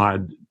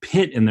God,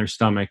 pit in their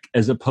stomach,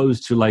 as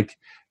opposed to like,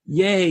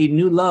 yay,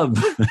 new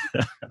love.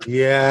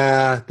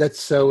 Yeah, that's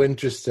so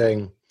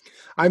interesting.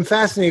 I'm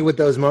fascinated with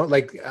those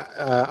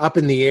Up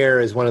in the Air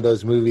is one of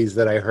those movies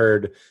that I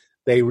heard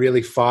they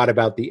really fought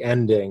about the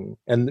ending.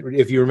 And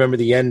if you remember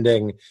the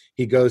ending,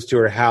 he goes to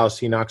her house,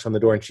 he knocks on the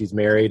door, and she's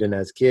married and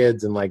has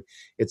kids, and like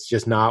it's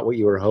just not what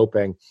you were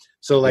hoping.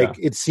 So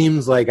It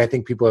seems like I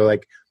think people are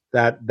like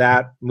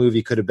that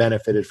movie could have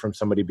benefited from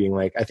somebody being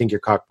like, I think you're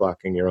cock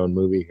blocking your own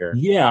movie here.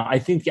 Yeah, I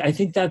think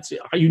that's,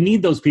 you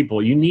need those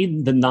people. You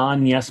need the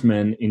non-yes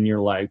men in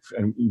your life,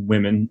 and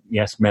women,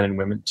 yes men and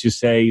women, to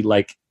say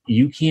like,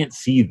 you can't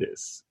see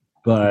this,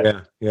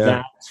 but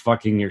that's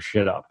fucking your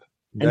shit up.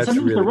 And that's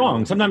sometimes they're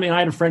wrong. Sometimes I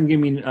had a friend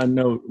give me a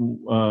note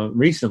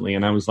recently,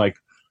 and I was like,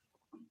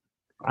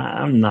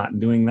 I'm not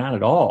doing that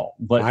at all.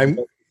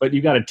 But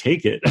you got to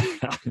take it.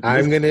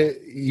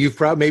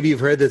 Maybe you've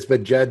heard this,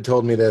 but Jed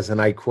told me this,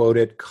 and I quote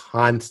it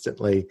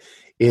constantly,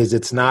 is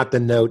it's not the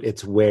note,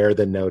 it's where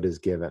the note is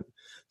given.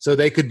 So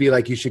they could be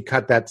like, you should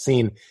cut that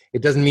scene.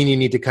 It doesn't mean you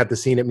need to cut the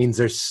scene. It means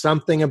there's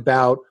something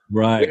about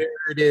where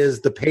it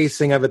is, the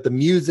pacing of it, the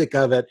music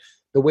of it,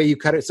 the way you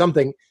cut it,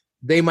 something.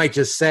 They might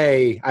just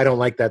say, I don't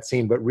like that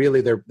scene, but really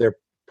they're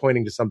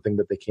pointing to something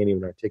that they can't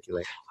even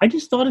articulate. I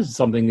just thought of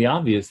something, the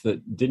obvious,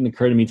 that didn't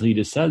occur to me until you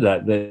just said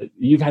that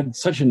you've had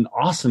such an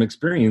awesome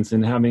experience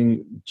in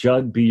having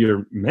Judd be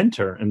your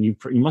mentor, and you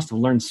must have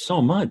learned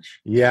so much.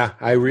 Yeah,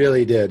 I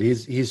really did.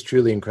 He's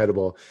truly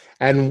incredible.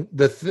 And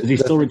does he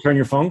still return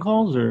your phone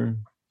calls, or?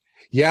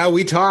 Yeah,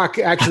 we talk.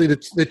 Actually,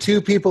 the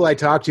two people I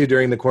talked to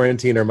during the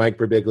quarantine are Mike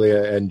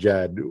Birbiglia and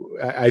Judd.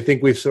 I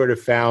think we've sort of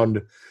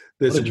found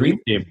this dream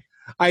team.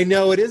 I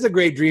know it is a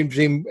great dream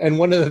team, and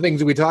one of the things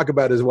that we talk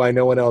about is why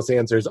no one else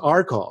answers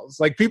our calls.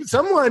 Like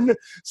someone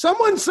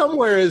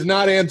somewhere is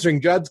not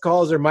answering Judd's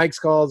calls or Mike's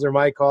calls or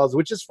my calls,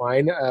 which is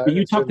fine. But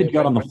you talk to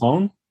Judd on the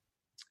phone?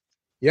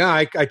 Yeah,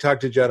 I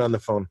talked to Judd on the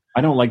phone.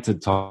 I don't like to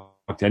talk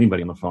to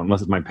anybody on the phone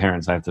unless it's my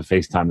parents. I have to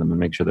FaceTime them and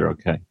make sure they're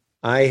okay.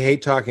 I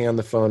hate talking on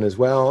the phone as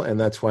well, and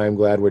that's why I'm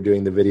glad we're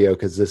doing the video,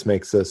 because this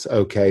makes this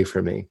okay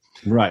for me.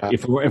 Right.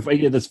 If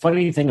the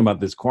funny thing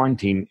about this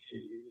quarantine,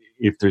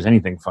 if there's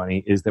anything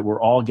funny, is that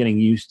we're all getting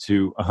used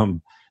to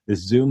this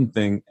Zoom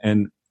thing,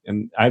 and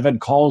I've had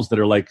calls that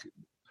are like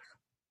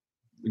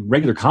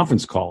regular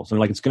conference calls, and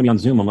like, it's going to be on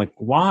Zoom. I'm like,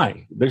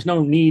 why? There's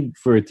no need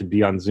for it to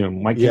be on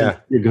Zoom. Why can't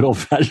it be a good old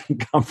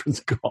fashioned conference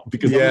call?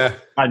 Because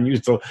I'm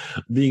used to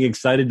being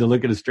excited to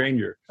look at a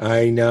stranger.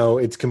 I know,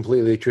 it's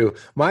completely true.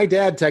 My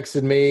dad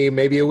texted me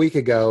maybe a week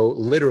ago.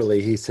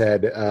 Literally, he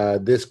said,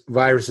 "This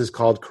virus is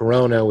called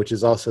Corona, which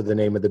is also the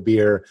name of the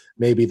beer.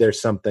 Maybe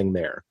there's something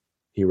there."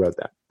 He wrote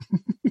that.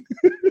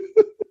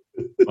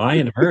 I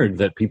had heard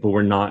that people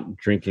were not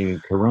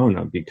drinking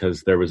Corona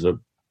because there was a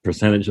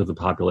percentage of the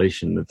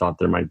population that thought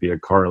there might be a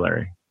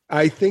corollary.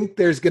 I think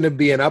there's going to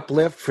be an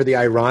uplift for the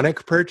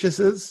ironic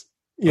purchases.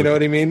 You know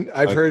what I mean?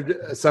 I've heard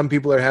some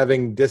people are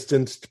having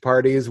distanced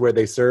parties where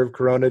they serve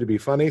Corona to be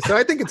funny. So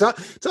I think it's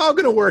all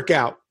going to work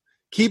out.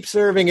 Keep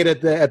serving it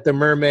at the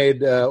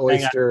Mermaid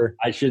Oyster.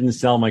 I shouldn't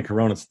sell my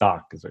Corona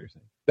stock, is what you're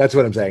saying. That's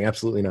what I'm saying.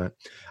 Absolutely not.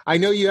 I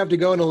know you have to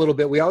go in a little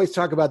bit. We always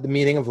talk about the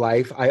meaning of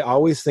life. I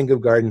always think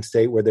of Garden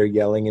State where they're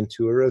yelling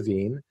into a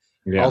ravine.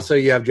 Yeah. Also,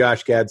 you have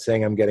Josh Gad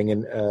saying, "I'm getting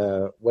in."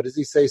 What does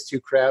he say? It's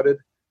too crowded.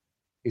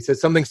 He says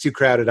something's too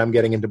crowded. I'm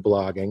getting into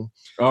blogging.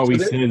 Oh, he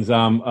says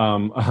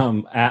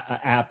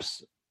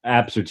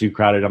apps are too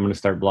crowded. I'm going to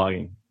start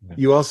blogging. Yeah.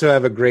 You also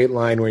have a great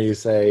line where you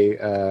say,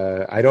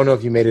 "I don't know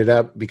if you made it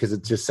up because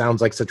it just sounds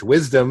like such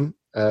wisdom.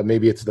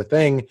 Maybe it's the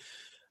thing.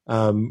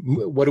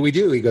 What do we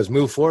do?" He goes,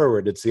 "Move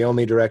forward. It's the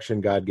only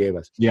direction God gave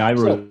us." Yeah, I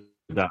wrote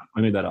that.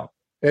 I made that up.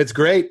 It's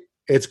great.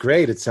 It's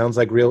great. It sounds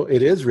like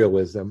it is real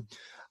wisdom.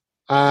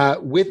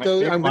 With my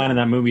those, line in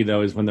that movie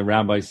though is when the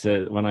rabbi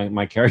said,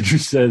 my character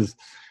says,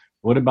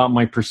 "What about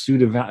my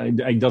pursuit of?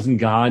 Doesn't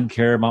God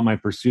care about my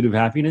pursuit of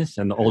happiness?"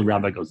 And the old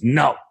rabbi goes,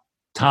 "No,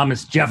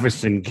 Thomas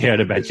Jefferson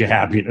cared about your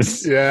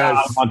happiness. Yes.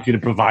 God wants you to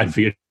provide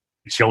for your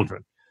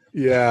children."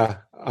 Yeah,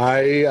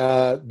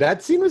 that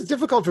scene was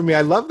difficult for me.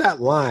 I love that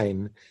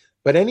line,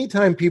 but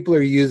anytime people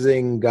are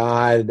using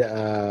God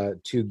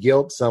to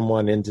guilt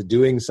someone into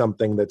doing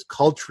something that's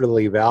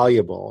culturally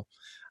valuable,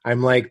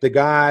 I'm like, the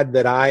God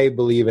that I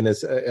believe in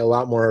is a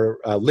lot more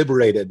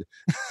liberated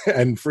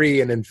and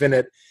free and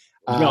infinite.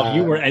 Well,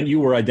 you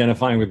were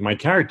identifying with my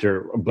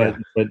character, but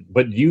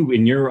you,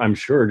 in your, I'm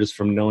sure, just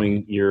from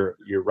knowing your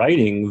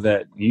writing,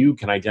 that you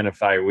can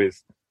identify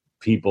with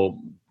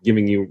people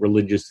giving you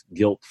religious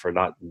guilt for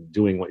not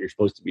doing what you're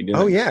supposed to be doing.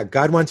 Oh yeah,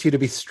 God wants you to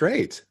be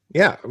straight.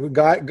 Yeah,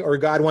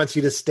 God wants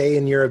you to stay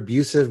in your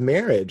abusive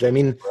marriage. I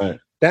mean, right.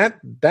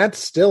 That's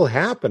still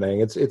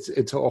happening.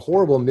 It's a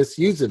horrible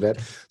misuse of it.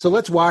 So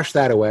let's wash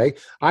that away.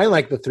 I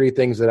like the three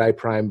things that I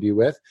primed you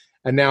with,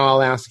 and now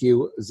I'll ask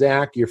you,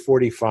 Zach. You're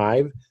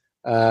 45.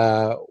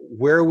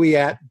 Where are we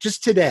at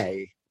just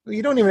today?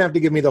 You don't even have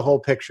to give me the whole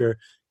picture.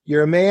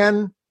 You're a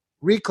man,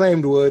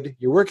 reclaimed wood.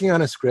 You're working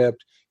on a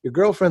script. Your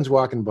girlfriend's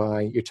walking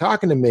by. You're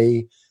talking to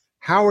me.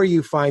 How are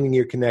you finding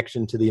your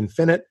connection to the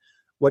infinite?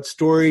 What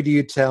story do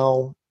you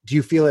tell? Do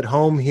you feel at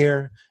home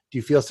here? Do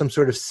you feel some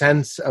sort of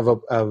sense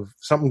of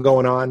something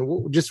going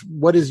on? Just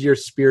what is your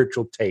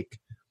spiritual take?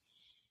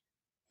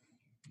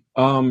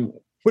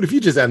 What if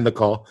you just end the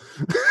call?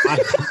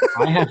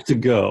 I have to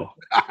go.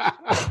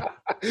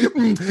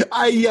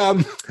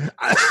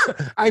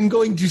 I'm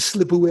going to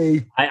slip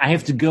away. I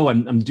have to go.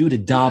 I'm due to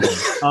daven.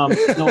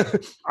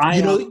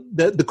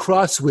 The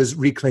cross was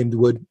reclaimed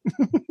wood.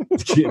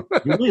 You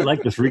really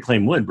like this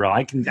reclaimed wood, bro.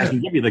 I can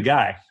give you the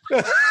guy.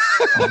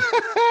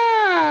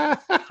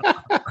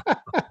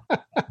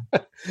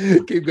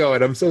 Keep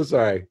going. I'm so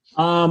sorry.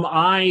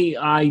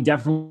 I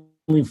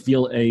definitely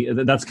feel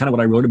that's kind of what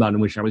I wrote about in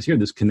Wish I Was Here,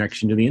 this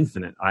connection to the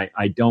infinite.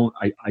 I don't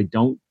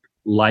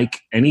like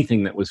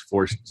anything that was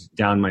forced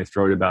down my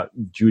throat about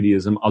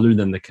Judaism other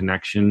than the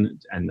connection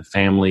and the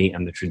family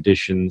and the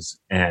traditions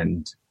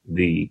and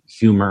the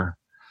humor.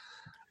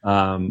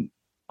 I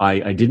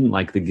didn't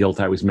like the guilt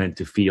I was meant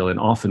to feel, and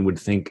often would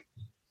think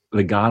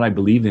the God I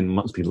believe in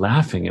must be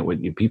laughing at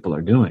what you people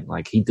are doing.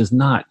 Like, he does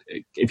not.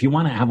 If you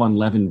want to have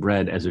unleavened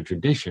bread as a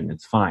tradition,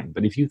 it's fine.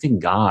 But if you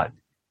think God,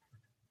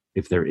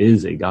 if there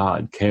is a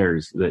God,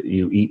 cares that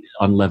you eat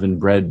unleavened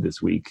bread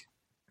this week,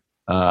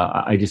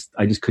 I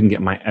just couldn't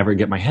ever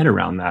get my head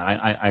around that.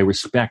 I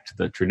respect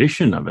the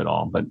tradition of it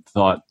all, but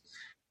thought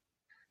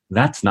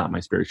that's not my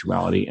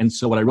spirituality. And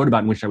so what I wrote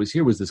about in Wish I Was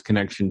Here was this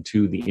connection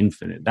to the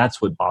infinite. That's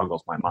what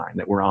boggles my mind,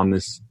 that we're on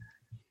this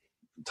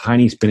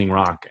tiny spinning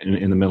rock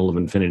in the middle of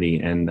infinity,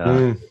 and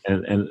that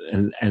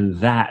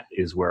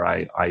is where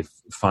I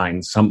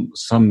find some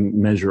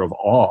measure of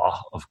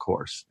awe, of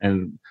course.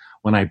 And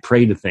when I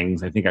pray to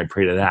things, I think I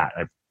pray to that.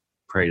 I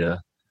pray to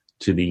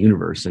the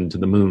universe and to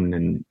the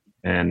moon,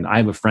 and I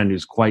have a friend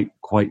who's quite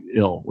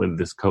ill with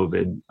this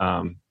COVID,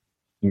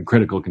 in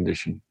critical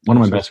condition. One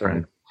of my best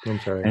friends. I'm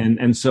sorry.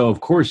 And so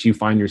of course you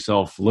find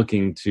yourself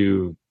looking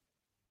to,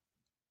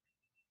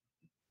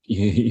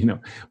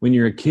 when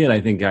you're a kid,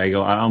 I think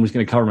I'm just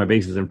going to cover my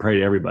bases and pray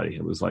to everybody.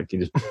 It was like you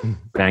just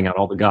bang out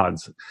all the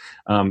gods.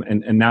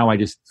 And now I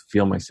just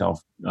feel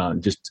myself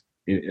just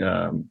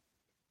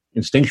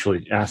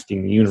instinctually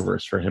asking the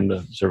universe for him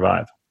to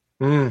survive.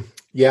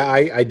 Yeah,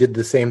 I did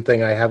the same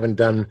thing. I haven't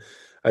done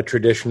a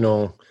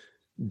traditional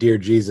Dear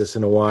Jesus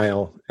in a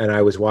while. And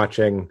I was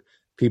watching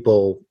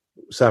people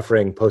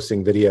suffering,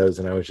 posting videos,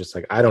 and I was just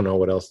like, I don't know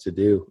what else to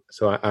do.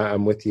 So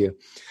I'm with you.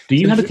 Do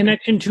you have a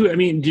connection to it? I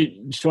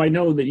mean, so I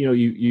know that,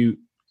 you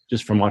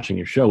just from watching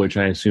your show, which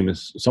I assume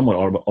is somewhat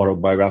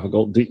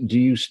autobiographical, do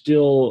you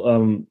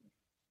still,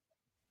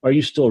 are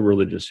you still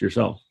religious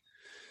yourself?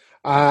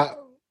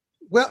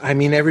 Well, I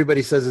mean,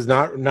 everybody says it's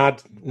not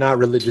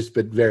religious,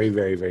 but very,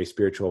 very, very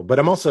spiritual. But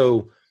I'm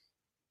also,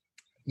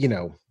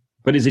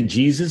 But is it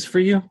Jesus for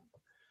you?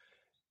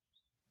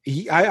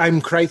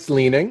 I'm Christ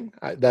leaning.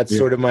 That's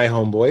sort of my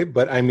homeboy.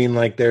 But I mean,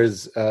 like,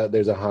 there's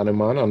a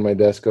Hanuman on my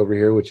desk over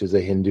here, which is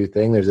a Hindu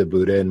thing. There's a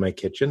Buddha in my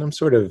kitchen. I'm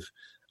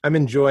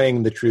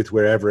enjoying the truth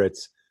wherever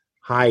it's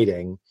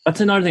hiding.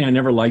 That's another thing I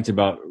never liked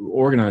about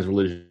organized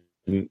religion.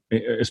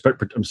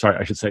 I'm sorry,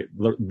 I should say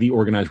the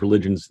organized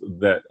religions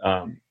that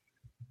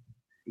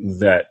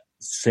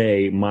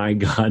say my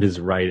God is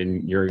right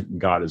and your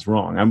God is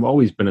wrong. I've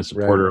always been a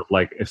supporter of,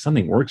 like, if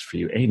something works for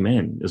you,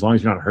 amen. As long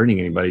as you're not hurting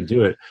anybody,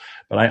 do it.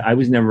 But I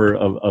was never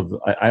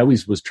I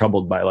always was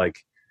troubled by,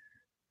 like,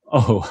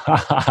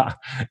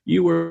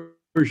 you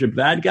worship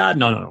that God?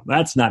 No,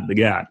 that's not the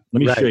God. Let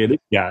me show you this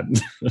God.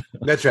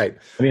 That's right.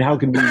 I mean, how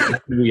can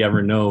we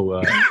ever know?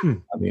 I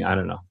mean, I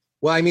don't know.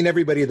 Well, I mean,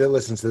 everybody that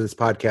listens to this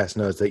podcast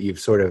knows that you've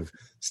sort of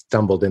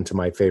stumbled into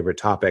my favorite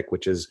topic,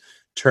 which is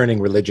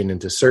turning religion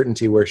into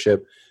certainty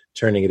worship,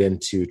 turning it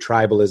into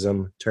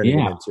tribalism, turning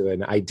it into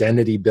an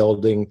identity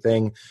building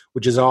thing,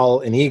 which is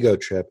all an ego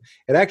trip.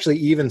 It actually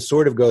even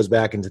sort of goes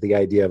back into the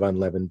idea of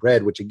unleavened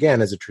bread, which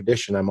again, as a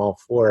tradition, I'm all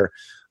for.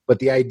 But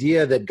the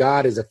idea that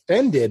God is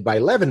offended by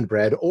leavened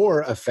bread,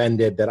 or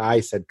offended that I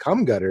said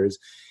cum gutters,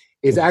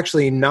 is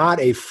actually not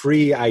a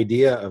free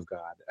idea of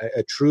God.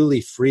 A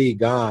truly free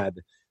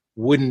God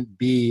wouldn't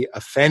be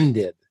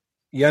offended.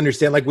 You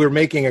understand? Like, we're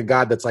making a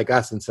God that's like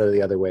us instead of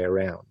the other way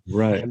around.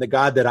 Right. And the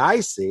God that I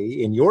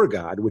see in your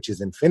God, which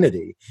is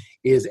infinity,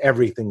 is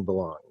everything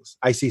belongs.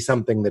 I see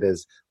something that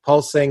is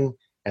pulsing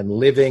and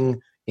living,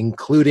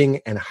 including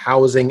and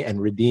housing and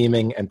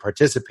redeeming and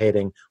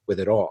participating with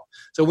it all.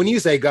 So when you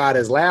say God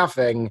is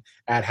laughing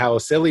at how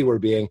silly we're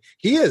being,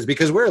 he is,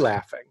 because we're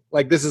laughing.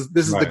 Like, this is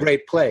the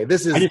great play. I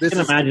just can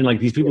imagine, like,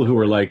 these people who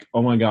were like,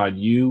 oh my God,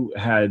 you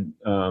had,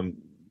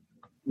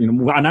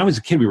 when I was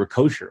a kid, we were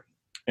kosher.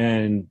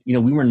 And,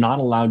 we were not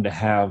allowed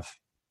to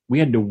we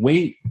had to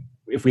wait.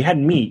 If we had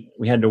meat,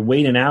 we had to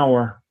wait an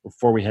hour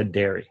before we had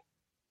dairy.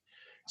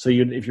 So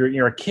if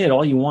you're a kid,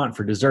 all you want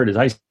for dessert is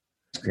ice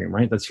cream,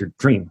 right? That's your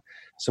dream.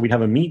 So we'd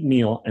have a meat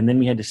meal, and then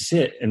we had to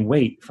sit and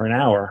wait for an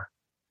hour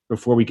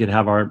before we could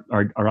have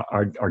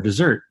our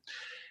dessert.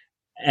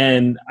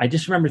 And I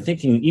just remember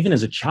thinking, even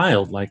as a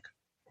child, like,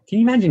 can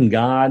you imagine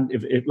God?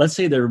 If let's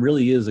say there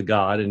really is a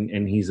God,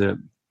 and he's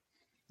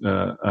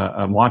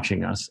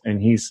watching us,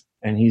 and he's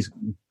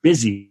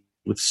busy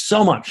with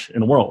so much in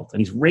the world, and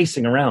he's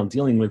racing around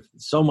dealing with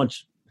so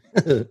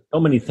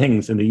many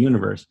things in the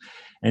universe,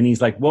 and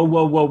he's like,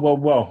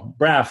 whoa,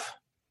 Braff,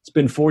 it's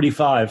been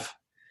 45.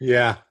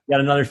 Yeah,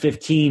 got another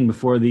 15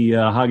 before the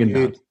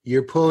Haagen-Dazs.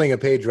 You're pulling a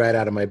page right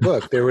out of my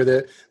book. There were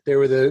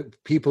the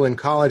people in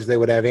college that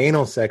would have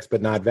anal sex but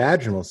not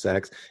vaginal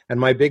sex, and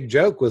my big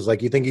joke was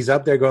like, you think he's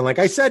up there going like,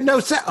 I said no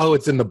sex? Oh,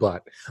 it's in the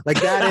butt. Like,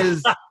 that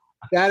is.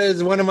 That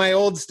is one of my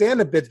old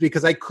stand-up bits,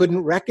 because I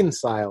couldn't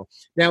reconcile.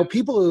 Now,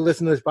 people who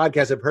listen to this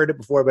podcast have heard it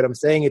before, but I'm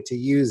saying it to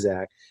you,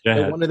 Zach.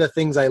 One of the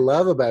things I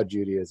love about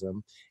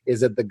Judaism is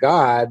that the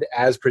God,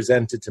 as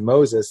presented to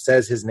Moses,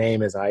 says his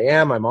name is I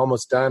am. I'm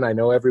almost done. I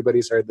know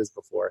everybody's heard this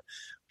before.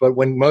 But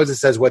when Moses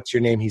says, what's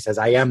your name? He says,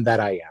 I am that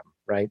I am,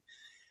 right?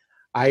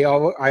 I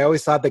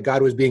always thought that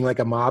God was being like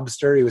a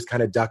mobster. He was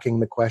kind of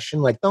ducking the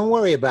question, like, don't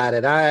worry about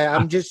it.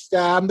 I'm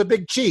the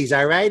big cheese,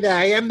 all right?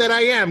 I am that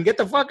I am. Get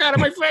the fuck out of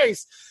my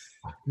face.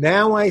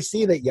 Now I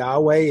see that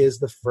Yahweh is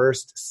the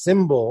first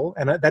symbol,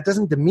 and that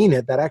doesn't demean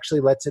it. That actually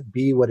lets it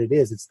be what it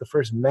is. It's the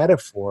first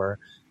metaphor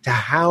to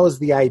house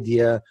the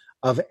idea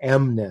of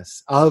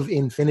emness, of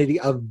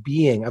infinity, of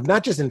being, of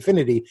not just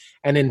infinity,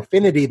 an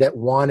infinity that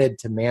wanted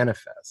to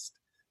manifest.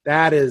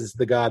 That is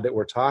the God that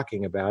we're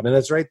talking about. And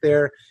it's right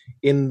there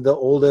in the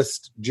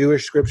oldest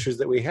Jewish scriptures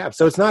that we have.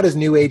 So it's not as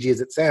new agey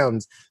as it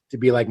sounds to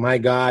be like, my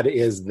God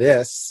is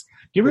this.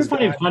 Do you ever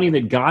find it funny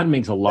that God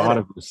makes a lot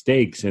of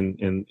mistakes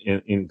in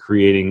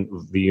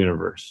creating the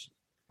universe?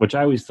 Which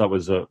I always thought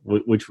was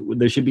which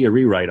there should be a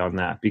rewrite on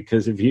that,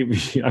 because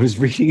I was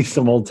reading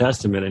some Old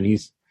Testament and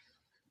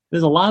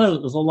there's a lot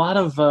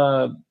of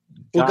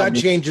God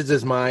changes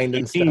his mind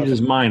and changes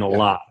his mind a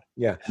lot.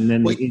 Yeah. And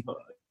then he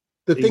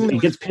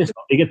gets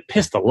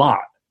pissed a lot.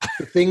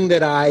 The thing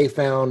that I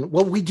found,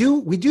 well, we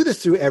do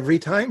this through every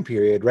time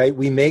period, right?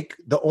 We make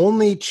the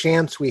only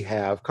chance we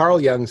have.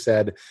 Carl Jung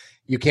said,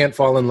 you can't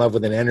fall in love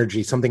with an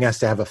energy. Something has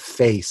to have a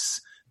face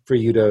for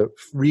you to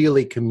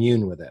really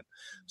commune with it.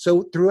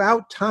 So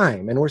throughout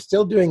time, and we're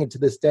still doing it to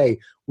this day,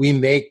 we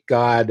make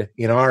God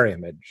in our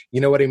image.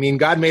 You know what I mean?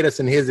 God made us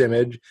in his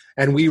image,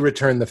 and we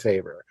return the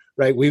favor,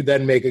 right? We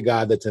then make a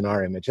God that's in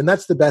our image. And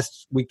that's the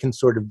best we can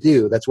sort of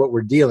do. That's what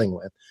we're dealing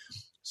with.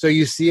 So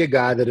you see a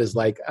God that is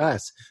like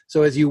us.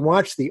 So as you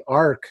watch the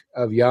arc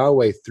of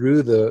Yahweh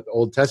through the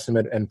Old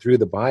Testament and through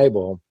the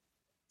Bible,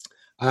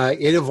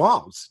 it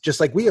evolves just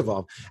like we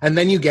evolve. And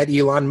then you get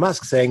Elon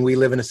Musk saying we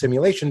live in a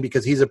simulation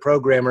because he's a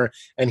programmer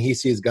and he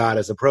sees God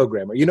as a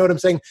programmer. You know what I'm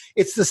saying?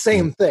 It's the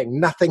same thing.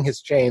 Nothing has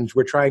changed.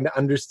 We're trying to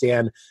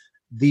understand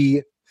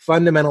the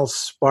fundamental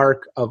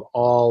spark of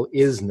all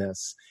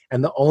isness.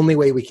 And the only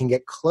way we can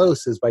get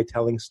close is by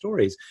telling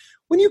stories.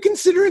 When you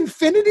consider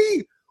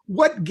infinity,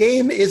 what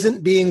game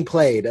isn't being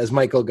played, as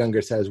Michael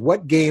Gungor says?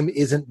 What game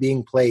isn't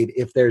being played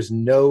if there's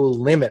no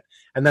limit?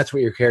 And that's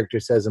what your character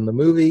says in the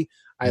movie.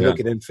 I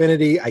look at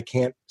infinity. I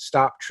can't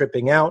stop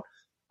tripping out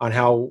on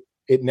how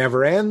it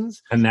never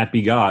ends. And that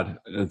be God.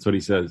 That's what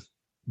he says.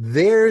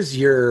 There's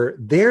your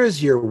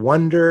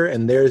wonder,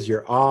 and there's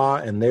your awe,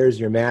 and there's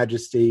your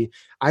majesty.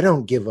 I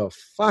don't give a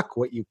fuck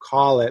what you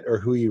call it or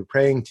who you're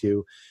praying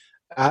to.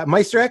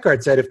 Meister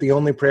Eckhart said, if the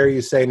only prayer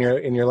you say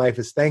in your life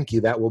is thank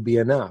you, that will be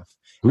enough.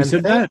 Who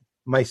said that?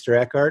 Meister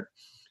Eckhart.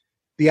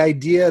 The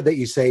idea that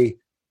you say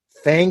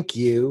thank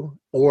you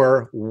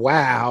or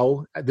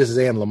wow, this is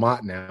Anne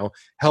Lamott now,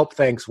 help,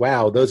 thanks,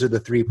 wow, those are the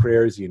three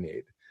prayers you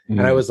need.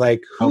 And I was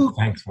like, help,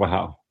 thanks,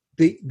 wow.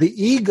 The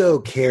ego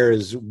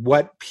cares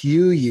what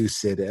pew you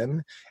sit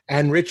in.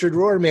 And Richard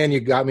Rohr, man, you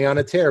got me on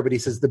a tear, but he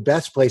says the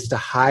best place to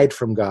hide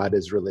from God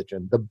is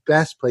religion. The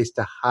best place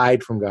to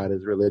hide from God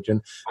is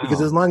religion.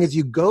 Because as long as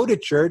you go to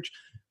church,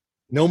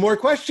 no more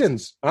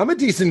questions. I'm a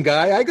decent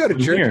guy. I go to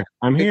church.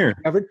 I'm here.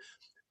 Covered.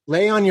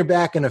 Lay on your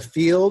back in a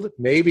field,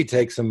 maybe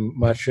take some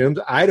mushrooms.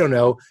 I don't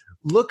know.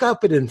 Look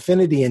up at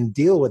infinity and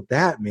deal with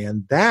that,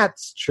 man.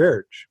 That's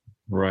church.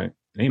 Right.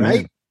 Amen.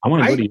 Right? I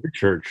want to go to your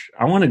church.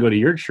 I want to go to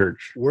your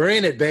church. We're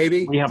in it,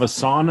 baby. We have a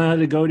sauna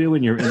to go to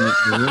in your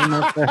room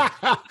up there.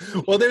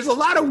 Well, there's a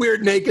lot of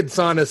weird naked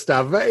sauna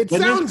stuff. It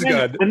sounds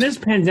good. When this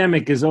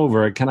pandemic is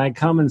over, can I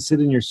come and sit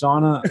in your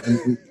sauna?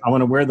 And I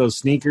want to wear those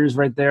sneakers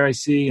right there I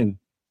see. And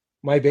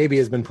my baby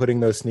has been putting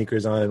those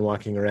sneakers on and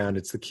walking around.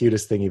 It's the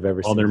cutest thing you've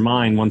ever seen. Oh, they're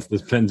mine once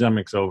this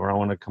pandemic's over. I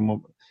want to come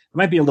over. It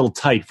might be a little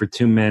tight for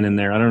two men in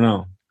there. I don't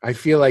know. I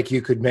feel like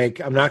you could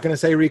make, I'm not going to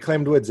say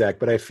reclaimed wood, Zach,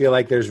 but I feel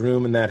like there's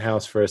room in that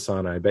house for a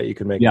sauna. I bet you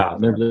could make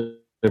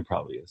there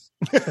probably is.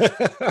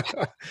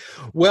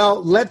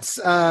 Well, let's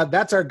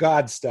that's our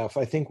God stuff.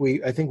 I think we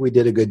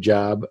did a good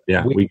job.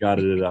 Yeah, we got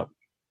it up.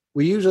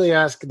 We usually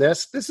ask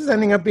this. This is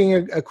ending up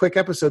being a quick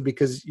episode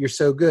because you're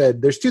so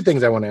good. There's two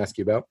things I want to ask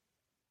you about.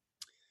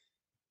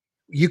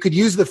 You could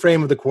use the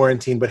frame of the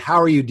quarantine, but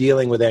how are you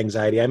dealing with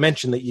anxiety? I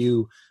mentioned that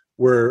you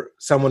were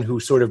someone who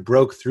sort of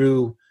broke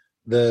through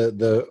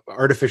the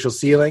artificial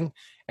ceiling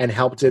and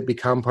helped it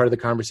become part of the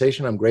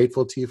conversation. I'm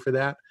grateful to you for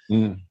that.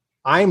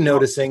 I'm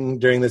noticing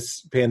during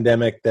this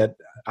pandemic that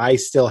I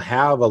still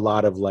have a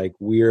lot of like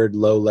weird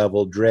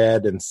low-level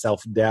dread and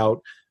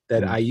self-doubt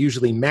that I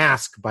usually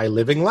mask by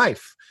living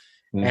life.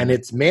 And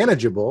it's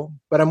manageable,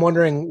 but I'm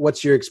wondering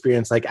what's your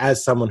experience like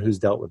as someone who's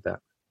dealt with that?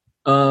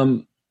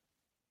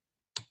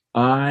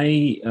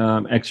 I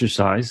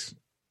exercise.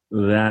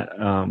 That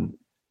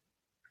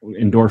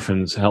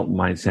endorphins help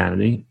my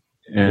sanity.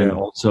 And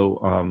also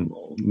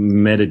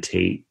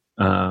meditate.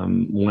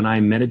 When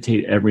I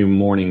meditate every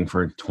morning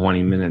for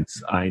 20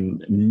 minutes, I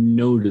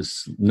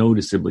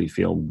noticeably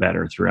feel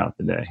better throughout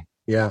the day.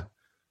 Yeah.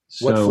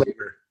 So, what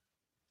flavor?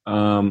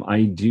 I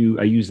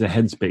use the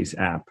Headspace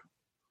app.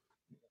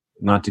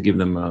 Not to give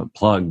them a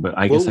plug, but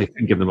I guess I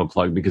can give them a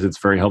plug because it's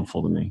very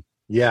helpful to me.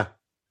 Yeah.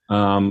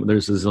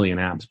 There's a zillion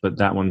apps, but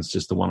that one's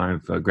just the one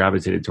I've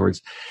gravitated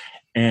towards.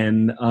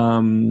 And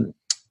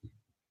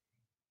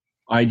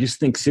I just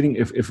think sitting,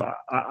 if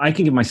I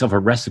can give myself a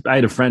recipe. I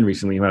had a friend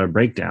recently who had a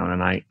breakdown,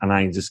 and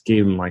I just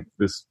gave him like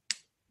this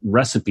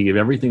recipe of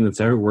everything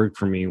that's ever worked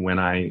for me when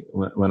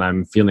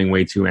I'm feeling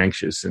way too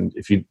anxious. And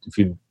if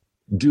you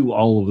do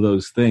all of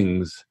those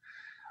things,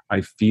 I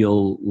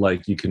feel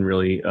like you can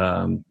really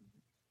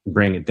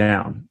bring it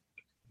down.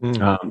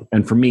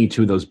 And for me,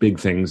 two of those big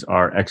things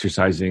are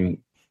exercising,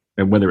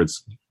 and whether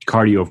it's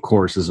cardio, of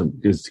course, is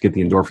to get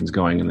the endorphins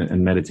going,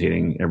 and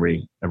meditating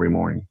every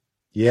morning.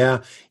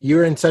 Yeah,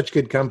 you're in such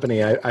good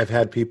company. I've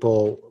had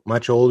people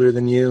much older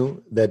than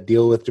you that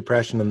deal with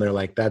depression, and they're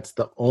like, that's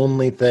the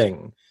only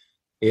thing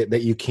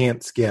that you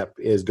can't skip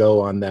is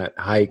go on that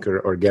hike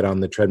or get on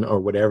the treadmill or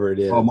whatever it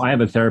is. I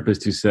have a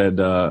therapist who said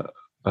the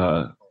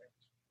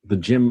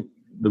gym,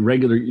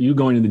 you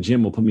going to the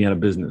gym will put me out of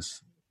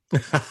business.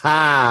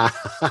 Or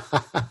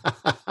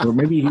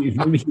maybe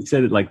he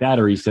said it like that,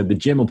 or he said the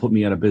gym will put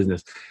me out of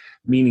business.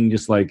 Meaning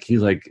just like,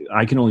 he's like,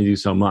 I can only do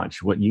so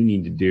much. What you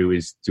need to do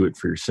is do it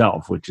for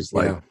yourself, which is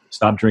like,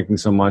 stop drinking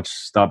so much,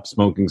 stop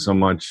smoking so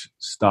much,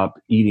 stop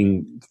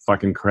eating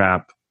fucking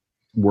crap,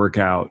 work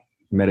out,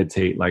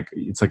 meditate. Like,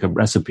 it's like a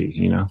recipe,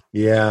 you know?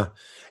 Yeah.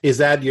 Is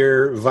that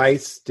your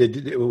vice?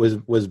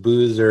 Was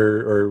booze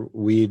or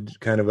weed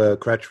kind of a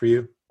crutch for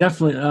you?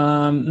 Definitely.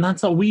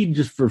 Not so weed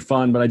just for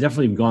fun, but I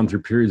definitely have gone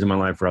through periods in my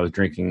life where I was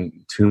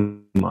drinking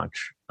too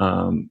much.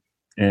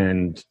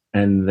 And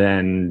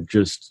then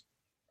just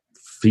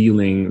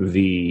feeling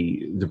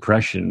the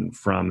depression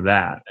from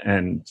that.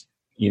 And,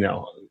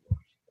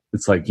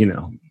 it's like,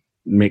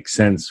 makes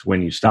sense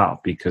when you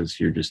stop because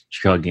you're just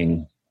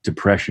chugging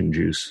depression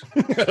juice.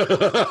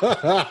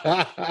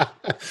 That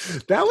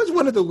was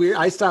one of the weird.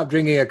 I stopped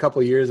drinking a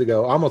couple of years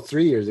ago, almost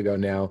 3 years ago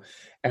now.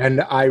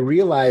 And I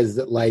realized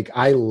that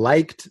I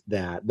liked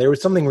that. There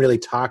was something really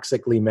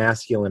toxically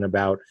masculine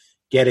about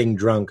getting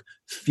drunk,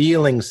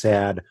 feeling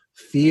sad,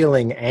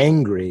 feeling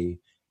angry.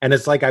 And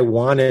it's like I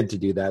wanted to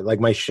do that. Like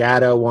my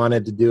shadow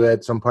wanted to do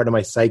it. Some part of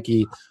my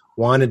psyche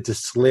wanted to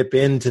slip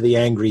into the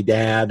angry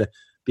dad,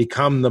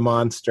 become the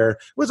monster. It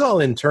was all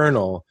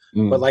internal,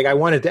 but I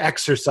wanted to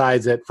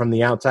exercise it from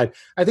the outside.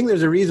 I think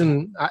there's a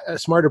reason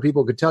smarter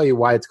people could tell you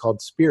why it's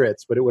called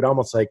spirits, but it would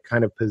almost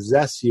kind of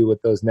possess you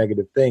with those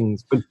negative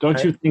things. But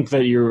don't you think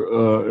that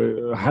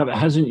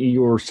hasn't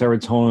your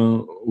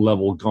serotonin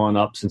level gone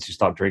up since you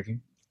stopped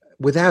drinking?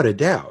 Without a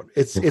doubt.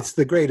 It's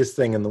the greatest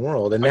thing in the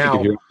world. And I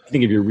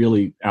think if you're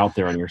really out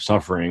there and you're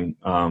suffering,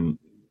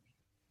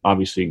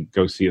 obviously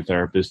go see a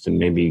therapist and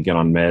maybe get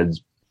on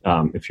meds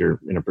if you're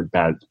in a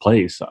bad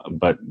place.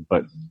 But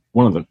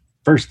one of the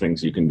first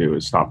things you can do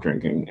is stop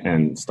drinking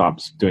and stop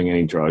doing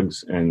any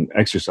drugs and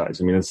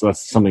exercise. I mean,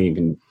 that's something you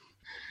can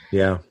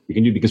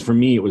do. Because for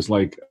me, it was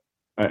like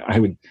I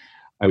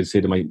would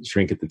say to my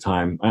shrink at the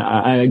time,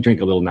 I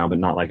drink a little now, but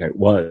not like I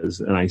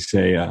was. And I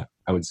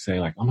would say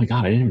like, oh my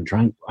God, I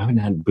haven't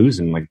had booze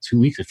in 2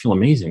 weeks. I feel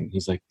amazing.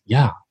 He's like,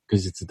 yeah,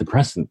 because it's a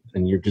depressant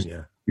and you're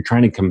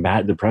trying to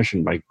combat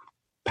depression by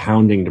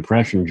pounding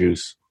depression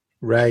juice.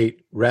 Right.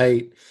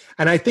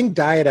 And I think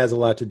diet has a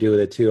lot to do with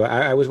it too.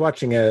 I was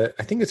watching I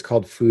think it's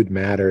called Food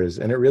Matters,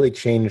 and it really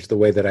changed the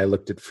way that I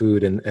looked at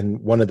food. And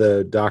one of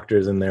the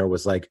doctors in there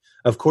was like,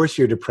 of course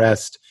you're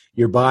depressed.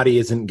 Your body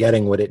isn't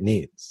getting what it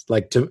needs.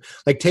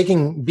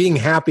 Being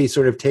happy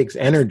sort of takes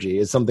energy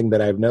is something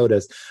that I've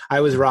noticed. I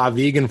was raw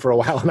vegan for a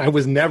while and I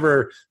was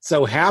never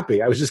so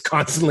happy. I was just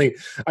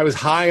I was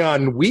high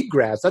on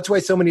wheatgrass. That's why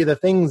so many of the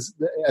things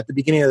at the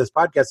beginning of this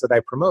podcast that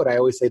I promote, I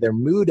always say they're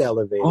mood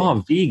elevating.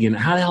 Oh, vegan.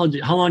 How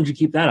long did you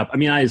keep that up? I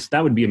mean,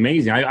 that would be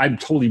amazing. I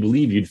totally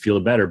believe you'd feel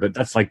better, but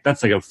that's like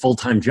a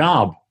full-time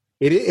job.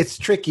 It's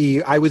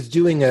tricky. I was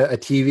doing a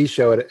TV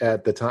show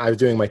at the time. I was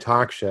doing my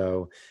talk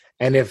show.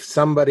 And if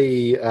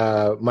somebody,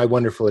 my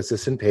wonderful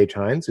assistant, Paige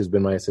Hines, who's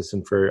been my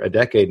assistant for a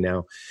decade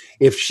now,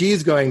 if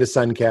she's going to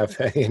Sun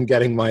Cafe and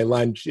getting my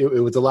lunch, it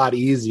was a lot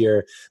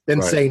easier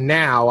than say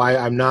now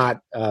I'm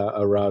not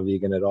a raw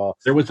vegan at all.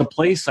 There was a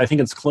place, I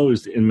think it's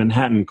closed, in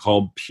Manhattan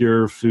called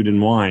Pure Food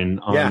and Wine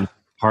on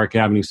Park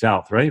Avenue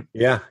South, right?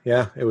 Yeah,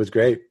 it was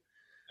great.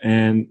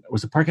 And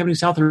was it Park Avenue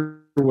South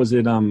or was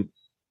it,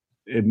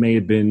 it may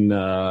have been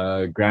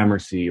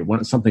Gramercy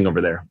or something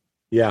over there.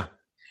 Yeah.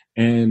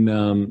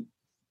 And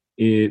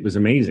it was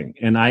amazing.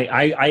 And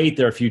I ate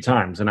there a few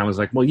times and I was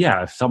like, well,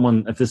 yeah,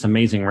 if this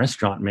amazing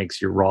restaurant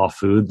makes your raw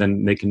food,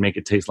 then they can make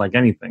it taste like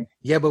anything.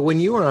 Yeah. But when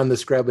you were on the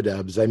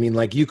Scrub-a-Dubs, I mean,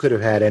 you could have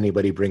had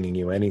anybody bringing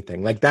you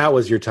anything. That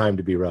was your time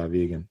to be raw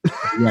vegan.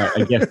 Yeah,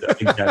 I guess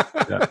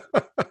that.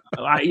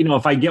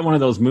 If I get one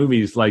of those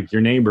movies like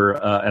Your Neighbor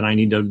and I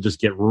need to just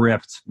get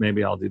ripped,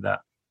 maybe I'll do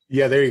that.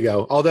 Yeah, there you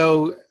go.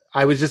 Although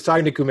I was just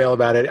talking to Kumail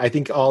about it. I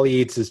think all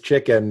he eats is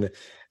chicken.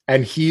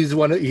 And he's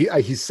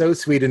he's so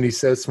sweet and he's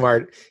so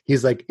smart.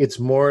 He's like, it's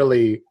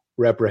morally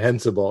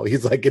reprehensible.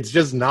 He's like, it's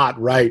just not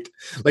right.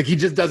 He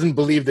just doesn't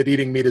believe that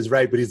eating meat is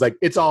right, but he's like,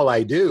 it's all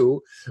I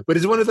do. But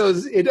it's one of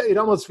those, it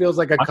almost feels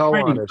like a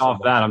koan or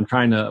something.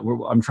 That.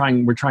 We're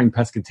trying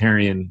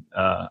pescatarian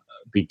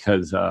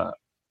because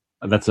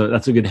that's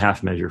a good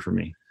half measure for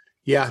me.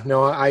 Yeah,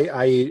 no,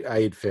 I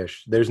eat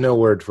fish. There's no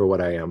word for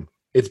what I am.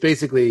 It's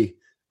basically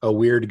a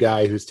weird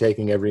guy who's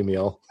taking every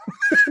meal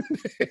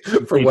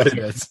for what it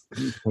is.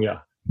 Yeah.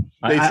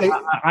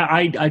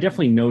 I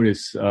definitely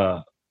notice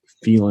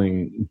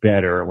feeling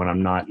better when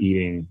I'm not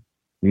eating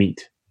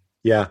meat.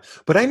 Yeah.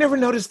 But I never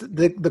noticed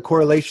the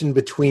correlation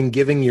between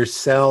giving your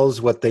cells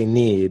what they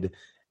need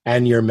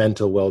and your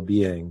mental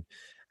well-being.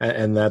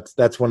 And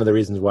that's one of the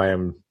reasons why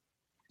I'm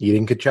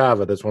eating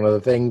cassava. That's one of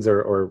the things,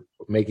 or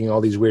making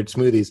all these weird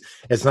smoothies.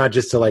 It's not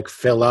just to like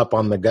fill up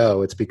on the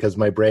go. It's because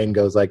my brain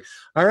goes like,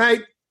 all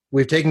right,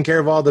 we've taken care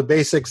of all the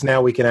basics.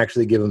 Now we can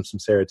actually give them some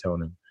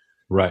serotonin.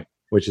 Right.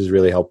 Which is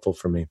really helpful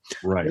for me.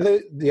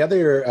 Right. The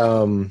other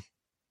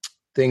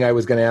thing I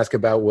was going to ask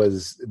about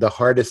was the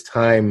hardest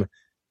time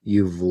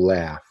you've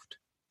laughed.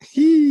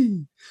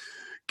 Can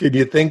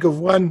you think of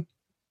one?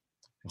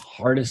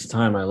 Hardest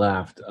time I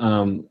laughed.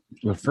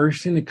 The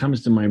first thing that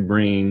comes to my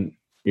brain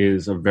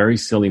is a very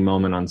silly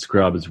moment on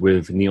Scrubs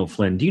with Neil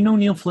Flynn. Do you know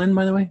Neil Flynn,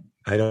 by the way?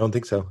 I don't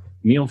think so.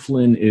 Neil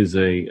Flynn is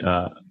played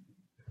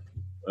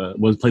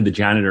the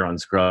janitor on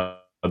Scrubs,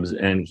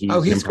 and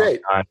he's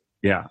great.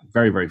 Yeah,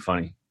 very, very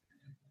funny.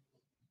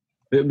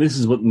 This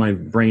is what my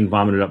brain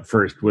vomited up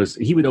first. Was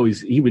we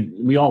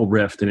all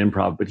riffed and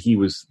improv, but he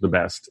was the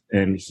best.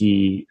 And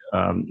we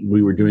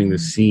were doing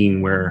this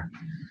scene where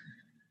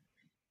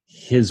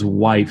his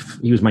wife,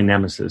 he was my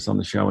nemesis on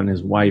the show, and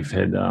his wife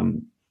had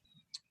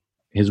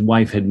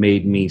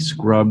made me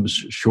Scrubs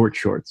short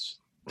shorts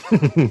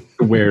to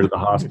wear to the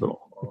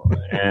hospital.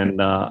 And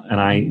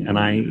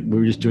we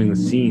were just doing the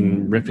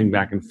scene, riffing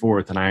back and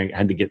forth, and I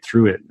had to get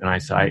through it. And I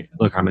said,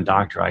 look, I'm a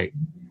doctor. I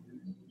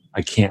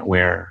can't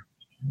wear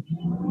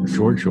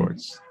short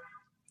shorts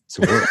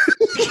to work.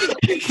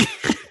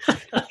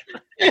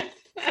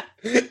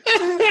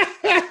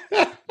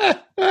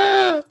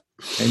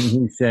 And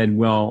he said,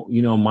 well,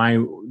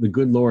 the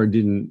good Lord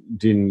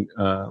didn't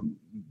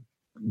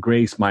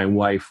grace my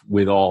wife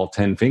with all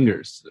 10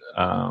 fingers.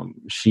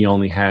 She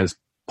only has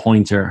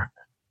pointer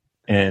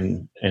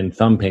and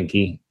thumb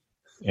pinky,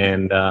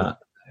 and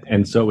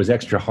so it was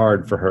extra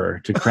hard for her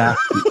to craft.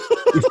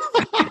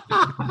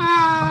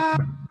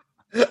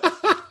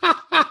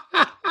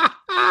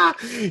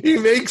 He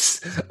makes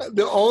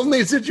the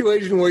only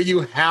situation where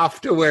you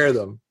have to wear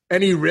them,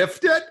 and he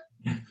riffed it.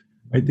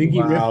 I think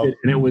he ripped it,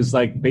 and it was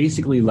like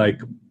basically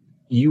like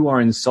you are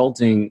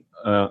insulting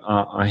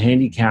a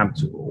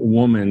handicapped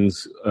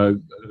woman's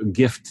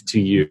gift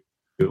to you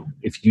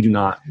if you do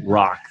not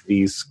rock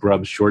these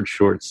Scrubs short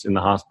shorts in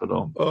the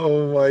hospital.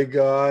 Oh my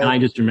God! And I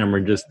just remember,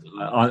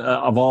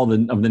 of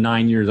the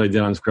 9 years I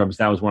did on Scrubs,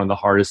 that was one of the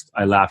hardest.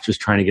 I laughed just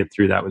trying to get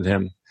through that with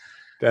him.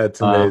 That's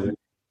amazing.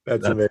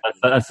 That's amazing.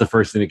 That's the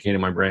first thing that came to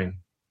my brain.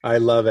 I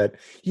love it.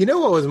 You know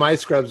what was my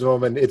Scrubs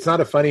moment? It's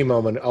not a funny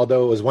moment,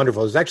 although it was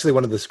wonderful. It was actually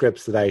one of the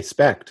scripts that I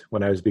spec'd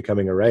when I was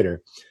becoming a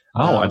writer.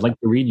 Oh, I'd like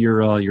to read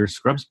your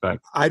Scrubs spec.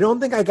 I don't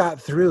think I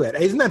got through it.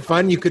 Isn't that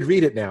fun? You could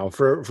read it now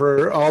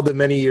for all the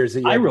many years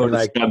that you I wrote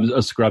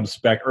a Scrubs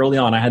spec early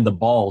on. I had the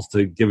balls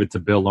to give it to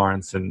Bill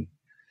Lawrence, and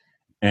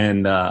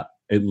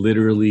it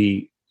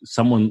literally,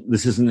 someone,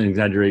 this isn't an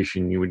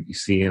exaggeration you would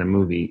see in a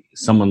movie,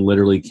 someone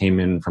literally came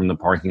in from the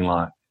parking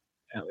lot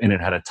and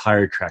it had a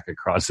tire track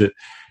across it.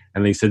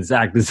 And they said,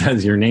 Zach, this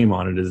has your name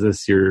on it. Is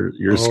this your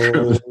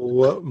Scrubs?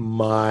 Oh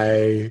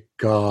my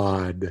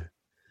God.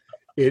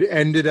 It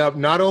ended up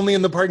not only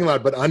in the parking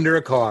lot, but under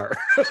a car.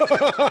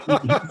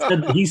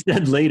 he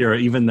said later,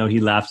 even though he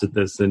laughs at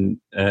this and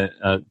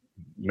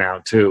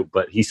now too,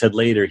 but he said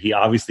later he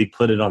obviously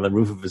put it on the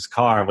roof of his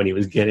car when he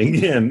was getting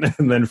in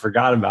and then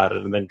forgot about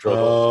it and then drove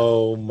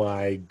over.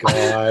 My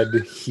God.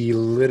 He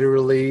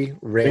literally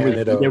ran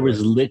it over. There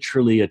was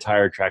literally a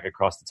tire track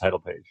across the title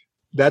page.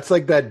 That's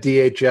like that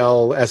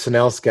DHL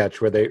SNL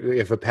sketch where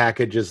if a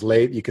package is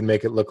late, you can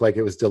make it look like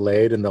it was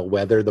delayed and they'll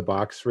weather the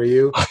box for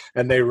you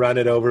and they run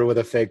it over with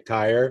a fake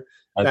tire.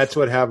 That's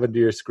what happened to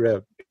your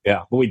script.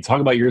 Yeah. But we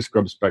talk about your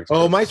Scrubs spec.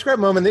 Oh, my Scrub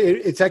moment,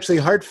 it's actually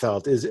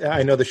heartfelt.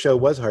 I know the show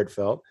was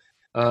heartfelt.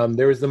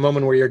 There was the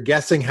moment where you're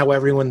guessing how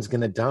everyone's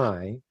going to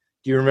die.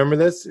 Do you remember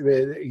this?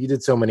 You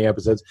did so many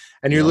episodes.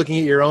 And you're looking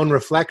at your own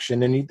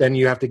reflection and then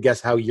you have to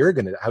guess how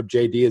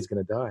JD is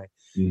going to die.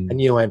 Mm.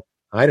 And you went,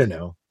 I don't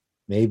know.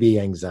 Maybe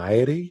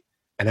anxiety.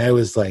 And I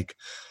was like,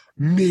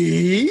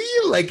 me?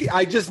 Like,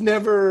 I just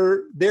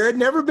there had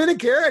never been a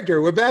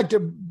character. We're back to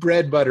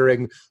bread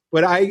buttering.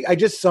 But I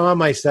just saw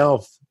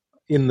myself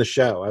in the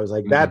show. I was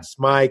like, that's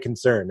my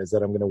concern, is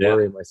that I'm going to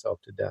worry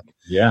myself to death.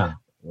 Yeah.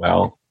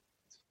 Well,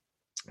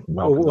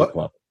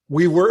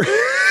 we've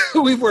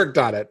worked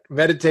on it.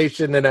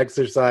 Meditation and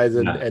exercise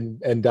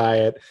and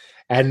diet.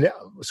 And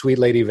Sweet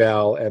Lady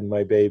Val and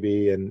my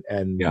baby and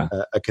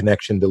a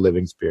connection to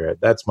Living Spirit.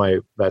 That's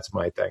my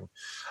thing.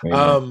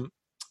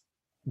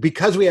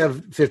 Because we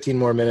have 15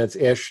 more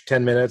minutes-ish,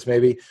 10 minutes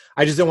maybe,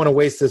 I just don't want to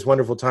waste this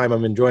wonderful time.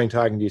 I'm enjoying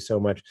talking to you so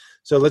much.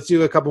 So let's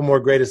do a couple more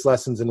greatest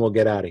lessons and we'll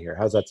get out of here.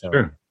 How's that sound?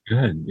 Sure.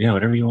 Good. Yeah,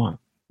 whatever you want.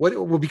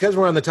 Well, because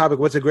we're on the topic,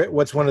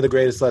 what's one of the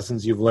greatest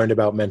lessons you've learned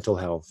about mental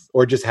health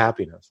or just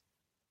happiness?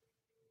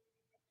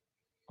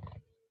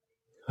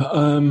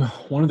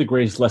 One of the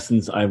greatest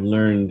lessons I've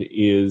learned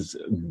is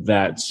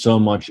that so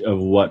much of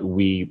what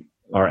we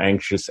are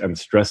anxious and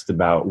stressed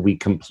about, we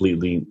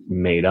completely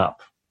made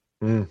up.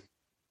 Mm.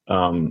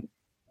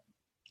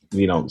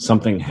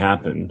 Something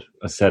happened,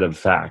 a set of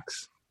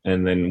facts,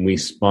 and then we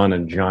spun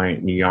a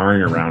giant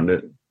yarn around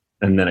it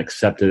and then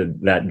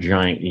accepted that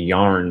giant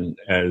yarn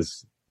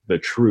as the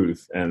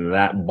truth. And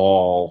that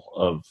ball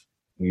of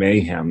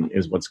mayhem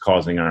is what's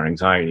causing our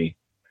anxiety.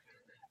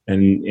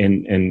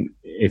 And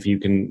if you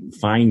can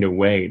find a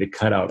way to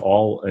cut out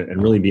all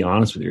and really be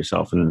honest with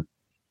yourself and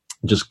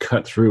just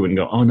cut through and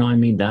go, oh no, I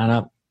made that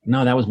up.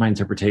 No, that was my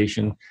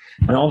interpretation.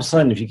 And all of a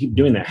sudden, if you keep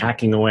doing that,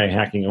 hacking away,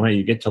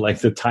 you get to like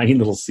the tiny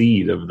little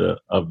seed of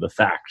the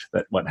fact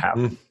that what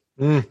happened.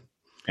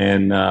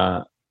 And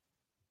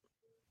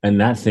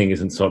that thing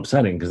isn't so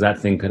upsetting because that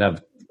thing could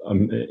have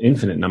an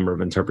infinite number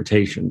of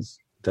interpretations.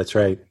 That's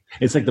right.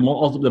 It's like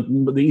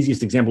the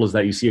easiest example is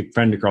that you see a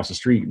friend across the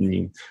street and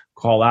you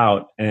call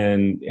out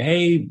and,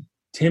 hey,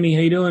 Timmy,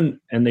 how you doing?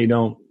 And they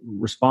don't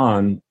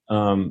respond.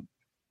 And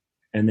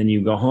then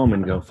you go home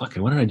and go,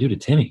 fucking, what did I do to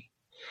Timmy?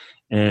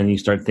 And you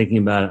start thinking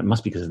about it. It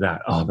must be because of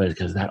that. Oh, but it's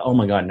because of that. Oh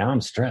my God, now I'm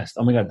stressed.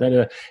 Oh my God.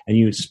 And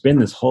you spin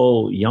this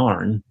whole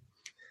yarn.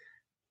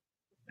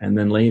 And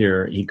then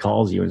later he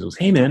calls you and says,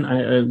 hey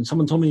man,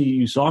 someone told me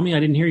you saw me. I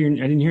didn't hear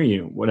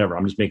you. Whatever.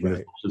 I'm just making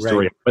this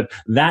story. Right. But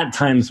that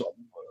times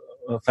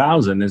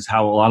 1,000 is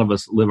how a lot of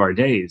us live our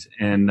days.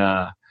 And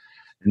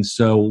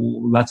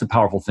so that's a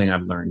powerful thing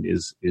I've learned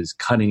is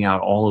cutting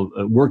out all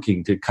of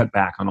working to cut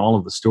back on all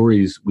of the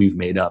stories we've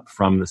made up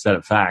from the set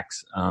of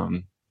facts,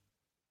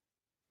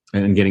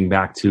 and getting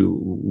back to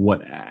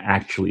what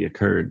actually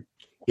occurred.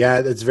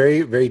 Yeah, that's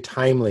very, very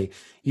timely.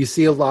 You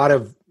see a lot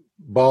of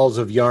balls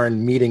of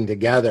yarn meeting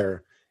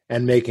together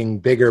and making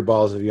bigger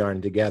balls of yarn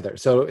together.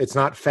 So it's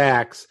not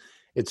facts,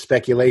 it's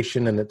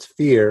speculation and it's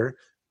fear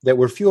that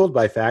we're fueled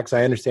by facts.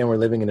 I understand we're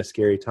living in a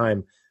scary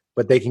time,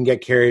 but they can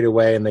get carried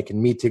away and they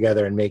can meet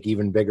together and make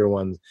even bigger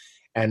ones.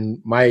 And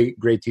my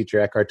great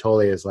teacher, Eckhart Tolle,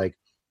 is like,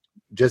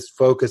 just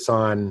focus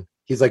on,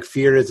 he's like,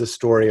 fear is a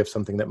story of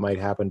something that might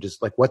happen.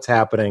 Just like what's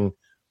happening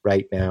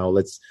right now.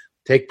 Let's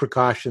take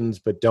precautions,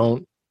 but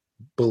don't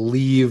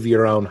believe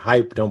your own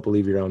hype. Don't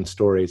believe your own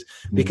stories,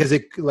 because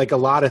it, like a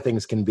lot of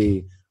things can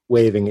be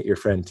waving at your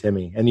friend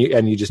Timmy and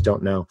you just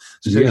don't know.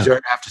 So you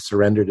have to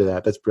surrender to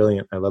that. That's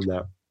brilliant. I love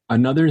that.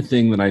 Another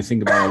thing that I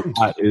think about a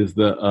lot is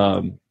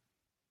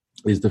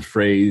the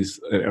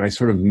phrase, and I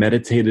sort of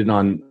meditated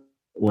on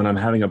when I'm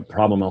having a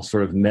problem, I'll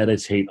sort of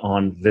meditate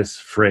on this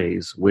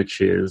phrase,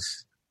 which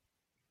is,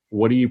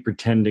 what are you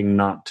pretending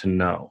not to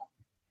know?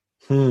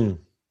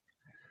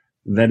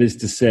 That is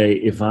to say,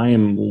 if I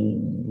am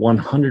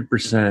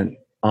 100%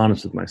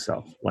 honest with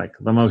myself, like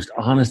the most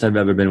honest I've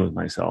ever been with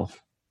myself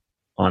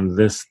on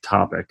this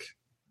topic,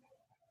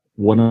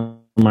 what am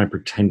I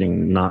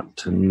pretending not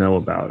to know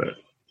about it?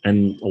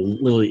 And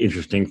really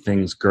interesting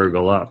things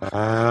gurgle up.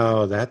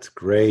 Wow, that's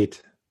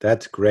great.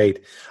 That's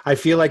great. I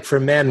feel like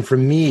for men, for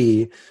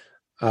me,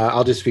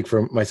 I'll just speak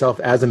for myself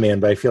as a man,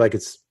 but I feel like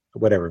it's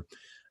whatever.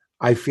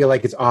 I feel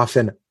like it's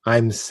often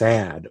I'm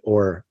sad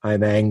or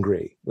I'm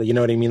angry. You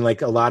know what I mean?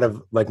 Like a lot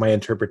of like my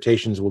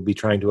interpretations will be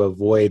trying to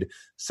avoid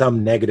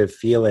some negative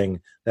feeling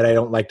that I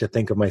don't like to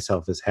think of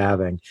myself as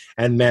having.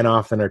 And men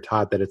often are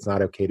taught that it's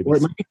not okay to be. Or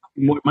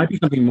it might be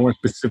something more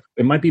specific.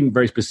 It might be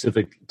very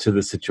specific to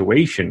the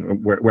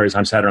situation. Whereas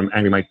I'm sad or I'm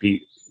angry might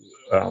be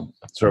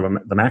sort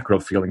of the macro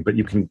feeling, but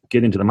you can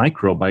get into the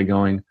micro by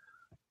going,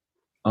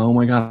 "Oh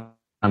my God,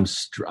 I'm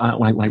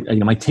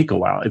it might take a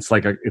while. It's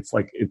like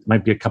it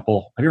might be a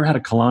couple. Have you ever had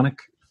a colonic?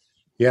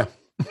 Yeah.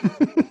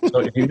 So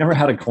if you've never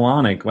had a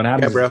colonic, what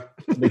happens? Yeah, bro.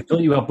 Is they fill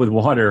you up with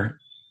water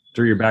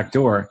through your back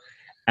door,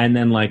 and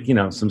then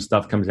some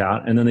stuff comes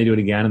out, and then they do it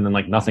again, and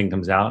then nothing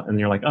comes out, and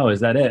you're like, oh,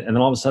 is that it? And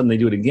then all of a sudden they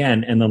do it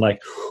again, and then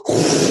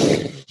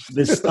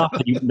this stuff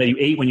that you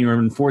ate when you were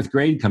in fourth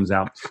grade comes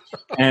out,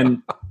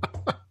 and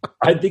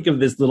I think of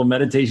this little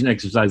meditation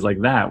exercise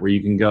like that, where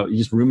you can go, you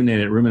just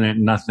ruminate,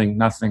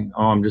 nothing.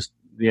 Oh, I'm just,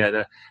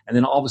 and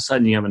then all of a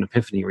sudden you have an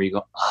epiphany where you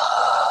go,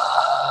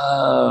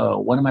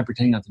 oh, what am I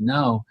pretending not to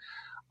know?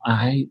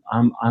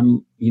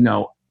 I'm,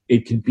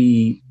 it could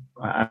be,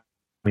 I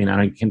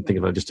can't think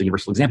of just a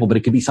universal example, but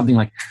it could be something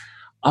like,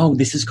 oh,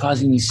 this is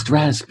causing me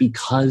stress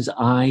because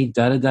I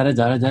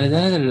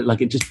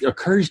like it just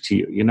occurs to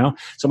you,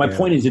 So my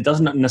point is, it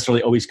doesn't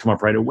necessarily always come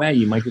up right away.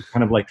 You might just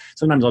kind of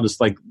sometimes I'll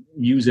just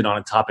use it on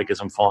a topic as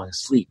I'm falling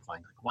asleep.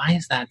 Why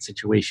is that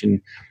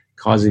situation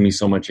causing me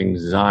so much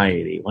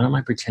anxiety? What am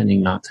I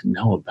pretending not to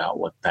know about?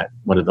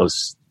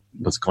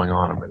 What's going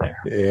on over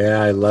there?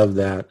 Yeah, I love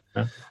that.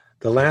 Huh?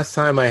 The last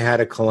time I had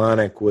a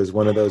colonic was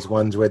one of those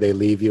ones where they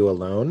leave you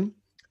alone.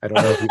 I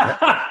don't know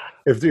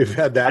if you've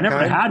had that. I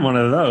never had one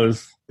of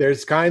those.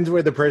 There's kinds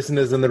where the person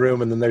is in the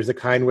room, and then there's a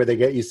kind where they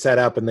get you set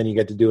up, and then you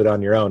get to do it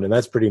on your own, and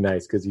that's pretty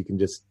nice because you can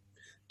just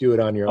do it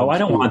on your own. Oh, I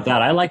don't want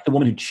that. I like the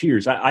woman who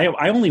cheers. I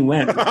only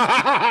went.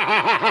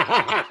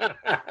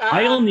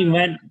 I only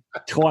went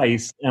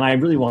twice, and I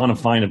really want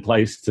to find a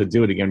place to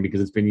do it again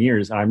because it's been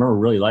years. I remember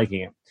really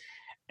liking it.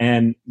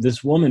 And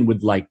this woman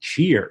would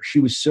cheer. She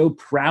was so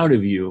proud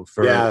of you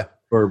for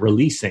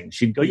releasing.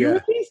 She'd go,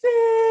 "You're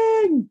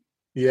releasing."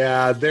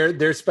 Yeah,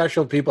 they're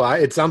special people.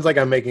 It sounds like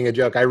I'm making a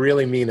joke. I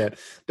really mean it.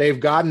 They've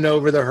gotten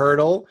over the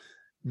hurdle.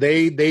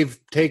 They've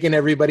taken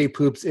everybody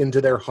poops into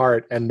their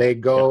heart, and they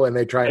go and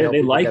they try. And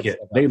they like it.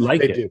 They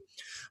like it. Do.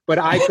 But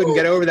I couldn't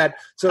get over that.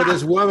 So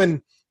this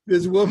woman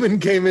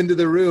came into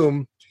the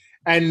room,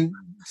 and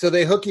so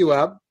they hook you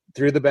up.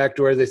 through the back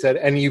door, as they said,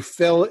 and you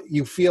feel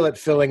it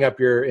filling up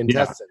your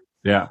intestine.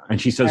 Yeah. And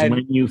she says,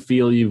 when you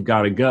feel you've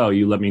got to go,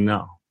 you let me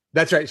know.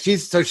 That's right. She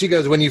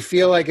goes, when you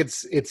feel like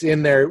it's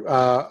in there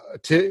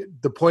to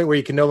the point where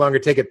you can no longer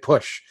take it,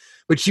 push.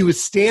 But she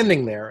was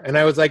standing there, and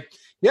I was like,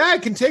 yeah, I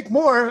can take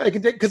more. I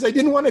can take, because I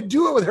didn't want to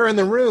do it with her in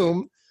the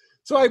room.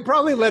 So I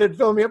probably let it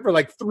fill me up for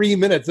like 3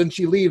 minutes, and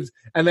she leaves.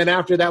 And then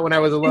after that, when I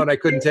was alone, I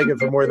couldn't take it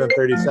for more than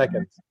 30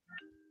 seconds.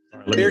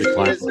 There she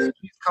is.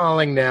 She's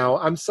calling now.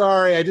 I'm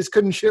sorry. I just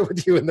couldn't shit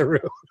with you in the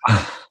room.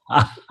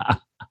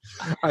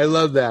 I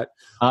love that.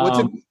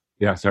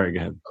 Yeah, sorry, go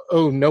ahead.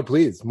 Oh, no,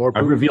 please. More.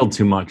 I've revealed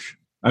too much.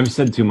 I've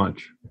said too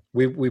much.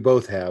 We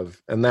both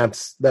have. And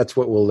that's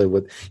what we'll live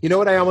with. You know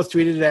what I almost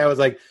tweeted today? I was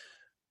like,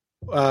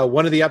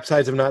 one of the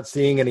upsides of not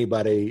seeing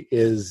anybody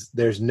is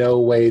there's no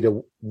way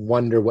to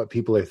wonder what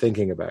people are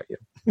thinking about you.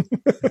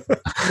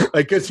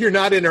 Like, because you're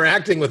not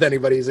interacting with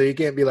anybody, so you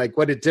can't be like,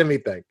 what did Timmy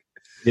think?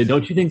 Yeah,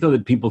 don't you think, though,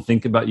 that people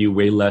think about you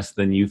way less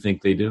than you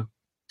think they do?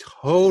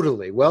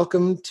 Totally.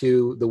 Welcome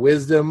to the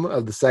wisdom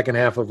of the second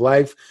half of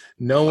life.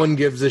 No one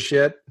gives a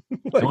shit.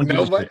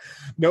 Like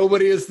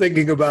nobody is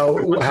thinking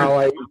about how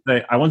I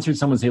once heard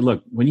someone say,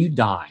 look, when you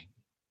die,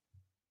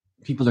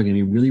 people are going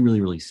to be really,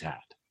 really, really sad.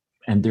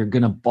 And they're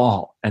going to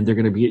bawl. And they're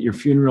going to be at your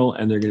funeral.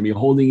 And they're going to be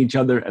holding each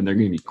other. And they're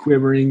going to be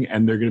quivering.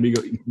 And they're going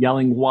to be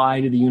yelling,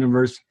 why to the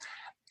universe?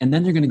 And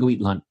then they're going to go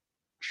eat lunch.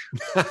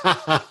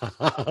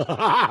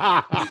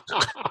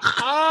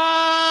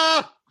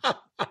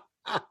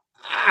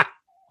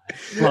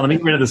 Come on, let me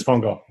get rid of this phone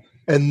call.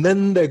 And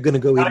then they're going to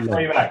go eat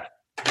lunch.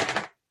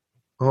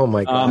 Oh,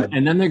 my God.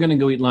 And then they're going to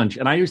go eat lunch.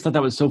 And I just thought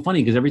that was so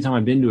funny because every time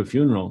I've been to a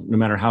funeral, no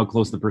matter how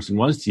close the person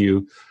was to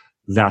you,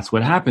 that's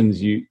what happens.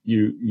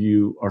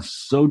 You are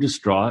so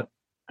distraught,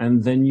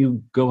 and then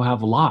you go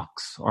have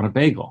lox on a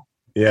bagel.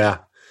 Yeah,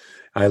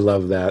 I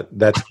love that.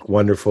 That's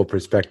wonderful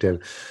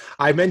perspective.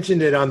 I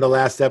mentioned it on the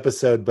last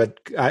episode, but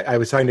I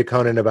was talking to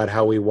Conan about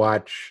how we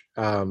watch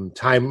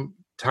time.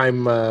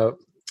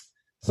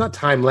 It's not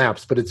time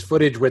lapse, but it's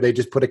footage where they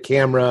just put a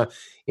camera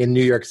in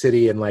New York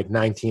City in like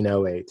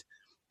 1908,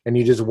 and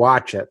you just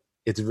watch it.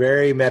 It's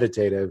very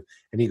meditative,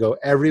 and you go,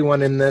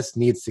 everyone in this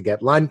needs to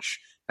get lunch.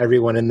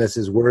 Everyone in this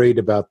is worried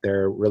about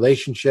their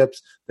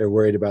relationships. They're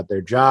worried about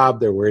their job.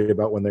 They're worried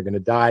about when they're going to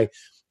die.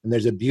 And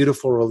there's a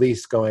beautiful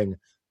release going,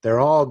 they're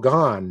all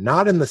gone.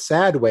 Not in the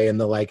sad way, in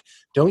the like,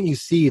 don't you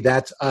see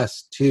that's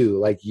us too?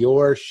 Like,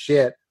 your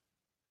shit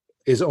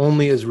is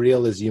only as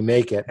real as you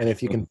make it. And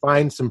if you can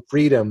find some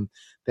freedom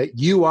that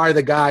you are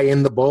the guy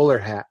in the bowler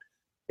hat.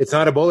 It's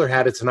not a bowler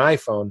hat, it's an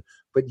iPhone.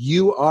 But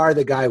you are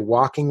the guy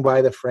walking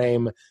by the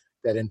frame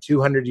that in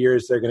 200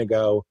 years they're going to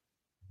go,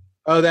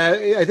 oh,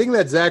 I think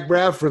that Zach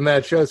Braff from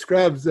that show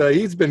Scrubs,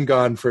 he's been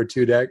gone for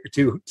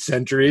 2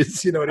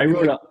 centuries. You know what I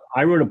mean?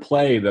 I wrote a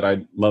play that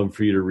I'd love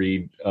for you to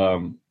read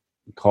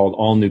called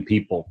All New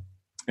People.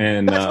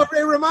 And that's what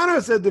Ray Romano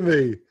said to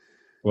me.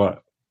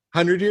 What?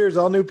 100 years,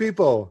 all new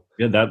people.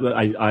 Yeah,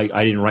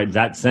 I didn't write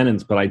that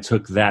sentence, but I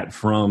took that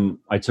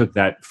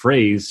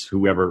phrase,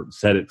 whoever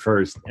said it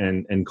first,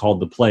 and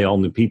called the play All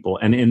New People.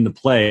 And in the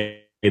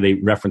play, they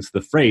reference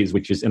the phrase,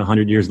 which is in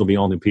 100 years, there'll be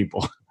all new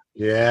people.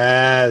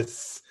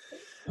 Yes.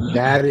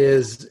 That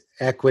is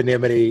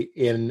equanimity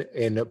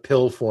in a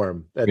pill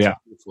form. That's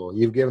beautiful.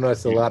 You've given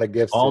us a lot of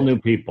gifts. All new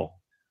people.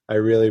 I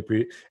really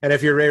appreciate. And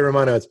if you're Ray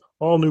Romano, it's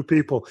all new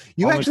people.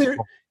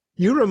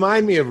 You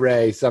remind me of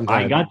Ray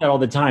sometimes. I got that all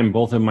the time,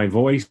 both in my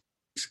voice,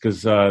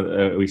 because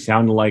we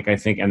sound alike, I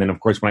think, and then of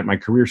course my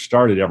career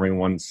started.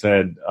 Everyone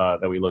said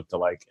that we looked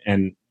alike,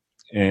 and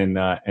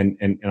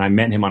I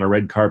met him on a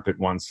red carpet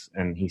once,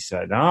 and he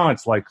said, "Oh,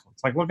 it's like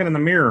looking in the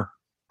mirror."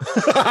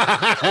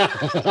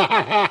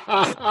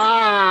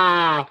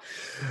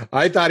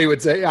 I bet he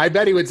would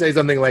say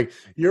something like,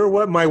 "You're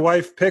what my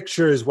wife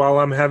pictures while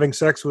I'm having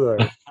sex with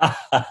her.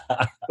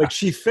 Like,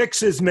 she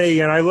fixes me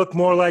and I look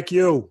more like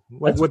you."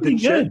 Like, that's pretty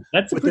good.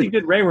 That's a pretty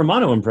good Ray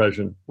Romano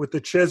impression. With the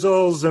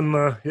chisels and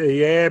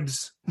the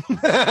abs.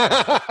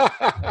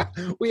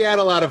 We had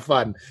a lot of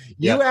fun.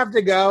 You have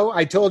to go.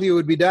 I told you it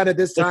would be done at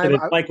this time.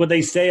 It's like what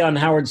they say on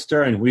Howard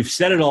Stern. We've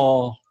said it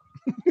all.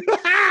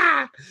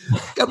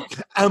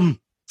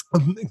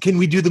 Can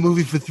we do the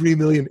movie for $3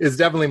 million? It's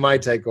definitely my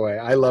takeaway.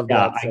 I love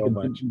that so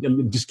much.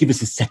 Just give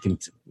us a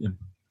second.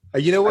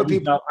 You know what,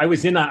 I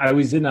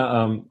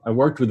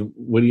worked with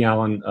Woody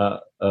Allen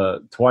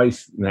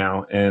twice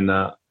now, and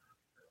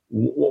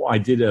I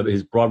did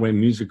his Broadway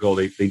musical.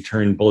 They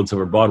turned Bullets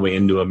Over Broadway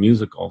into a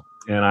musical,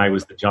 and I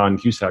was the John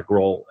Cusack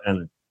role.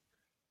 And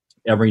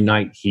every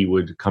night he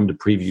would come to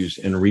previews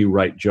and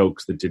rewrite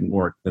jokes that didn't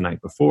work the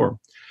night before.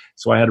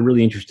 So I had a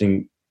really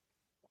interesting,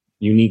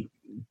 unique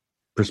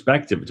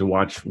perspective to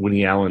watch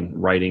Woody Allen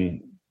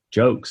writing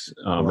jokes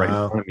right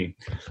in front of me,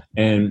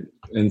 and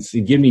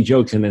so give me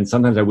jokes, and then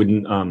sometimes I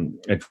wouldn't.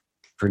 I'd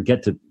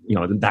forget to,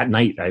 that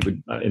night I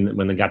would,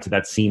 when they got to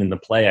that scene in the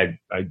play,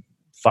 I'd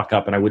fuck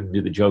up and I wouldn't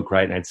do the joke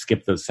right, and I'd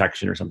skip the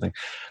section or something.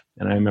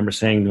 And I remember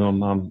saying to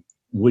him,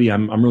 "Woody,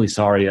 I'm really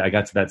sorry. I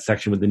got to that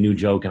section with the new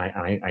joke and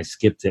I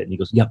skipped it." And he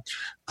goes, "Yeah,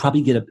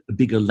 probably get a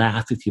bigger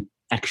laugh if you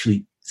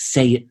actually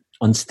say it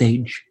on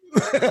stage.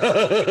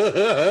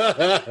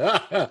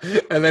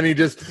 And then he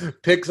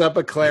just picks up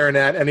a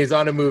clarinet and he's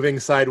on a moving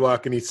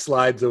sidewalk and he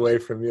slides away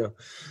from you.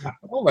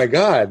 Oh my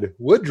God,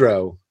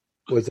 Woodrow,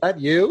 was that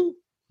you?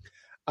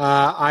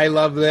 I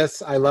love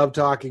this. I love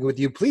talking with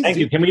you. Please, thank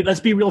you. Let's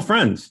be real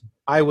friends.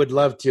 I would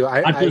love to.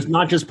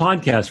 Not just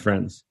podcast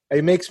friends.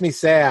 It makes me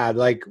sad.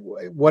 Like,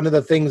 one of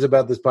the things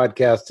about this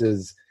podcast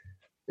is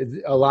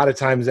a lot of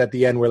times at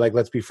the end we're like,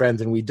 let's be friends,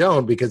 and we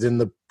don't, because in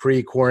the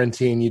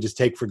pre-quarantine you just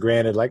take for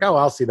granted, like, oh,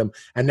 I'll see them.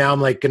 And now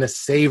I'm like going to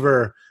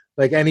savor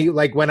like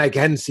when I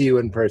can see you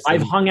in person.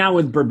 I've hung out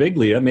with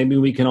Birbiglia. Maybe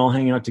we can all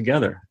hang out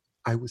together.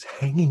 I was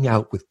hanging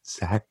out with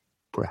Zach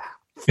Braff.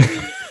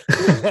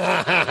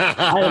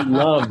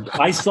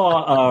 I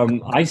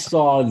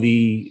saw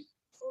the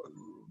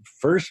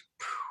first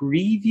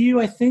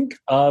preview, I think,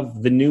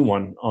 of the new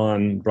one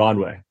on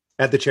Broadway.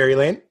 At the Cherry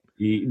Lane?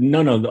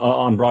 No,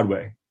 on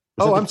Broadway.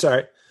 I'm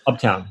sorry.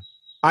 Uptown.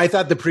 I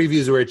thought the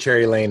previews were at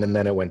Cherry Lane and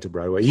then it went to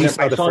Broadway. I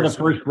saw the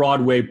first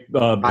Broadway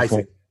before. I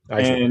see.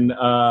 And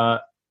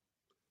I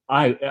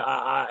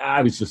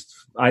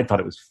thought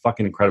it was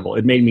fucking incredible.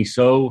 It made me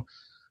so...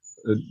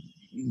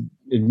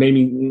 It made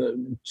me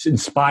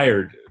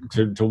inspired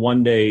to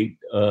one day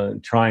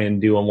try and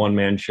do a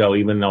one-man show,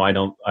 even though I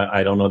don't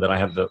know that I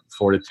have the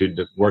fortitude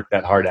to work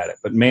that hard at it.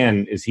 But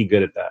man, is he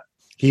good at that.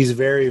 He's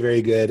very,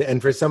 very good.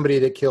 And for somebody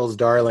that kills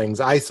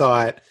darlings, I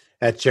saw it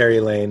at Cherry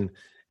Lane,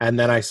 and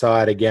then I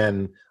saw it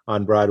again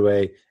on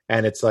Broadway,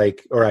 and it's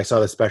like, or I saw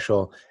the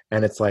special,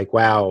 and it's like,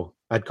 wow,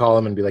 I'd call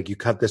him and be like, you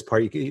cut this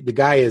part. The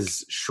guy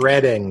is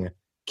shredding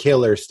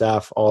killer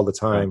stuff all the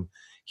time. Right.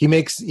 He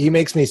makes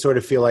me sort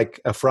of feel like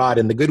a fraud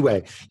in the good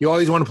way. You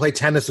always want to play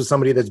tennis with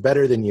somebody that's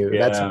better than you.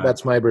 Yeah.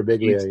 That's my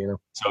Birbiglia, you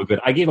know. So good.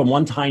 I gave him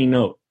one tiny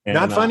note. And,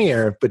 not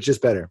funnier, but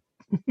just better.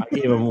 I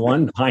gave him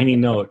one tiny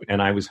note,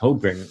 and I was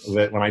hoping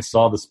that when I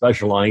saw the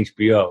special on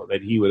HBO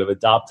that he would have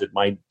adopted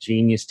my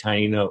genius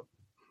tiny note.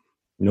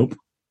 Nope.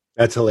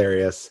 That's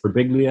hilarious.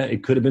 Birbiglia,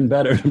 it could have been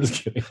better. I'm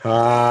just kidding.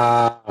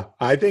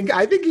 I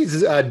think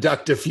he's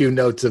ducked a few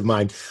notes of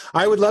mine.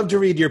 I would love to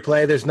read your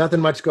play. There's nothing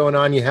much going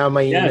on. You have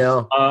my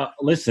email.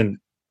 Listen,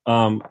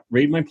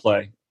 read my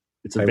play.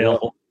 It's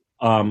available.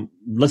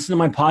 Listen to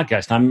my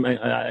podcast.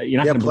 You're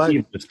not going to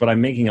believe this, but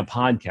I'm making a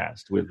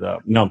podcast with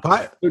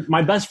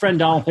my best friend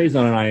Donald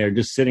Faison and I are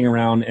just sitting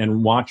around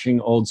and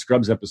watching old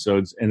Scrubs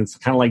episodes, and it's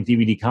kind of like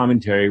DVD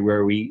commentary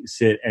where we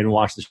sit and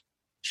watch the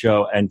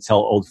show and tell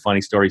old funny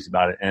stories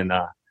about it. And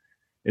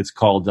it's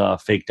called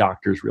Fake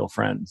Doctors, Real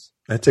Friends.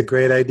 That's a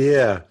great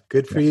idea.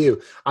 Good for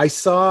you. I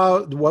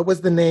saw, what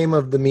was the name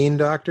of the mean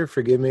doctor?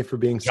 Forgive me for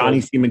being Johnny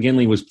C.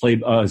 McGinley was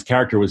played, his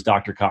character was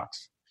Dr.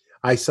 Cox.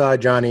 I saw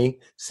Johnny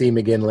C.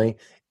 McGinley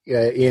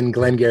in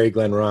Glengarry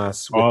Glen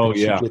Ross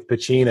with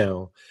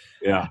Pacino.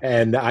 Yeah.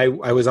 And I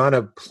was on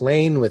a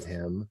plane with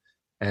him,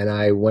 and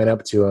I went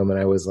up to him and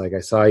I was like, I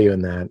saw you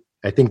in that.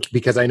 I think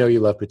because I know you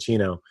love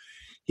Pacino.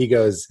 He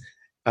goes,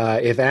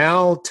 if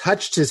Al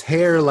touched his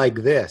hair like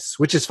this,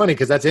 which is funny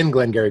because that's in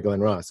Glengarry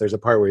Glen Ross. There's a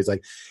part where he's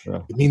like,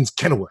 it means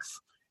Kenilworth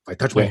if I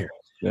touch my hair.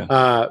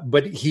 Yeah.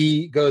 But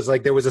he goes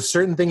like, there was a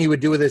certain thing he would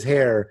do with his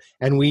hair,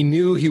 and we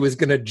knew he was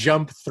going to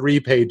jump 3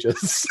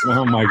 pages.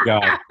 Oh my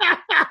God.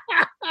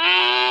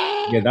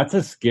 Yeah, that's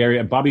a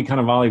scary. Bobby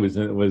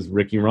Cannavale was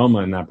Ricky Roma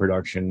in that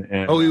production.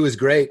 And he was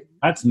great.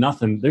 That's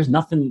nothing. There's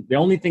nothing. The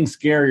only thing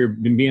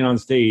scarier than being on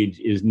stage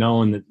is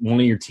knowing that one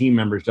of your team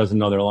members doesn't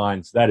know their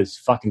lines. That is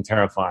fucking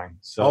terrifying.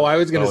 So, I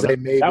was going to say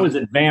maybe that was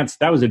advanced.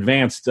 That was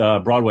advanced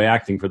Broadway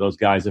acting for those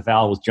guys. If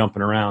Al was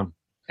jumping around.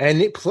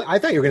 And I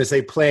thought you were going to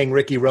say playing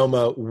Ricky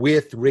Roma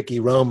with Ricky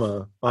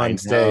Roma on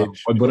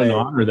stage. But an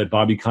honor that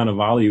Bobby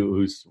Cannavale,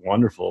 who's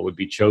wonderful, would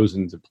be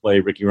chosen to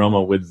play Ricky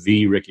Roma with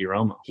the Ricky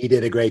Roma. He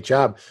did a great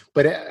job.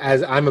 But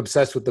as I'm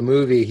obsessed with the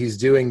movie, he's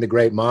doing the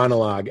great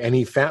monologue. And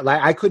he found,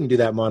 like, I couldn't do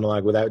that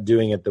monologue without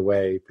doing it the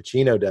way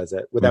Pacino does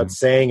it, without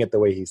saying it the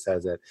way he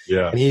says it.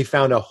 Yeah. And he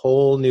found a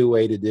whole new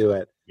way to do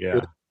it. Yeah. It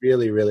was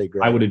really, really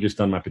great. I would have just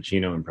done my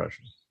Pacino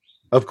impression.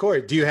 Of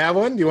course. Do you have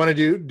one? Do you want to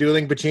do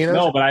Dueling Pacinos?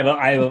 No, but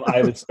I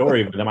have a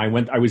story with him.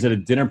 I was at a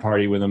dinner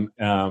party with him.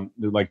 There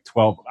were like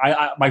 12.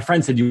 My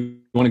friend said, "You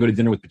want to go to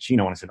dinner with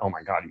Pacino?" And I said, "Oh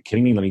my God, are you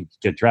kidding me? Let me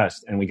get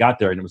dressed." And we got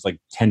there, and it was like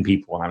 10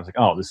 people. And I was like,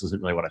 "Oh, this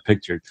isn't really what I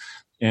pictured."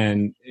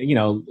 And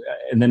and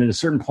then at a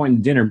certain point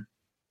in dinner,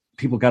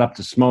 people got up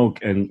to smoke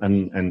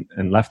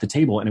and left the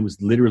table, and it was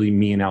literally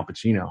me and Al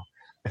Pacino.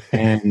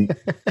 And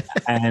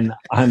and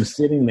I'm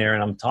sitting there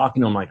and I'm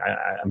talking to him like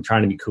I'm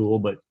trying to be cool,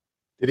 but.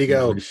 Did he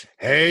go,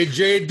 "Hey,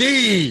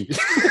 JD,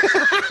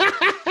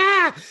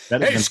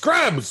 hey,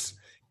 Scrubs,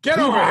 get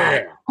over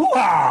here.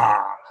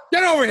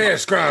 Get over here,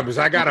 Scrubs.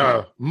 I got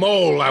a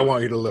mole I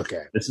want you to look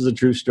at." This is a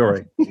true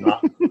story. This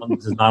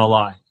is not a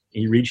lie.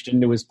 He reached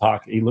into his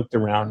pocket. He looked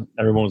around.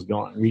 Everyone was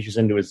gone. He reaches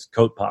into his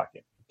coat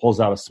pocket,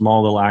 pulls out a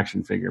small little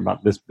action figure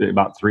about this big,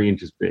 about 3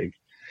 inches big.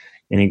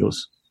 And he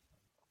goes,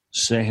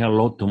 "Say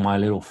hello to my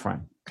little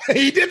friend."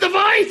 He did the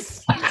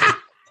voice.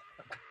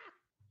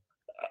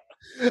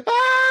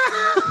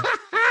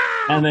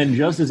 And then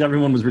just as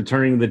everyone was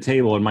returning to the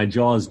table and my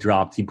jaws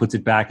dropped, he puts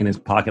it back in his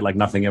pocket like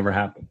nothing ever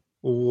happened.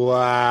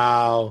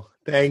 Wow.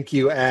 Thank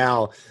you,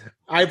 Al.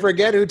 I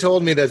forget who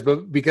told me this,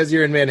 but because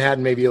you're in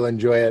Manhattan, maybe you'll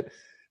enjoy it.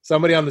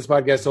 Somebody on this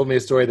podcast told me a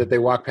story that they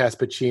walked past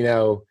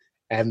Pacino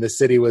and the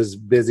city was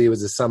busy. It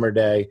was a summer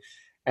day.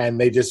 And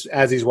they just,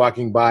 as he's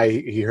walking by,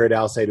 he heard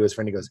Al say to his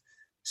friend, he goes,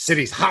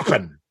 "City's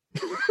hopping."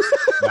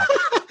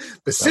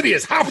 The city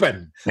is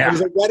hopping. Yeah. I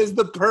was like, that is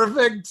the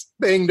perfect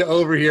thing to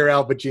overhear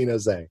Al Pacino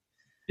say.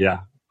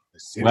 Yeah.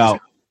 Well,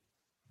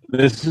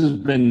 this has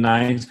been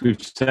nice.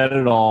 We've said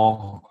it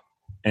all.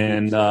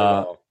 And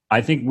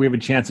I think we have a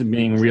chance of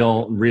being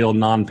real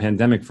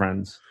non-pandemic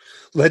friends.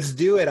 Let's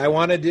do it. I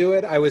want to do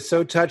it. I was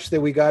so touched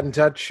that we got in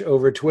touch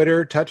over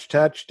Twitter,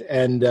 touched,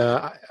 and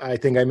I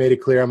think I made it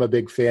clear I'm a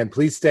big fan.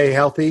 Please stay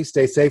healthy,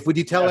 stay safe. Would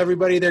you tell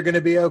everybody they're going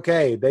to be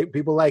okay?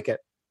 People like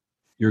it.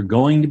 You're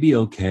going to be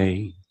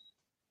okay.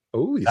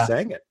 Oh, you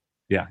sang it.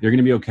 Yeah, you're going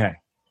to be okay.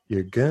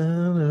 You're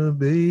gonna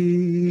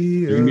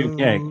be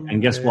okay.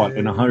 And guess what?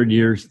 In 100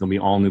 years, there'll be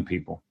all new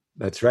people.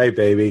 That's right,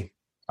 baby.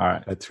 All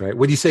right. That's right.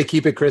 Would you say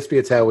keep it crispy?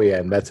 It's how we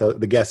end. That's how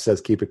the guest says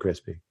keep it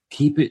crispy.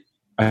 Keep it.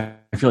 I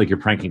feel like you're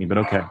pranking me, but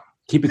okay.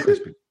 Keep it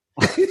crispy.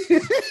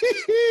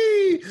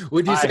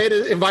 Would you say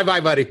it? Bye,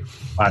 buddy.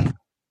 Bye.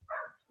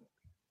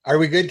 Are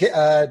we good,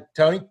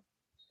 Tony?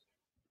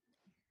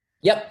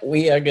 Yep,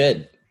 we are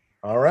good.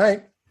 All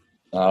right.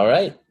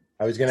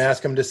 I was going to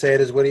ask him to say it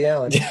as Woody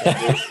Allen.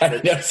 I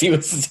know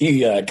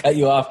he cut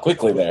you off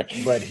quickly there.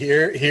 But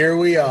here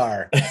we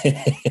are.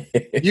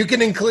 You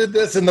can include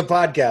this in the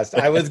podcast.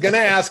 I was going to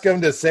ask him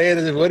to say it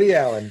as Woody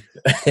Allen.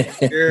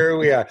 Here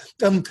we are.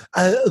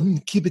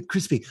 Keep it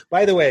crispy.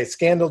 By the way,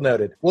 scandal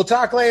noted. We'll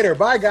talk later.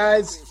 Bye,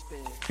 guys.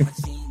 I'm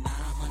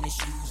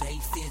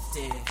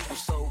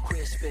so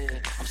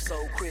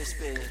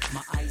crispy.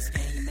 My ice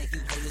game make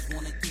you haters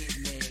wanna get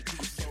me.